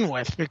begin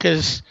with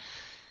because,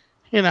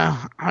 I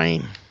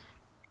mean,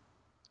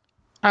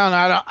 I don't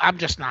know. I'm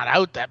just not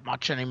out that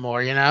much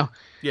anymore, Yeah.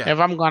 If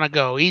I'm going to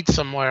go eat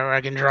somewhere where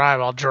I can drive,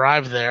 I'll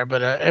drive there.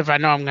 But if I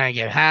know I'm going to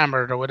get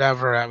hammered or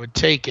whatever, I would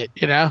take it,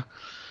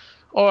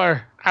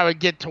 Or I would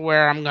get to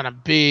where I'm going to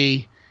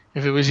be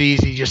if it was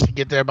easy just to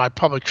get there by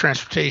public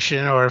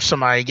transportation, or if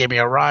somebody gave me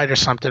a ride or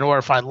something, or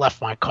if I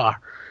left my car,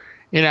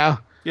 you know?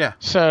 Yeah.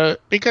 So,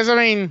 because, I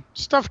mean,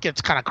 stuff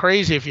gets kind of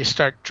crazy if you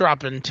start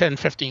dropping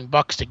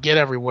 $10-15 to get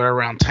everywhere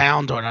around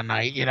town during the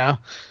night, you know?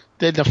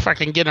 Then the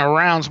fucking getting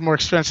around's more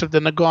expensive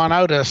than the going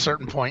out at a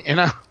certain point, you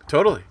know?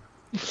 Totally.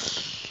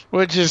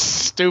 Which is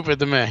stupid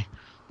to me.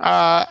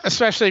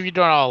 Especially if you're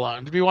doing it all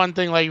alone. It'd be one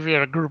thing like if you're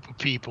in a group of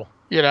people,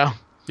 you know?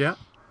 Yeah.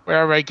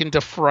 Where everybody can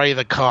defray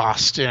the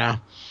cost, you know?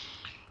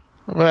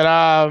 But,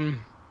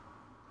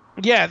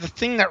 yeah, the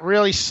thing that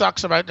really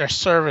sucks about their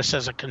service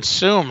as a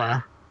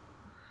consumer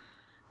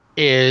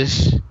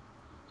is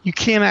you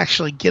can't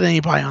actually get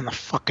anybody on the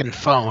fucking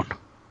phone.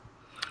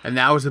 And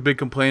that was the big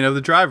complaint of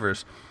the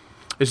drivers.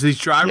 Is these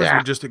drivers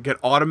would just get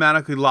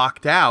automatically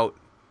locked out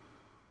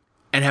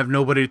and have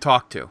nobody to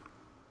talk to.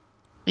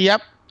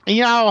 Yep.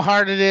 You know how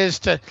hard it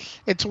is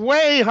it's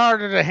way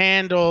harder to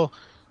handle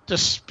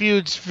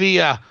disputes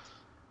via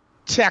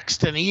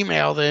text and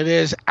email than it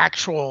is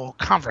actual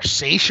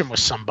conversation with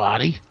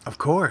somebody. Of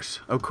course.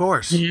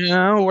 You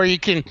know, where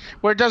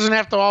it doesn't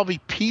have to all be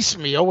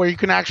piecemeal, where you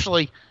can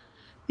actually,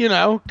 you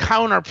know,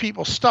 counter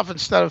people's stuff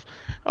instead of,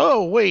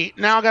 oh, wait,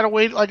 now I got to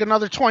wait like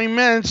another 20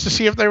 minutes to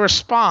see if they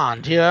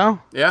respond, you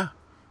know? Yeah.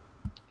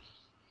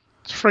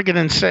 It's friggin'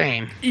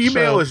 insane.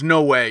 Email is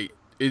no way.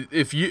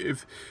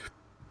 If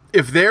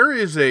there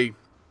is a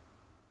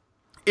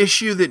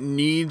issue that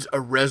needs a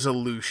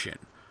resolution,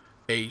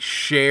 a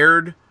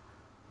shared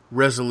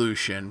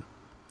resolution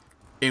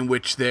in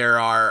which there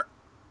are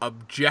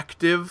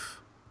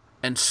objective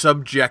and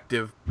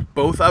subjective,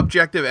 both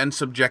objective and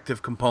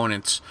subjective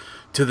components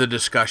to the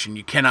discussion,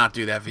 you cannot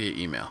do that via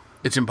email.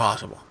 It's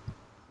impossible.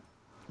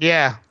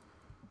 Yeah.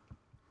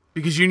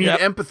 Because you need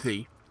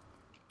empathy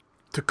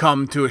to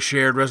come to a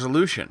shared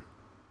resolution.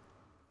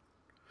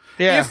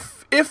 Yeah.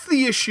 If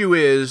the issue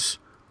is,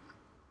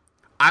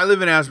 I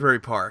live in Asbury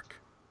Park,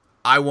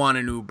 I want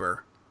an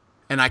Uber,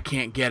 and I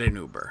can't get an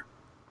Uber,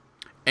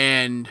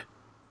 and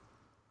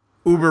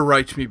Uber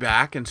writes me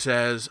back and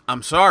says,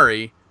 I'm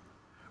sorry,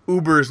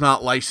 Uber is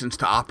not licensed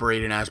to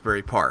operate in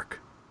Asbury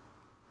Park.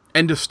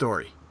 End of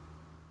story.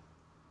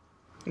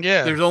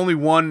 Yeah. There's only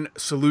one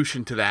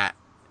solution to that,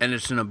 and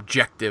it's an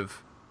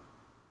objective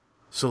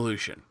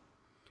solution.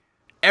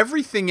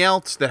 Everything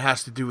else that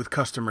has to do with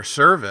customer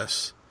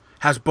service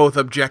has both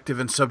objective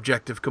and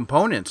subjective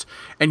components,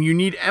 and you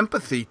need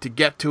empathy to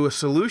get to a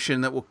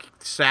solution that will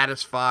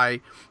satisfy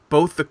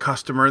both the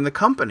customer and the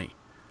company.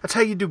 That's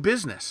how you do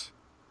business.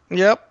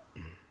 Yep.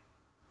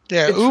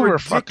 Yeah, It's Uber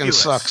ridiculous. fucking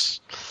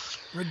sucks.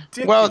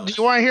 Ridiculous. Well, do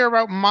you want to hear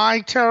about my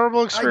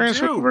terrible experience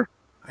with Uber?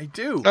 I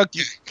do.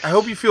 Okay. I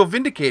hope you feel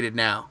vindicated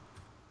now.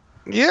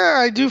 Yeah,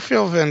 I do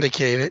feel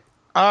vindicated.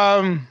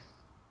 Not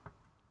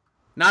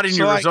in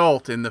your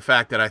result, in the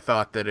fact that I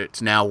thought that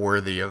it's now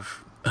worthy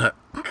of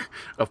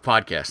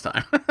podcast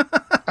time.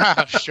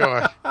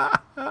 Sure.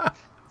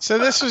 So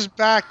this was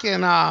back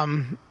in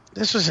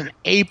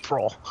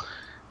April.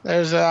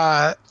 There's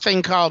a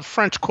thing called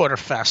French Quarter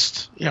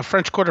Fest,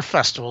 French Quarter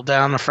Festival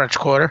down in the French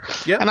Quarter.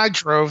 Yep. And I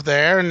drove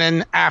there, and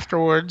then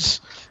afterwards,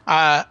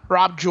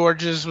 Rob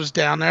George's was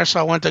down there, so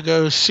I went to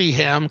go see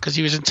him because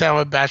he was in town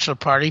with a bachelor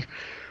party.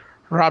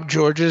 Rob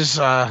George's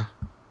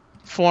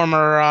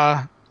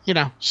former,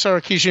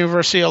 Syracuse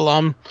University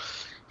alum.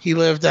 He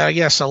lived at, I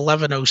guess,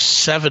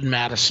 1107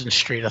 Madison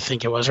Street, I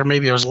think it was, or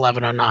maybe it was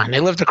 1109.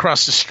 They lived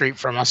across the street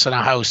from us in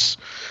a house,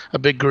 a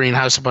big green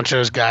house, a bunch of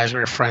those guys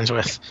we were friends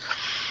with.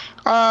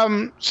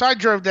 So I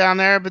drove down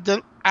there, but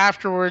then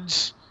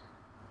afterwards,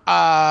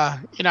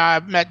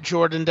 I met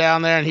Jordan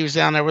down there, and he was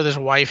down there with his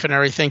wife and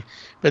everything.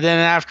 But then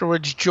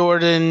afterwards,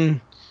 Jordan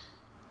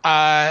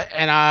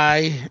and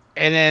I,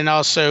 and then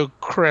also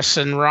Chris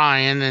and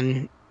Ryan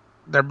and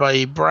their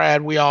buddy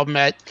Brad, we all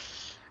met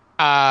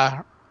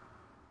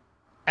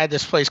at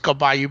this place called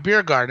Bayou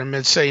Beer Garden in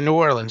Mid-City, New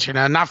Orleans,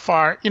 not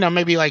far,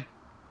 maybe like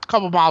a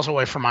couple miles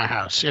away from my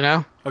house,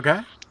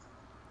 Okay.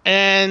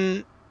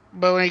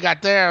 But when he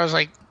got there,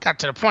 got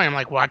to the point, I'm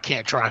like, well, I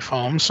can't drive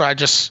home. So I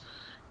just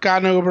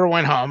got an Uber,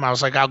 went home. I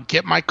was like, I'll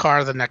get my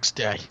car the next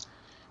day,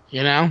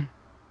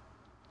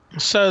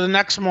 So the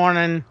next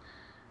morning,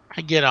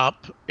 I get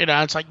up,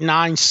 it's like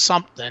 9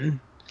 something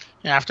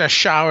after I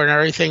shower and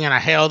everything, and I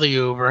hail the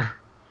Uber.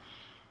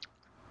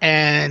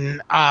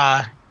 And,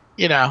 I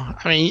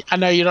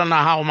know you don't know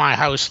how my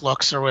house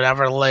looks or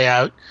whatever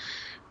layout,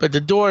 but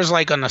the door's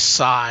like on the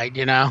side,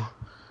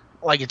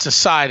 like it's a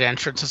side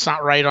entrance. It's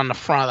not right on the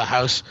front of the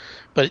house,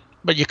 but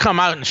you come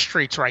out and the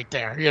street's right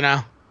there,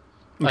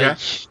 Okay.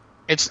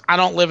 I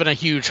don't live in a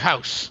huge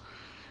house,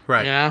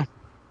 right?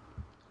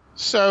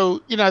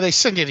 So, they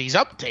send you these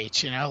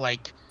updates,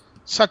 like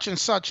such and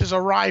such is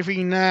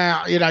arriving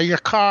now, your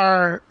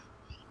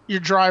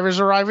driver's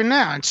arriving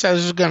now. It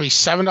says it's going to be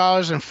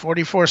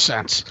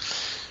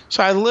 $7.44.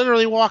 So I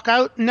literally walk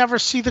out, never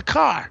see the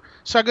car.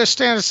 So I go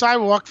stand on the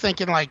sidewalk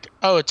thinking like,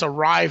 oh, it's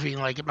arriving,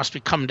 like it must be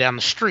coming down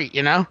the street,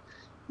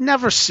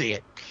 Never see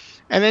it.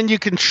 And then you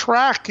can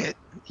track it,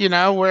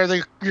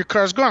 where your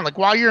car's going. Like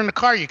while you're in the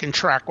car, you can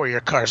track where your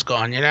car's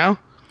going,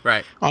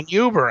 Right. on the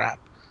Uber app.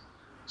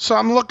 So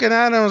I'm looking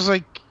at it and I was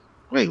like,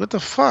 wait, what the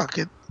fuck?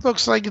 It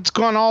looks like it's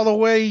gone all the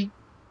way. You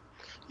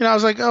know, I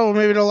was like, oh,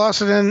 maybe they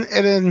lost it. And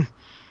then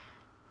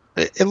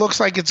it looks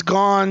like it's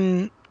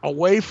gone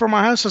away from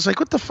my house. I was like,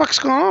 what the fuck's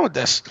going on with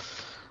this?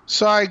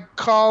 So I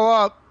call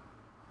up,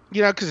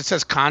 you know, because it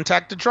says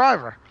contact the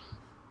driver.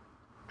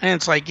 And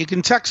it's like, you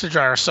can text the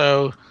driver.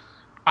 So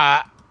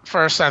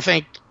first, I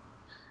think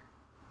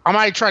I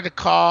might try to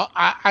call.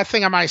 I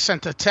think I might have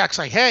sent a text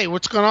like, hey,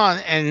 what's going on?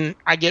 And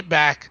I get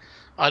back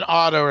an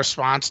auto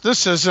response.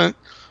 This isn't,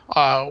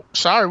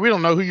 sorry, we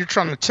don't know who you're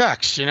trying to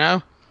text, you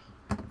know?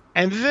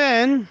 And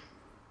then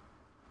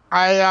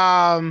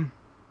I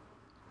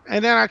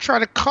try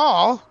to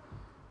call,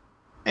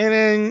 and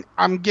then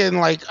I'm getting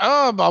like,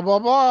 oh, blah, blah,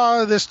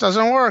 blah, this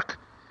doesn't work.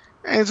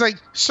 And it's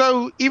like,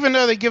 so even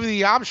though they give you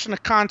the option to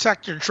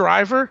contact your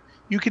driver,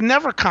 you can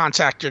never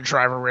contact your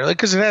driver really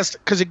because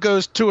it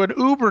goes to an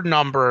Uber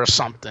number or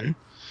something.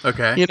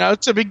 Okay. You know,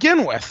 to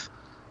begin with.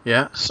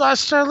 Yeah. So I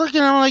started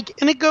looking, I'm like,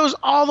 and it goes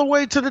all the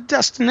way to the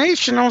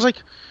destination. I was like,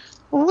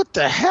 well, what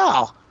the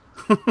hell?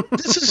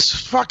 This is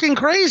fucking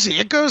crazy.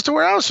 It goes to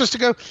where I was supposed to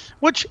go,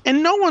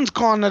 and no one's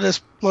gone to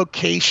this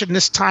location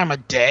this time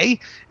of day.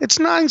 It's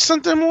 9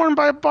 something in the morning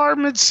by a bar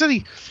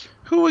mid-city.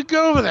 Who would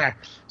go over there?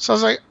 So I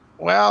was like,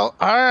 well,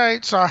 all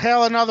right. So I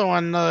hail another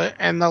one,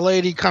 and the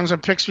lady comes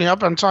and picks me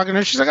up. I'm talking to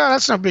her. She's like, oh,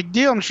 that's no big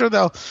deal. I'm sure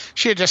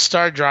she had just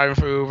started driving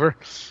for Uber.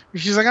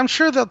 She's like, I'm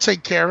sure they'll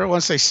take care of it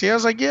once they see it. I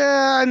was like,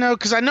 yeah, I know,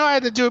 because I know I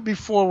had to do it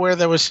before where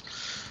there was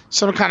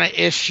some kind of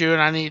issue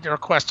and I needed to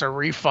request a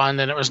refund,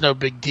 and it was no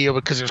big deal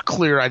because it was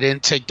clear I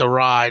didn't take the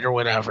ride or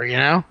whatever, you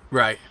know?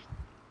 Right.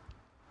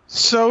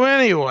 So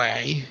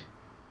anyway,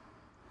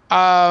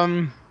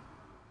 you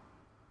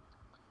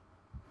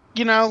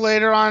know,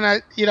 later on,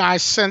 I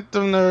sent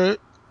them the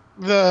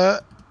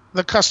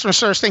customer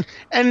service thing,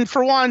 and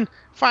for one,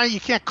 fine, you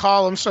can't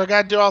call them, so I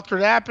got to do all through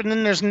the app, and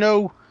then there's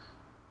no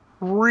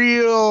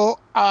real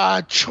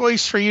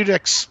choice for you to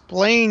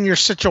explain your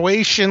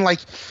situation. Like,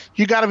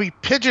 you got to be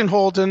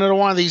pigeonholed into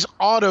one of these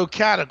auto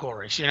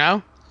categories, you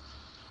know?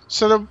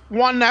 So the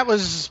one that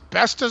was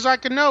best as I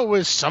could know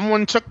was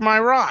someone took my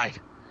ride,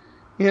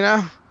 you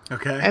know?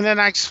 Okay. And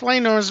then I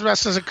explained to them as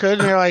best as I could,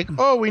 and they're like,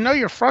 oh, we know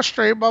you're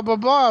frustrated, blah, blah,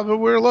 blah, but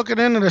we're looking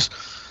into this.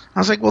 I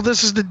was like, well,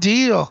 this is the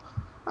deal.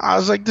 I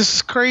was like, this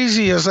is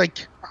crazy. I was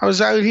like, I was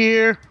out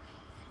here.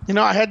 You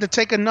know, I had to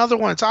take another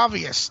one. It's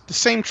obvious. The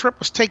same trip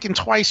was taken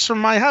twice from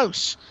my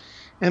house.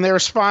 And they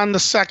respond the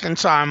second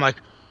time like,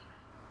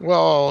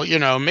 well, you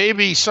know,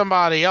 maybe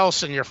somebody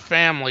else in your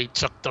family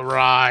took the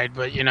ride,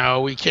 but, you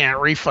know, we can't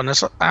refund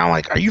this. I'm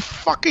like, are you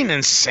fucking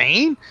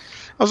insane?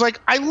 I was like,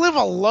 I live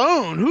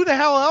alone. Who the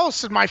hell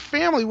else in my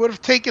family would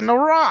have taken the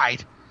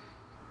ride?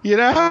 You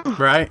know?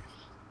 Right.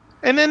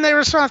 And then they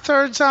respond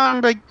third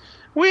time, like,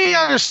 we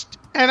understand.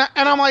 And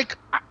I'm like,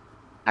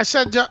 I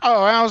said, and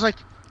I was like,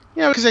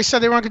 you know, because they said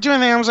they weren't going to do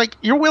anything. I was like,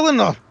 you're willing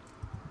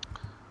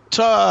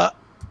to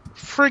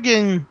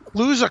friggin'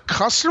 lose a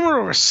customer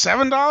over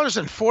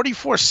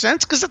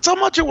 $7.44? Because that's how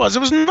much it was. It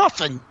was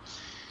nothing,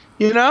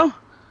 you know?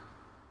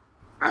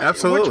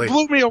 Absolutely. Which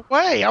blew me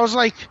away. I was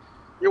like,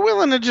 you're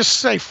willing to just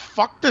say,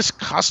 fuck this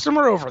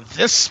customer over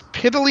this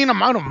piddling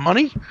amount of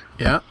money?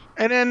 Yeah.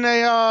 And then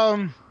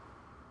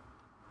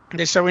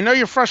they said, we know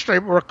you're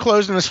frustrated, but we're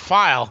closing this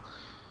file.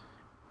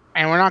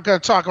 And we're not going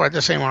to talk about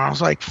this anymore. I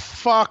was like,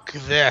 fuck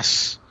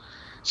this.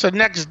 So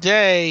next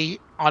day,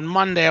 on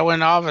Monday, I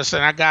went to office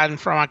and I got in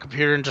front of my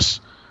computer and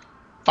just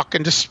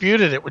fucking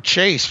disputed it with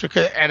Chase.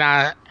 And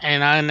I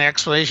in the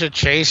explanation of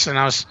Chase, and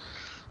I was,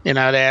 you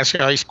know, they ask you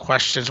all these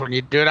questions when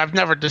you do it. I've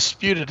never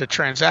disputed a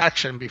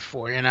transaction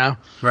before, you know?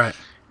 Right.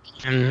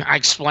 And I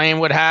explained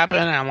what happened,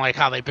 and I'm like,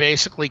 how they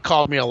basically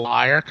called me a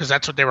liar, because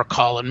that's what they were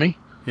calling me.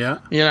 Yeah.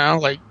 You know,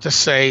 like to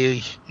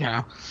say, you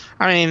know,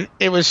 I mean,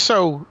 it was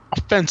so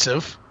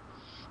offensive,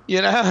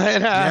 you know?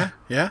 And,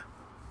 yeah.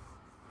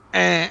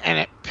 And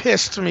it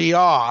pissed me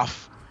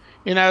off,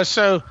 you know?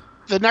 So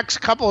the next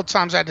couple of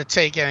times I had to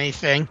take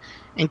anything,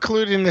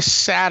 including this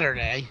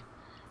Saturday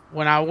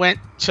when I went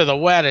to the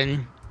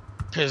wedding,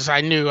 because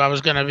I knew I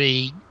was going to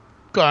be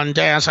going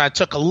down, so I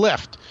took a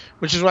Lyft,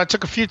 which is what I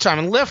took a few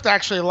times. And Lyft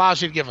actually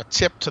allows you to give a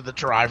tip to the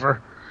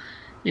driver,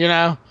 you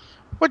know,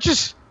 which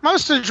is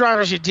most of the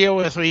drivers you deal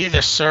with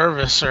either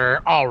service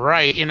or all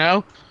right, you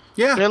know?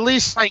 Yeah. But at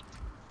least, like,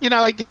 you know,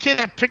 like the kid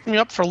that picked me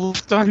up for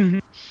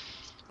Lyft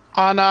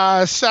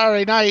on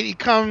Saturday night, he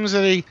comes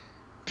and he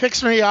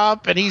picks me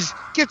up and he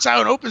gets out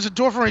and opens the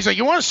door for me. He's like,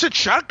 you want to sit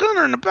shotgun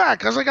or in the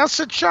back? I was like, I'll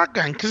sit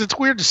shotgun, because it's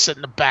weird to sit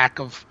in the back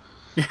of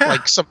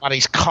like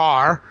somebody's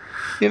car.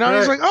 You know,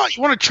 He's like, oh,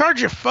 you want to charge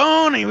your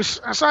phone? And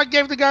so I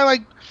gave the guy,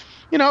 like,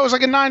 you know, it was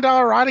like a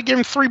 $9 ride. I gave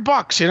him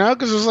 $3, you know,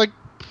 because it was like,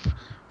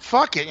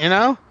 fuck it, you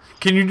know?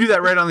 Can you do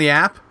that right on the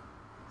app?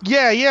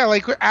 Yeah,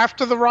 like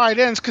after the ride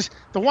ends. Because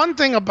the one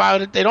thing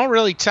about it, they don't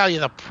really tell you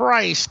the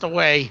price the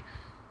way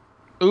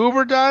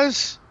Uber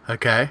does.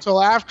 Okay.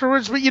 Till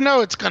afterwards, but you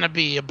know it's going to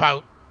be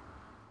about,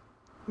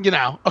 you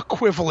know,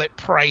 equivalent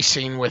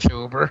pricing with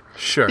Uber.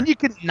 Sure. And you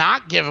can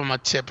not give them a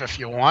tip if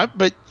you want,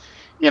 but,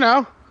 you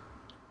know,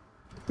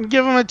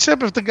 give him a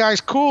tip if the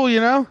guy's cool, you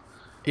know.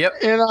 Yep.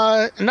 And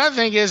another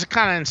thing is, it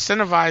kind of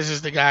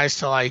incentivizes the guys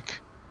to, like,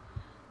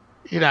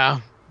 you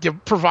know,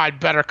 provide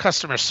better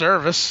customer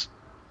service.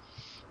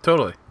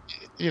 Totally.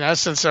 You know,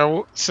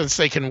 since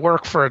they can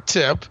work for a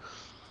tip.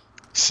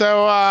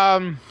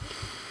 So,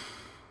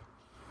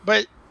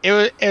 but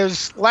it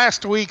was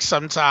last week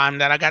sometime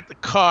that I got the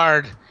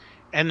card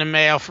in the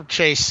mail from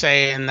Chase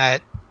saying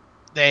that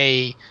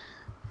they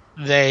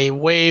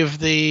waived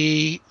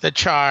the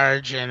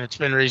charge and it's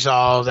been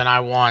resolved and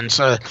I won.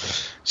 So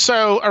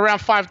around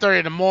 5:30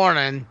 in the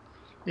morning,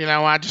 you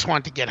know, I just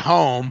wanted to get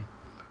home,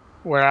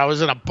 where I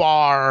was in a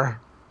bar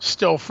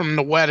still from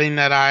the wedding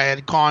that I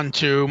had gone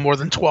to more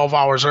than 12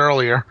 hours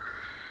earlier.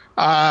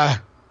 I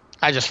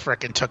just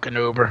frickin' took an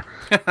Uber.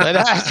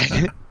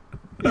 Because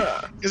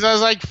I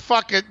was like,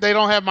 fuck it, they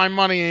don't have my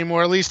money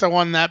anymore. At least I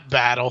won that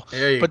battle.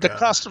 But the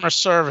customer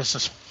service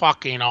is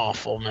fucking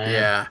awful, man.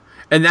 Yeah.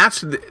 And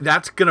that's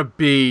going to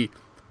be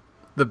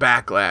the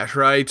backlash,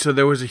 right? So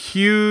there was a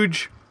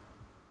huge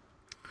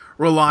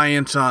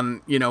reliance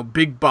on, you know,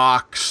 big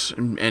box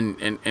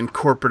and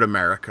corporate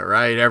America,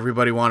 right?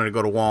 Everybody wanted to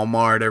go to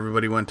Walmart.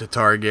 Everybody went to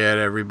Target.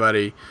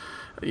 Everybody,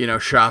 you know,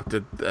 shopped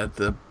at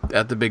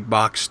the big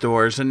box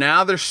stores. And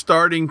now there's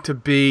starting to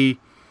be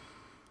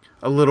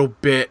a little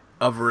bit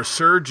of a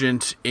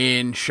resurgence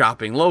in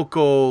shopping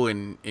local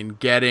and in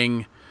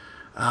getting,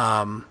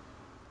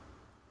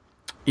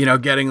 you know,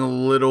 getting a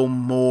little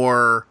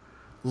more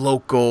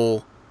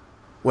local,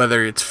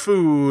 whether it's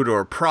food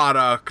or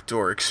product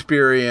or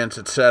experience,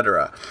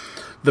 etc.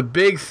 The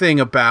big thing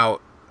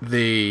about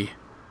like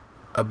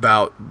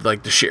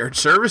the shared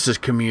services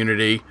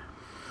community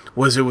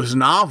was it was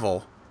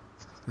novel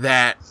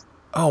that,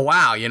 oh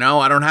wow, you know,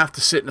 I don't have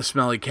to sit in a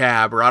smelly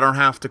cab, or I don't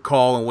have to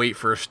call and wait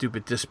for a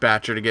stupid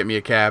dispatcher to get me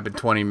a cab in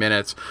 20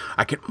 minutes.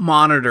 I can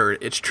monitor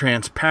it. It's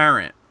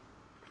transparent.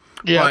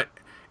 Yeah. But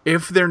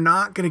if they're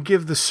not going to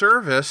give the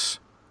service,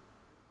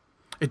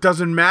 it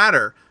doesn't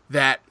matter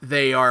that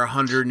they are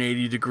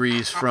 180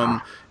 degrees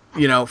from,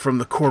 you know, from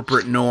the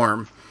corporate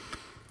norm.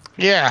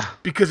 Yeah.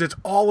 Because it's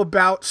all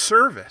about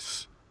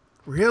service.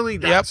 Really,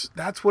 that's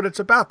what it's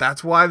about.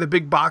 That's why the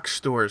big box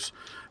stores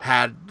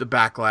had the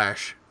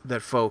backlash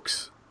that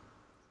folks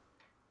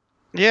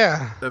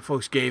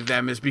gave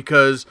them, is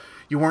because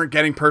you weren't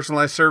getting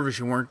personalized service.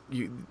 You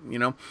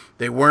know,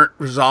 they weren't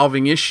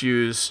resolving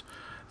issues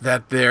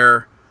that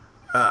their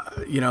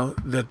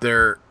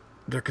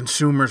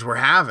consumers were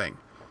having.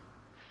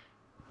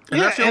 And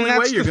that's the only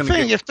way you're going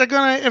to get. If they're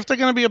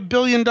gonna be $1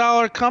 billion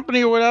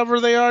company or whatever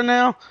they are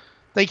now,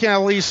 they can at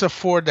least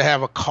afford to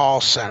have a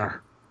call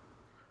center.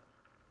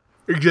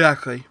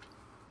 Exactly.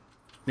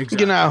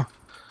 You know,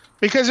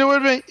 because it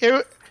would have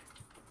been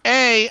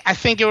I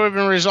think it would have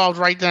been resolved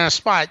right there on the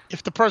spot.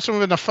 If the person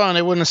was on the phone,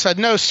 they wouldn't have said,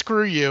 "No,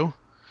 screw you."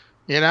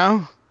 You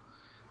know,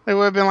 they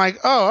would have been like,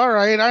 "Oh, all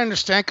right, I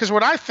understand." Because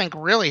what I think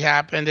really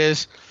happened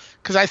is,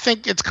 because I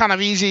think it's kind of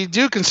easy to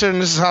do,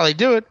 considering this is how they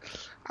do it.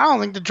 I don't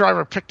think the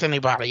driver picked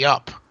anybody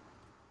up.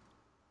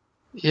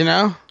 You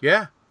know?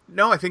 Yeah.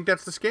 No, I think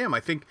that's the scam. I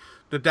think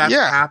that's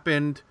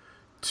happened.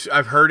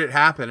 I've heard it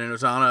happen, and it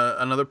was on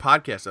another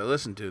podcast I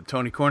listened to,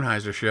 Tony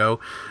Kornheiser's show.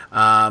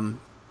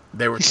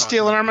 They were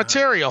stealing our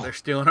material. They're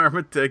stealing our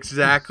material.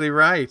 Exactly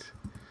right.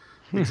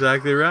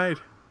 Exactly right.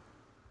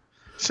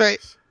 So,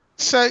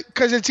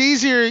 because it's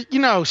easier, you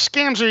know,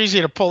 scams are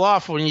easy to pull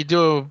off when you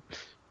do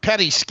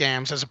petty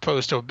scams as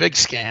opposed to a big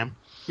scam.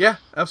 Yeah,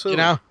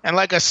 absolutely. You know, and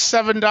like a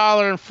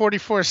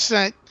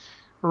 $7.44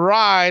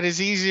 ride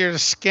is easier to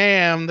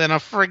scam than a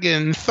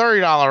friggin'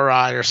 $30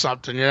 ride or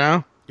something, you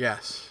know?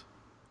 Yes.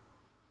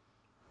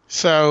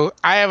 So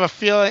I have a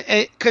feeling,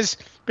 because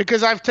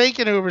I've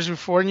taken Ubers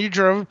before, and you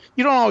don't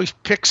always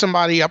pick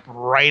somebody up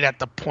right at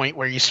the point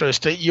where you're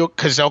supposed to,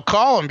 because they'll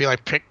call and be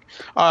like,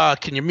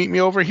 can you meet me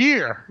over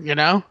here, you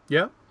know?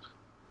 Yeah.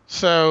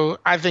 So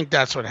I think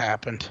that's what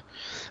happened.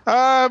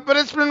 But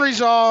it's been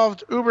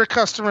resolved. Uber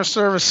customer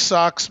service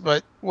sucks,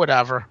 but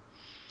whatever.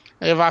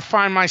 If I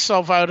find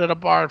myself out at a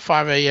bar at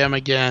 5 a.m.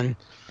 again,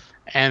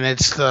 and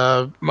it's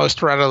the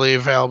most readily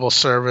available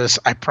service,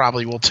 I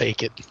probably will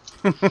take it.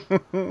 Very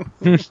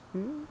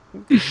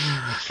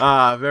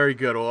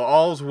good. Well,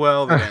 all's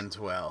well that ends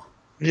well.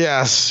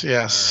 Yes.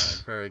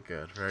 Very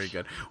good. Very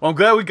good. Well, I'm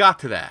glad we got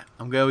to that.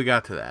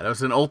 It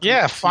was an ultimate.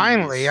 Yeah,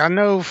 finally. I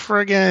know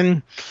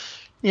friggin',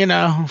 you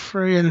know,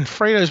 friggin'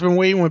 Fredo's been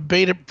waiting with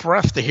bated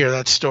breath to hear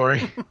that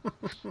story.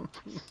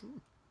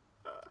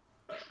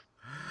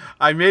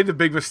 I made the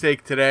big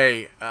mistake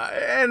today,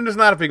 and it's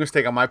not a big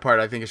mistake on my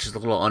part. I think it's just a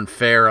little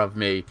unfair of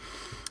me.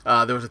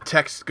 There was a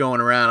text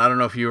going around. I don't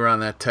know if you were on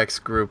that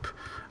text group.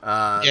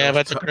 But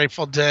the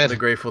Grateful Dead. The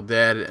Grateful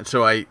Dead. And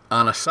so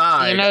on a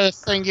side. You know, the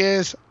thing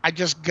is, I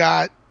just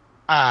got,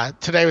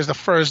 today was the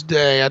first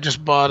day, I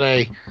just bought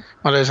one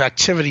of those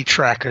activity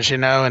trackers, you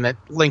know, and it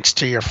links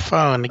to your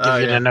phone to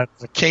give you the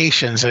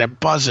notifications, and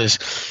it buzzes.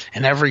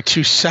 And every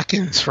 2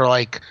 seconds for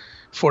like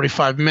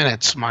 45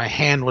 minutes, my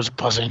hand was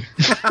buzzing.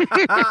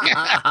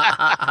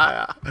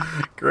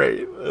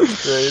 Great.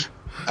 That's great.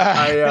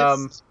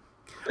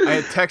 I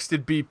had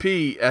texted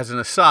BP as an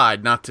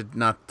aside, not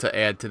to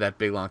add to that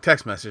big long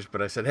text message,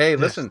 but I said, "Hey,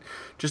 listen,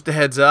 just a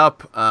heads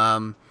up.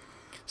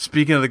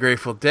 Speaking of the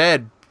Grateful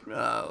Dead,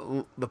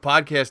 the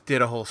podcast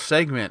did a whole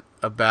segment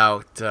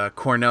about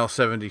Cornell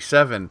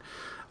 77.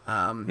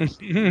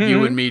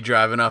 You and me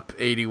driving up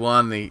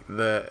 81,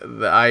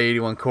 the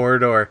I-81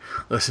 corridor,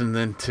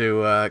 listening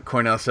to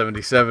Cornell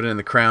 77 in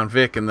the Crown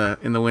Vic in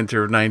the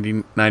winter of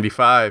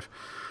 1995."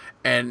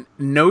 And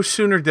no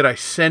sooner did I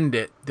send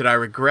it, did I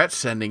regret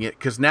sending it,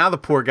 because now the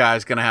poor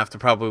guy's going to have to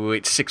probably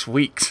wait 6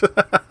 weeks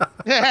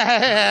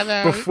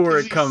before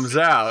it comes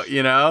out,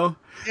 you know?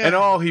 Yeah. And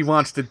all he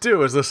wants to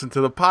do is listen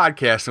to the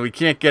podcast, and we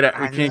can't get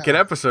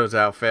episodes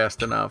out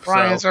fast enough.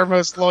 Brian's our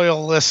most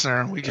loyal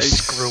listener, and we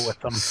just screw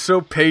with him.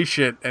 So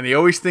patient, and he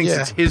always thinks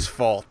it's his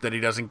fault that he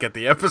doesn't get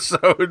the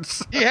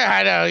episodes. Yeah,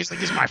 I know. He's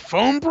like, "Is my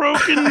phone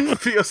broken?" I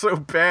feel so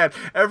bad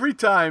every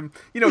time.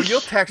 You know, you'll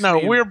text me. No,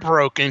 we're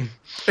broken.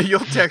 You'll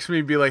text me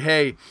and be like,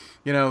 "Hey,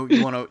 you know,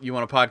 you want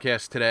a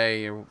podcast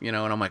today?" Or, you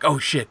know, and I'm like, "Oh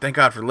shit, thank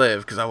God for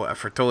Liv," because I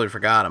totally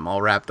forgot. I'm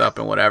all wrapped up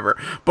and whatever.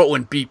 But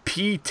when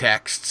BP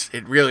texts,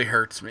 it really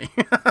hurts me.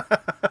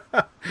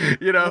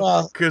 You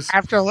know, because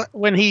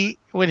when he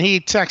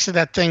texted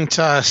that thing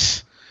to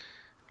us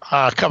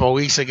a couple of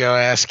weeks ago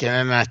asking,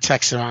 and I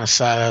texted him on the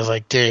side, I was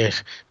like, "Dude,"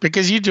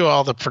 because you do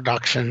all the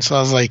production, so I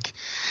was like,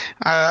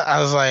 I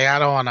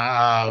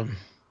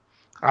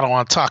don't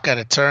want to talk out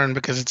of turn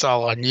because it's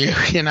all on you.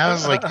 You know, I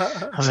was like,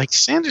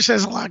 Sanders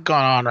has a lot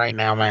going on right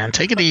now, man.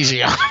 Take it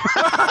easy on him.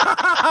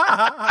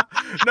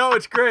 No,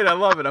 it's great. I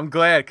love it. I'm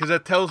glad because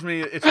that tells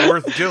me it's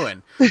worth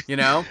doing. You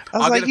know, I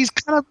was like, he's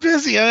kind of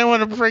busy. I didn't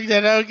want to bring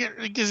that out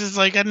because it's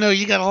like, I know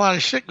you got a lot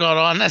of shit going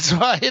on. That's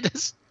why it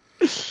is.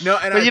 No,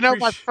 and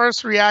my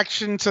first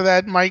reaction to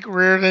that Mike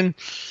Reardon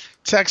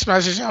text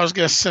message, I was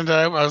going to send it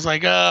out. I was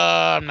like,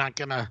 I'm not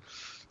going to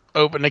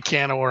open a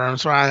can of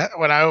worms. When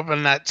I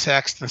open that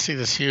text and see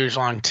this huge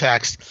long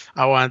text,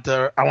 I want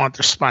to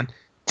respond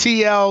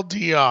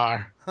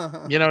TLDR.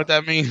 You know what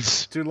that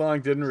means? Too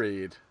long, didn't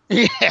read.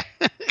 Yeah.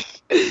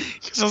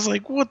 Because I was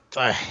like, what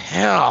the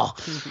hell?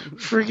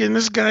 Freaking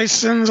this guy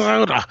sends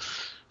out a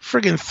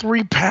friggin'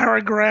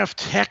 3-paragraph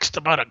text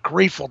about a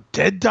Grateful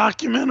Dead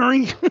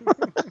documentary.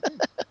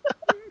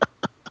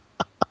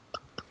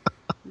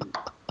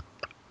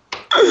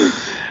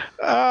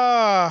 No,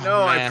 man.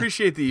 I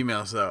appreciate the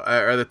emails though,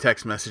 or the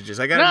text messages.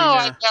 I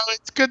know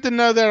it's good to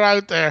know they're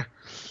out there.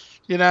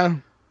 You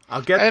know,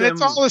 I'll get them. And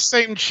it's all the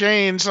same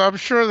chain, so I'm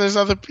sure there's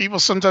other people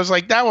sometimes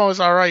like that one was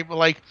all right, but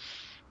like,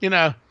 you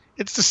know,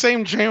 it's the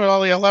same chain with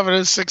all the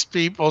 1106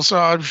 people, so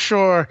I'm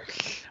sure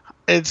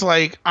it's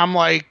like I'm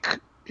like,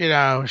 you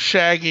know,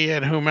 Shaggy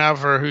and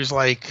whomever who's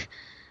like,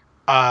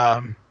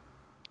 well,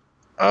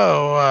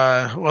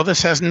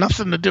 this has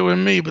nothing to do with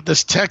me, but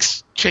this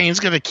text chain's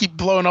going to keep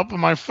blowing up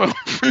on my phone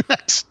for the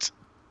next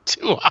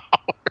 2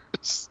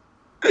 hours.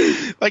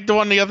 Like the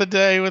one the other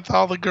day with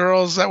all the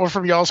girls that were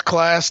from y'all's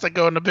class that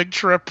go on the big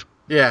trip.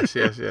 Yes.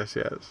 No,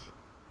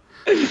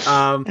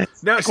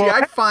 see,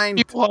 I find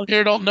people out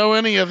here don't know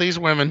any of these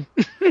women.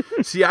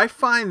 See, I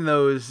find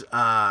those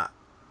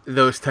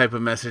type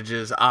of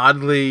messages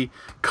oddly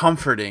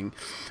comforting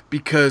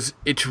because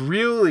it's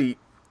really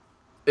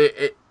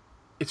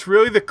it's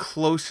really the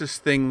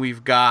closest thing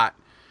we've got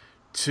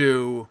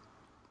to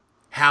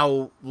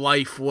how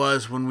life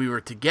was when we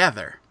were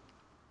together.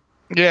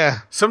 Yeah.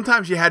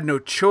 Sometimes you had no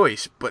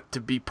choice but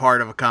to be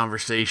part of a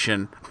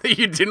conversation that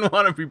you didn't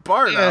want to be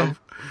part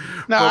of.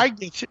 No, I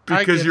get you.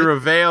 Because you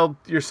availed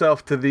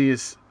yourself to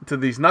these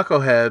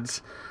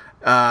knuckleheads.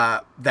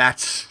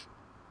 That's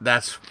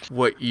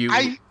what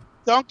you.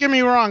 Don't get me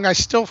wrong. I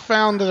still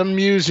found it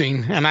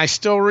amusing, and I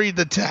still read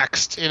the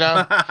text. You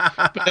know,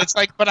 but it's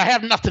like, but I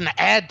have nothing to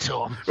add to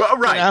them. Well,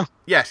 right. You know?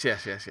 Yes. Yeah.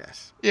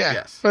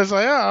 Yes. But it's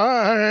like,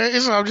 all right.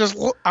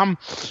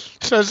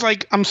 So it's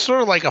like I'm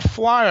sort of like a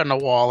fly on the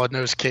wall in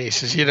those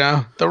cases. You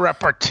know, the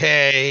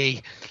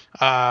repartee.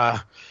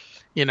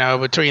 You know,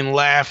 between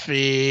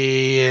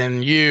Laffy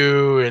and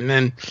you, and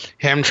then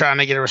him trying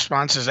to get a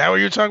response. Is that what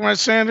you're talking about,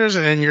 Sanders?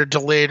 And then your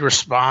delayed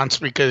response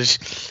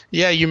because,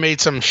 you made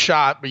some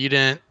shot, but you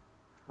didn't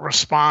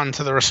respond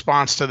to the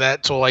response to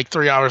that till like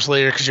 3 hours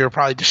later because you were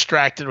probably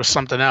distracted with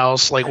something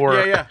else, like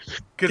work. Yeah.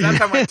 Because that's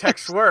how my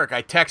texts work.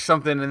 I text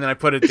something and then I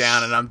put it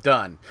down and I'm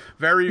done.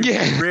 Very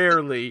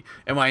rarely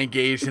am I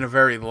engaged in a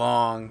very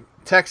long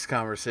text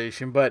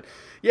conversation. But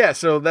yeah,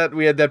 so that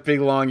we had that big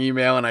long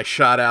email and I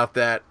shot out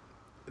that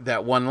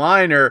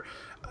one-liner,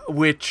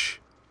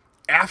 which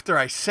after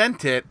I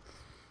sent it,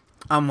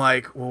 I'm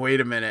like, well, wait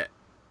a minute.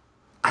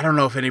 I don't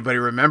know if anybody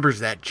remembers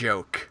that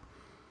joke.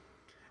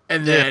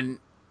 And then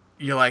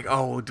you're like,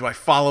 oh, do I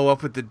follow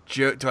up with the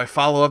joke? Do I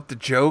follow up the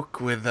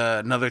joke with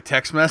another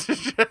text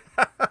message?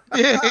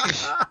 And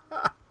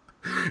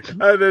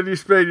then you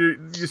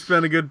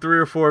spend a good 3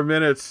 or 4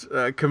 minutes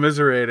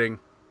commiserating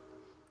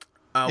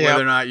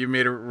whether or not you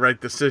made a right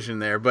decision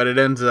there. But it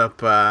ended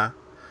up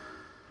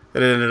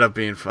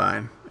being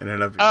fine.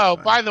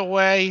 By the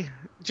way,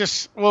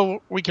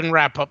 we can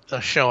wrap up the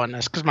show on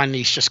this because my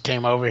niece just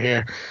came over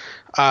here.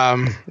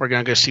 We're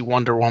going to go see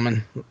Wonder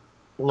Woman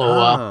a little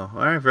while. Oh,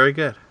 all right, very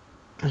good.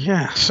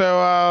 Yeah.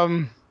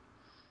 So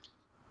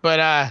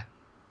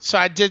so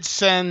I did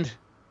send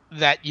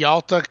that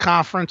Yalta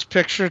conference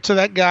picture to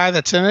that guy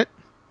that's in it.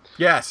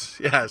 Yes.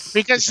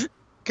 Because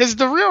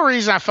the real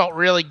reason I felt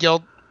really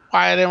guilt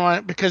why I didn't want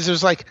it, because it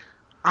was like,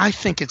 I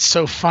think it's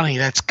so funny.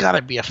 That's got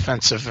to be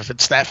offensive if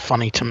it's that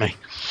funny to me.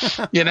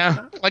 You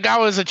know? Like I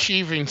was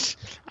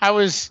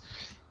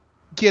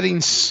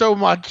getting so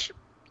much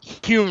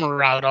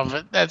humor out of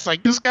it. That's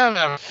like, this got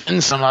to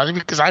offend somebody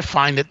because I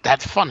find it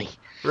that funny.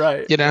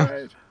 Right. You know?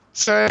 Right.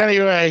 So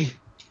anyway,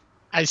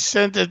 I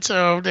sent it to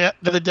him the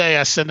other day.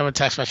 I sent him a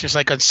text message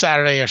like on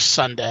Saturday or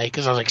Sunday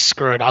because I was like,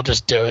 screw it, I'll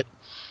just do it.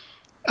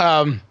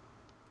 I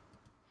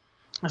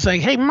was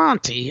like, hey,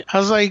 Monty. I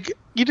was like,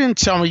 you didn't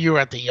tell me you were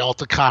at the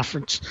Yalta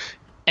conference.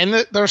 And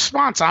the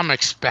response I'm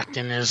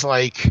expecting is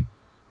like,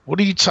 what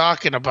are you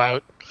talking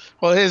about?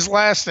 Well, his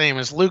last name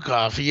is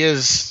Lukov. He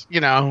is,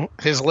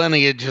 his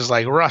lineage is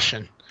like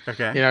Russian.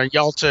 Okay.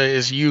 Yalta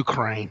is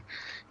Ukraine.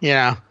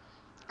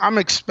 I'm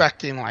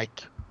expecting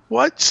like,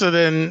 what? So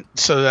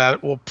that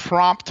it will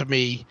prompt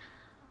me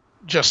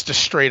just to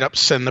straight up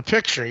send the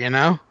picture,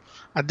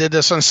 I did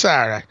this on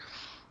Saturday.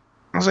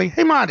 I was like,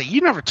 hey, Monty, you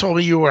never told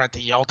me you were at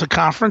the Yalta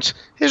conference.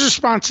 His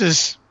response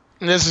is,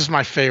 and this is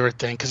my favorite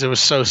thing because it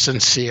was so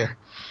sincere.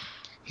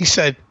 He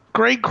said,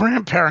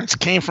 great-grandparents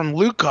came from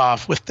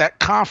Lukov with that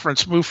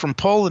conference moved from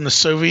Poland to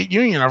Soviet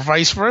Union or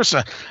vice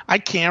versa. I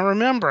can't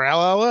remember,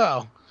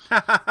 LOL.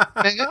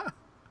 I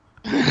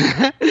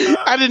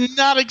did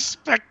not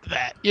expect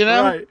that,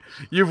 Right.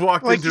 You've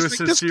walked like, into a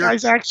sincere... This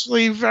guy's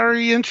actually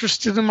very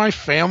interested in my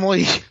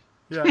family.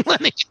 Yes.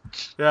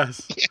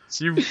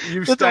 Yes. You've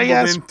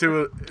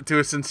stumbled into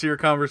a sincere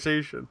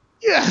conversation.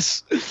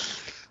 Yes.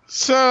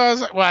 So I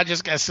was like, well, I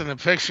just got to send a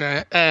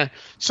picture.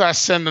 So I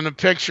send him a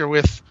picture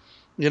with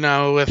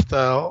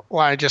the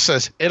line just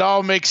says, it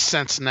all makes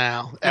sense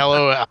now.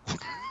 LOL.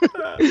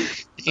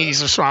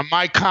 He's responding,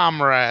 my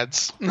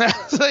comrades. And I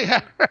was like,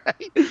 all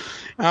right.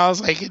 I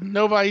was like,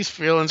 nobody's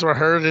feelings were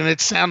hurt, and it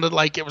sounded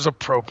like it was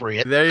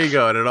appropriate. There you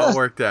go. And it all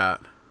worked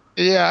out.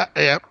 Yeah.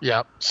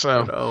 Yep.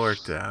 So it all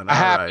worked out.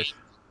 All right.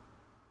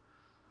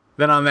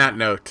 Then on that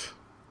note,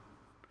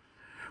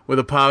 with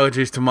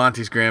apologies to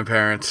Monty's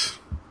grandparents.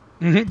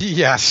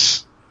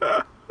 Yes.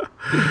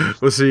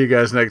 We'll see you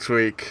guys next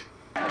week.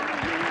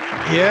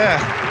 Yeah.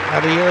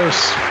 Adios,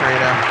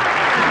 Fredo.